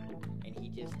Cumber. And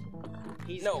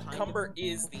he's Cumber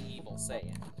is the evil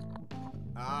Saiyan.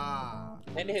 Ah.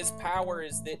 And his power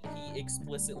is that he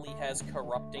explicitly has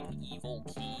corrupting evil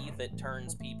ki that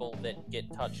turns people that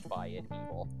get touched by it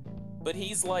evil. But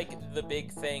he's like the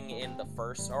big thing in the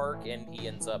first arc, and he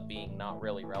ends up being not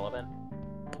really relevant.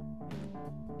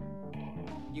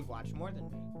 You've watched more than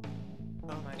me.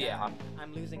 Oh my god. Yeah.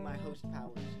 I'm losing my host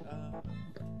powers.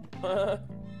 There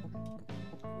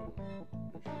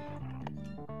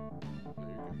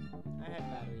I had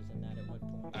batteries in that at one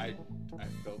point. you go. I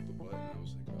felt the button. I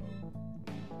was like,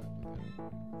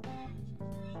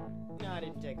 oh. No, I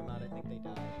didn't take them out. I think they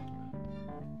died.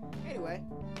 Anyway,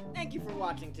 thank you for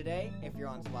watching today. If you're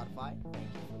on Spotify, thank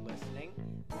you for listening.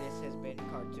 This has been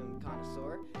Cartoon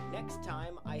Connoisseur. Next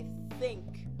time, I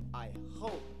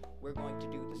hope we're going to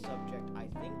do the subject I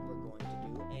think we're going to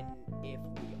do. And if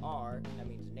we are, that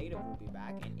means Native will be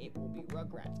back, and it will be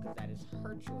Rugrats, because that is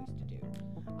her choice to do.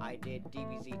 I did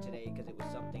DBZ today because it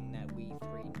was something that we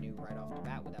three knew right off the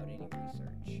bat without any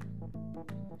research.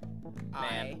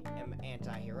 I am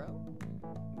Anti-Hero.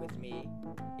 With me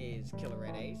is Killer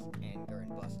Red Ace and Gurren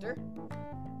Buster.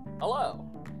 Hello.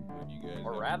 You guys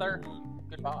Or have a rather, good one.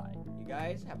 goodbye. You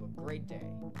guys have a great day.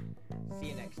 See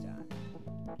you next time.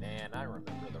 Man, I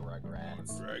remember the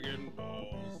Rugrats. Dragon Ball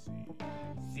Z.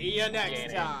 See you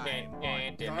next time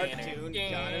on Cartoon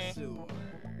Connoisseur.